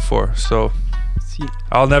spoken for. So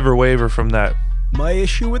I'll never waver from that. My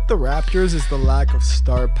issue with the Raptors is the lack of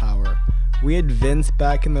star power. We had Vince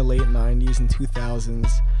back in the late 90s and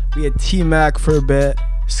 2000s. We had T-Mac for a bit.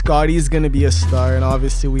 Scotty's going to be a star. And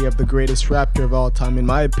obviously we have the greatest Raptor of all time, in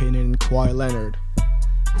my opinion, Kawhi Leonard.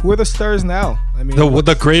 Who are the stars now? I mean,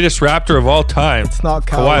 the greatest Raptor of all time. It's not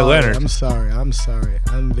Kawhi Leonard. I'm sorry. I'm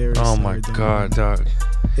very sorry. Oh my God, dog.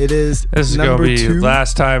 It is This is going to be two.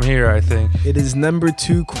 Last time here, I think. It is number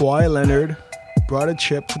 2, Kawhi Leonard. Brought a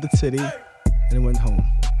chip to the city and it went home.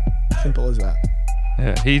 Simple as that.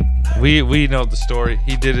 Yeah, we know the story.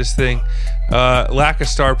 He did his thing. Lack of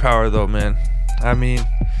star power, though, man. I mean,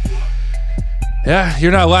 yeah,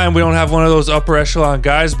 you're not lying. We don't have one of those upper echelon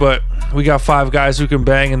guys, but we got 5 guys who can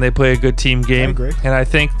bang and they play a good team game. I agree. And I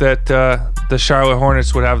think that the Charlotte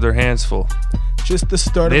Hornets would have their hands full. Just the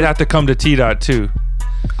start. They'd have to come to T-Dot too.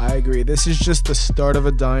 I agree. This is just the start of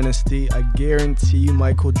a dynasty. I guarantee you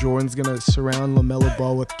Michael Jordan's going to surround LaMelo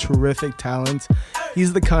Ball with terrific talent.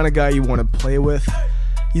 He's the kind of guy you want to play with.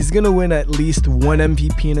 He's going to win at least one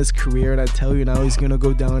MVP in his career, and I tell you now, he's going to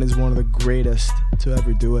go down as one of the greatest to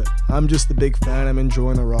ever do it. I'm just a big fan. I'm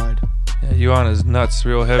enjoying the ride. Yeah, you on his nuts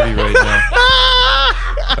real heavy right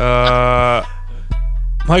now.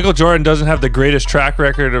 Michael Jordan doesn't have the greatest track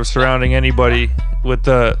record of surrounding anybody with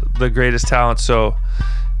the greatest talent, so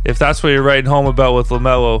if that's what you're writing home about with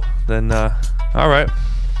LaMelo, then all right.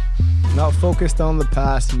 Not focused on the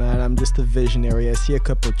past, man. I'm just a visionary. I see a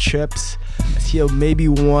couple chips. I see maybe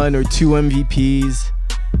 1 or 2 MVPs.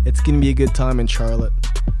 It's going to be a good time in Charlotte.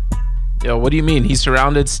 Yo, what do you mean? He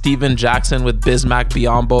surrounded Steven Jackson with Bismack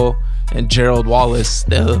Biyombo and Gerald Wallace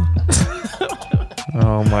still.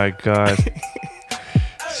 Oh, my God.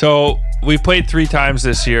 So we played 3 times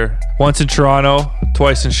this year. Once in Toronto,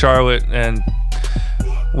 twice in Charlotte, and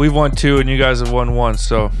we've won 2, and you guys have won 1,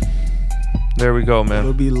 so... There we go, man.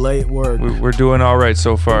 It'll be light work. We're doing all right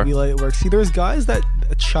so far. It'll be light work. See, there's guys that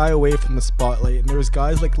shy away from the spotlight, and there's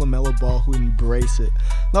guys like LaMelo Ball who embrace it.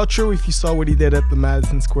 Not sure if you saw what he did at the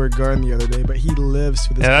Madison Square Garden the other day, but he lives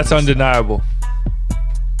for this. Yeah, that's undeniable.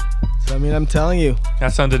 So, I mean, I'm telling you.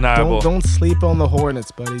 That's undeniable. Don't sleep on the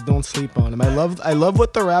Hornets, buddy. Don't sleep on them. I love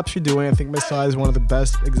what the Raps are doing. I think Masai is one of the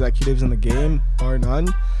best executives in the game, bar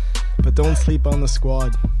none. But don't sleep on the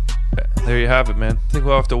squad. There you have it, man. I think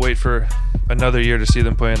we'll have to wait for another year to see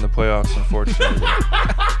them play in the playoffs, unfortunately.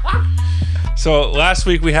 So last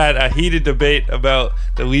week we had a heated debate about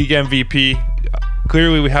the league MVP.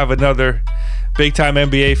 Clearly we have another big-time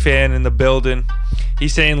NBA fan in the building.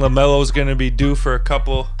 He's saying LaMelo's going to be due for a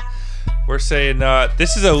couple. We're saying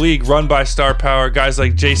this is a league run by star power. Guys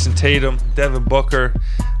like Jason Tatum, Devin Booker.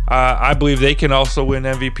 I believe they can also win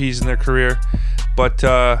MVPs in their career. But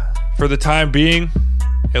for the time being...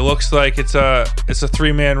 It looks like it's a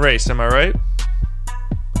 3-man race. Am I right?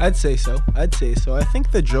 I'd say so. I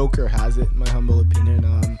think the Joker has it, in my humble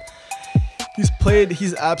opinion.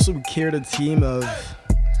 He's absolutely carried a team of,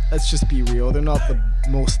 let's just be real, they're not the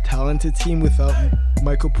most talented team without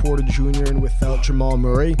Michael Porter Jr. and without Jamal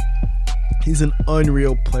Murray. He's an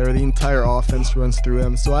unreal player. The entire offense runs through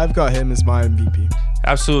him. So I've got him as my MVP.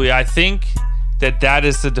 Absolutely. I think that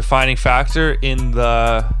is the defining factor in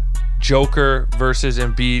the Joker versus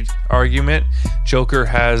Embiid argument. Joker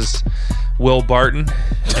has Will Barton,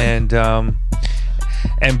 and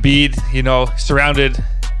Embiid, surrounded.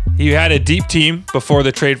 He had a deep team before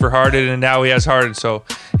the trade for Harden, and now he has Harden. So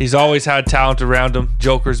he's always had talent around him.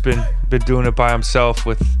 Joker's been doing it by himself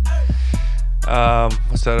with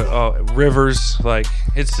what's that? Oh, Rivers. Like,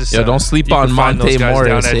 it's just don't sleep on Monte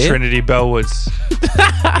Morris down at Trinity Bellwoods.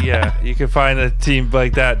 Yeah, you can find a team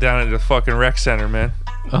like that down at the fucking rec center, man.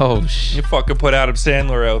 Oh shit! You fucking put Adam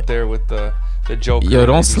Sandler out there with the Joker. Yo,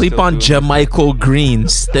 don't sleep on Jamichael Green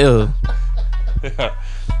still.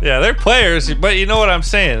 Yeah, they're players, but you know what I'm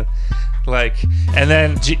saying. Like, and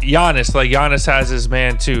then Giannis, like Giannis has his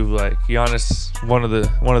man too. Like Giannis, one of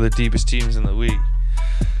the deepest teams in the league.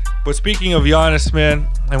 But speaking of Giannis, man,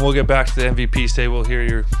 and we'll get back to the MVP. Say we'll hear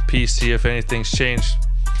your piece, see if anything's changed.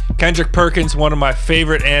 Kendrick Perkins, one of my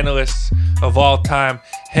favorite analysts of all time.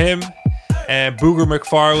 Him and Booger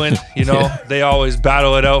McFarland, they always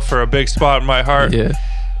battle it out for a big spot in my heart. Yeah.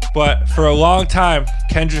 But for a long time,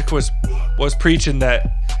 Kendrick was preaching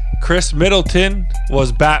that Chris Middleton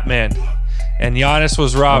was Batman and Giannis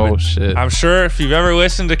was Robin. Oh, shit. I'm sure if you've ever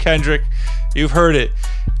listened to Kendrick, you've heard it.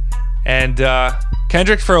 And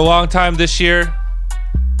Kendrick, for a long time this year,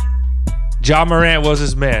 Ja Morant was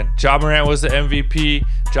his man. Ja Morant was the MVP.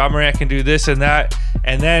 Ja Morant can do this and that.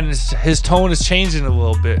 And then his tone is changing a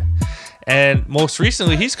little bit. And most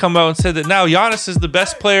recently, he's come out and said that now Giannis is the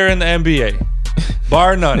best player in the NBA.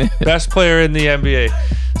 Bar none. Best player in the NBA.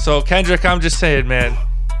 So, Kendrick, I'm just saying, man.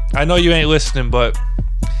 I know you ain't listening, but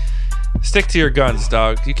stick to your guns,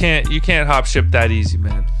 dog. You can't hop ship that easy,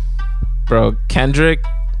 man. Bro, Kendrick,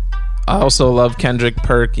 I also love Kendrick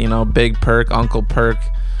Perk, Big Perk, Uncle Perk.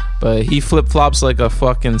 But he flip-flops like a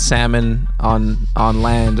fucking salmon on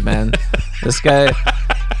land, man. This guy...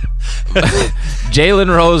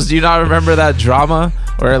 Jalen Rose, do you not remember that drama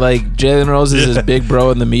where like Jalen Rose is his big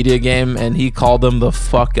bro in the media game and he called him the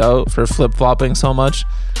fuck out for flip-flopping so much,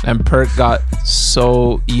 and Perk got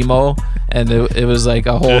so emo and it was like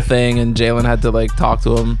a whole thing, and Jalen had to like talk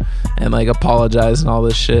to him and like apologize and all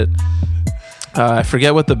this shit. I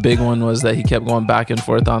forget what the big one was that he kept going back and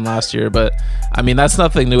forth on last year, but I mean that's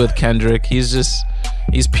nothing new with Kendrick.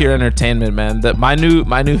 He's pure entertainment, man. That my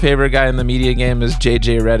new favorite guy in the media game is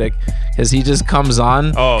JJ Redick, because he just comes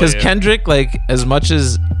on. Because Kendrick, like, as much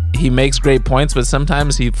as he makes great points, but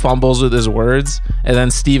sometimes he fumbles with his words, and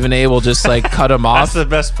then Stephen A will just like cut him off. That's the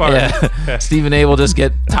best part. Yeah. Stephen A will just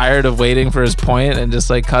get tired of waiting for his point and just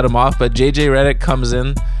like cut him off. But JJ Redick comes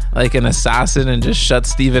in like an assassin and just shuts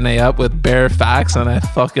Stephen A up with bare facts, and I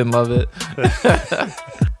fucking love it.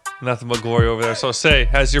 Nothing but glory over there. So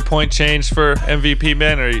has your point changed for MVP,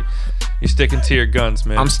 man, or you sticking to your guns,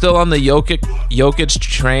 man? I'm still on the Jokic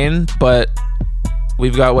train, but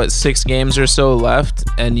we've got 6 games or so left,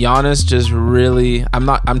 and Giannis just really,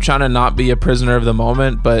 I'm trying to not be a prisoner of the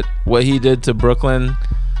moment, but what he did to Brooklyn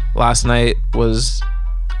last night was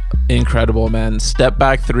incredible, man. Step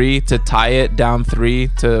back 3 to tie it, down 3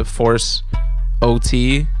 to force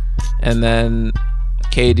OT, and then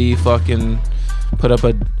KD fucking put up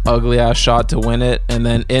a ugly ass shot to win it, and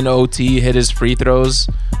then in OT hit his free throws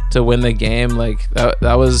to win the game. Like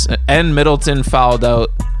that was, and Middleton fouled out,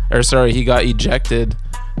 or sorry, he got ejected,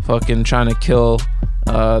 fucking trying to kill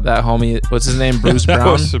that homie, what's his name, Bruce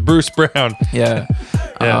Brown. Bruce Brown. Yeah.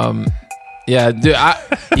 Yeah, dude,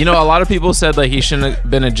 a lot of people said like he shouldn't have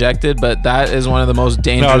been ejected, but that is one of the most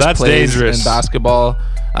dangerous plays in basketball.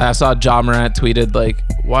 I saw Ja Morant tweeted like,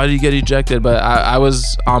 why did you get ejected? But I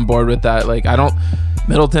was on board with that. Like,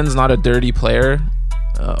 Middleton's not a dirty player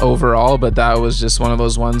overall, but that was just one of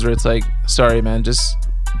those ones where it's like, sorry, man, just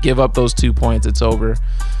give up those 2 points. It's over.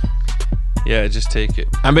 Yeah, just take it.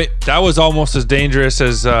 I mean, that was almost as dangerous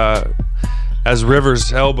as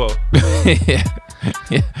Rivers' elbow. Yeah.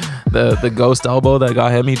 The ghost elbow that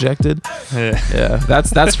got him ejected. Yeah.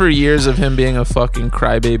 That's for years of him being a fucking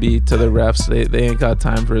crybaby to the refs. They ain't got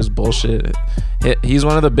time for his bullshit. He's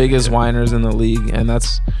one of the biggest whiners in the league, and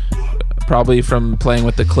that's probably from playing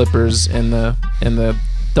with the Clippers in the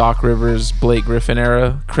Doc Rivers, Blake Griffin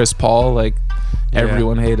era. Chris Paul, like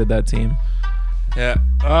everyone hated that team. Yeah.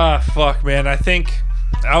 Fuck, man. I think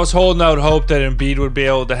I was holding out hope that Embiid would be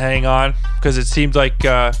able to hang on, because it seemed like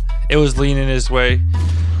it was leaning his way.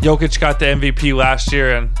 Jokic got the MVP last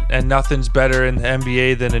year, and nothing's better in the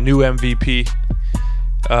NBA than a new MVP.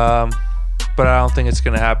 But I don't think it's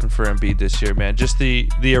going to happen for Embiid this year, man. Just the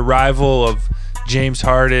arrival of James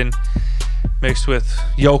Harden mixed with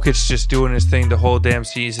Jokic just doing his thing the whole damn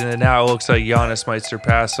season, and now it looks like Giannis might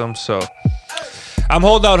surpass him. So I'm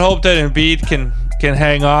holding out hope that Embiid can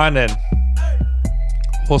hang on, and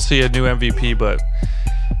we'll see a new MVP, but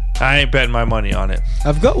I ain't betting my money on it.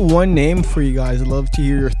 I've got one name for you guys. I'd love to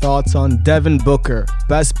hear your thoughts on Devin Booker,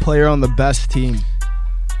 best player on the best team.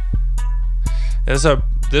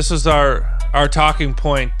 This was our talking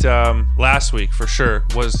point last week for sure,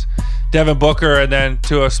 was Devin Booker, and then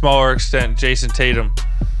to a smaller extent Jason Tatum.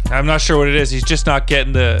 I'm not sure what it is. He's just not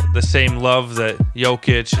getting the same love that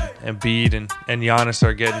Jokic and Embiid and Giannis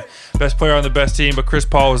are getting. Best player on the best team, but Chris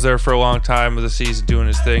Paul was there for a long time of the season doing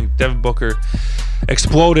his thing. Devin Booker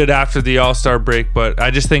exploded after the All-Star break, but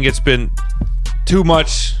I just think it's been too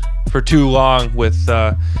much for too long with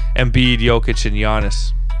Embiid, Jokic, and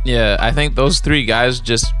Giannis. Yeah, I think those 3 guys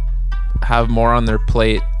just have more on their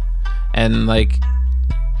plate, and like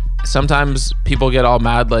sometimes people get all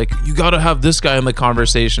mad like, you gotta have this guy in the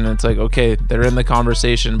conversation. And it's like, okay, they're in the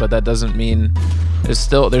conversation, but that doesn't mean they're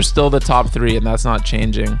still the top 3, and that's not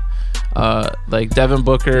changing. Like Devin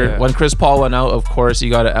Booker, when Chris Paul went out, of course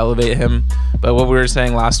you got to elevate him, but what we were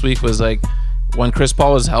saying last week was like, when Chris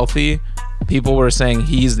Paul was healthy, people were saying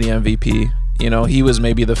he's the MVP. He was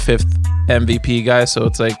maybe the 5th MVP guy, so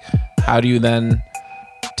it's like, how do you then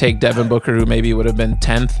take Devin Booker, who maybe would have been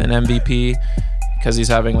 10th in MVP, because he's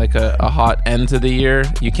having like a hot end to the year?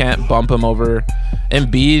 You can't bump him over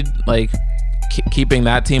Embiid, like keeping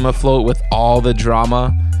that team afloat with all the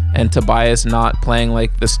drama, and Tobias not playing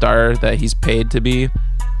like the star that he's paid to be.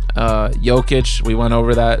 Jokic, we went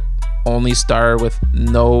over that, only star with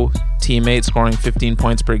no teammate scoring 15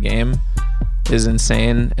 points per game is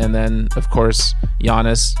insane. And then of course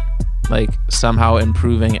Giannis, like somehow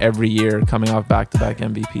improving every year, coming off back-to-back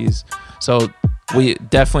MVPs. So we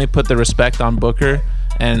definitely put the respect on Booker,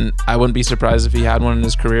 and I wouldn't be surprised if he had one in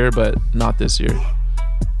his career, but not this year.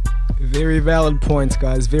 Very valid points,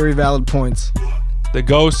 guys. Very valid points. The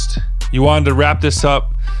Ghost, you wanted to wrap this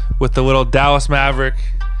up with the little Dallas Maverick,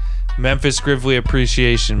 Memphis Grizzly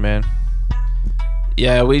appreciation, man.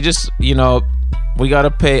 Yeah, we just, we got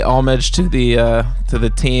to pay homage to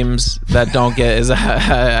the teams that don't get,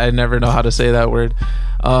 I never know how to say that word,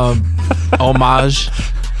 homage.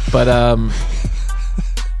 But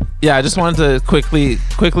yeah, I just wanted to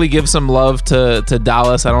quickly give some love to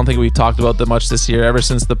Dallas. I don't think we've talked about them much this year, ever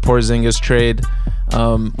since the Porzingis trade,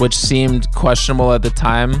 which seemed questionable at the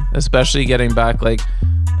time, especially getting back like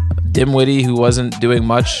Dimwitty, who wasn't doing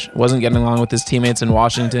much, wasn't getting along with his teammates in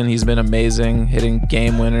Washington. He's been amazing, hitting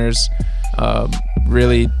game winners.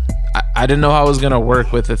 Really, I didn't know how it was going to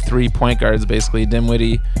work with the 3 point guards, basically.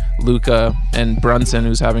 Dimwitty, Luka, and Brunson,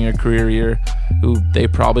 who's having a career year, who they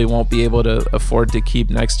probably won't be able to afford to keep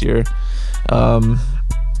next year.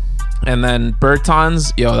 And then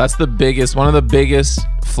Bertans, that's one of the biggest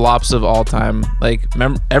flops of all time. Like,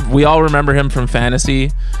 we all remember him from fantasy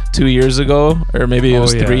 2 years ago, or maybe it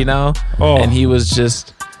was 3 now. And he was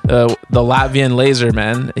just the Latvian laser,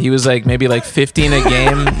 man. He was like maybe like 15 a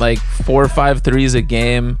game, like 4 or 5 threes a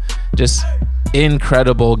game, just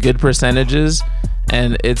incredible, good percentages.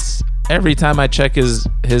 And it's every time I check his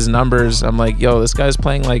numbers, I'm like, this guy's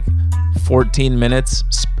playing like 14 minutes,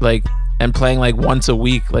 like, and playing like once a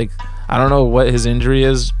week. Like, I don't know what his injury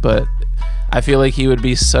is, but I feel like he would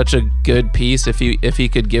be such a good piece if he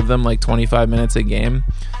could give them like 25 minutes a game.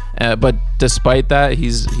 But despite that,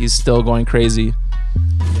 he's still going crazy.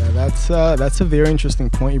 Yeah, that's a very interesting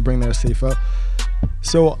point you bring there, Seifa.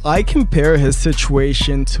 So I compare his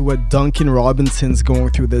situation to what Duncan Robinson's going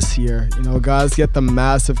through this year. Guys get the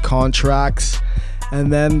massive contracts,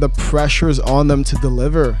 and then the pressure's on them to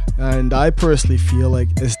deliver. And I personally feel like,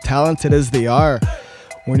 as talented as they are,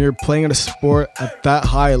 when you're playing in a sport at that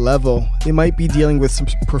high level, they might be dealing with some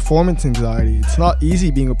performance anxiety. It's not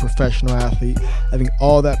easy being a professional athlete, having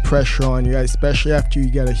all that pressure on you, especially after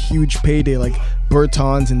you get a huge payday like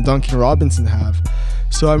Bertans and Duncan Robinson have.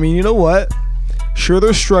 So, I mean, you know what? Sure,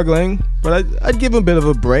 they're struggling, but I'd give them a bit of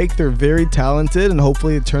a break. They're very talented, and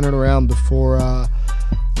hopefully they turn it around before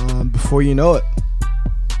you know it.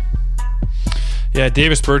 Yeah,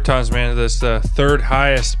 Davis Bertans, man, is the third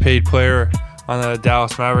highest paid player on the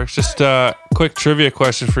Dallas Mavericks. Just a quick trivia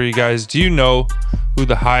question for you guys. Do you know who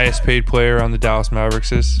the highest paid player on the Dallas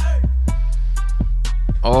Mavericks is?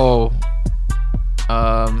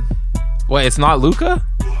 Wait, it's not Luka?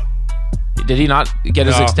 Did he not get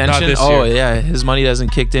his extension? Not this year. Yeah, his money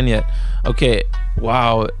hasn't kicked in yet. Okay,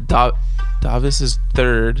 wow. Davis is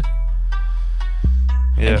third.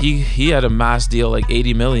 Yeah. And he had a mass deal, like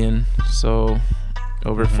 80 million. So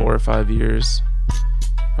over 4 or 5 years.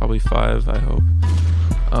 Probably 5, I hope.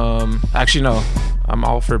 Actually, no. I'm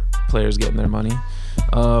all for players getting their money.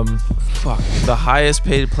 The highest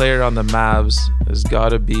paid player on the Mavs has got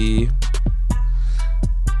to be...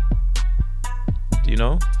 Do you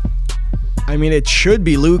know? I mean, it should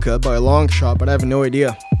be Luka by a long shot, but I have no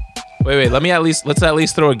idea. Wait. Let's at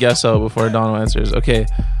least throw a guess out before Donald answers. Okay,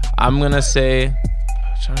 I'm gonna say... I'm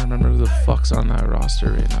trying to remember who the fuck's on that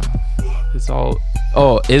roster right now. It's all...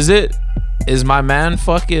 Is my man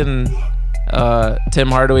fucking Tim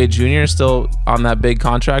Hardaway Jr. still on that big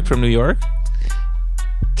contract from New York?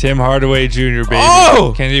 Tim Hardaway Jr., baby.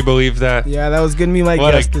 Oh! Can you believe that? Yeah, that was gonna be my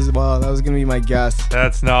guess as well. That was gonna be my guess.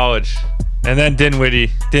 That's knowledge. And then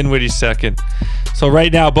Dinwiddie's second. So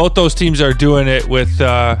right now, both those teams are doing it with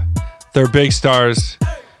their big stars,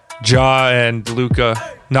 Ja and Luka,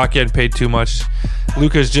 not getting paid too much.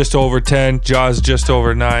 Luka's just over 10, Ja's just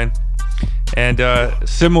over 9. And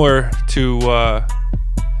similar to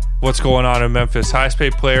what's going on in Memphis, highest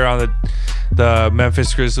paid player on the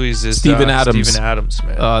Memphis Grizzlies is Steven Adams. Steven Adams,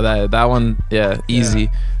 man. Oh, that one, yeah, easy.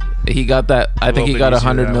 Yeah. He got that. I think he got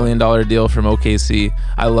 $100 million deal from OKC.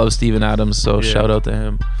 I love Steven Adams, so shout out to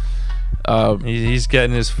him. He's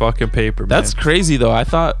getting his fucking paper, man. That's crazy, though. I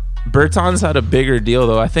thought Bertans had a bigger deal,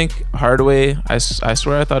 though. I think Hardaway, I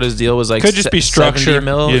swear I thought his deal was like could just be structured, 70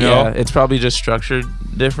 mil. Yeah, it's probably just structured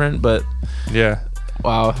different, but yeah.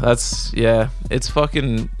 Wow, it's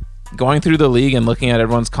fucking... Going through the league and looking at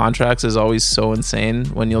everyone's contracts is always so insane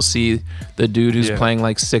when you'll see the dude who's playing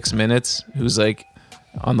like 6 minutes, who's like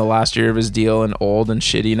on the last year of his deal and old and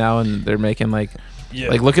shitty now, and they're making like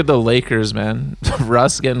look at the Lakers, man.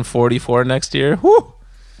 Russ getting 44 next year. Whoo!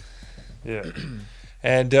 Yeah.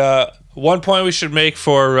 And one point we should make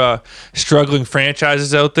for struggling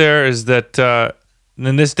franchises out there is that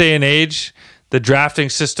in this day and age, the drafting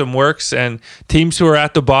system works, and teams who are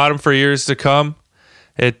at the bottom for years to come,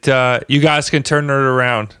 you guys can turn it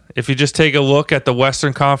around. If you just take a look at the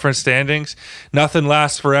Western Conference standings, nothing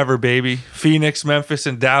lasts forever, baby. Phoenix, Memphis,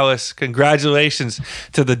 and Dallas. Congratulations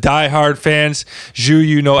to the diehard fans. Ju,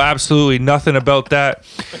 you know absolutely nothing about that.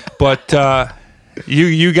 But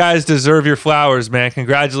you guys deserve your flowers, man.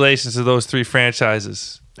 Congratulations to those 3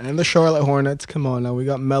 franchises. And the Charlotte Hornets. Come on now. We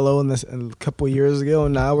got Melo in this a couple of years ago,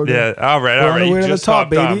 and now we're all right. You just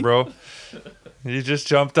hopped on, bro. You just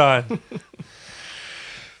jumped on.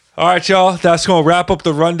 All right, y'all. That's going to wrap up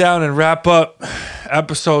the rundown and wrap up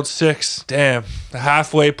episode 6. Damn. The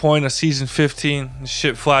halfway point of season 15. This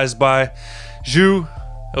shit flies by. Ju,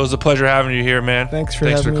 It was a pleasure having you here, man. Thanks for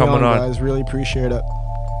coming on, guys. Really appreciate it.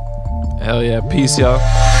 Hell yeah. Peace, y'all.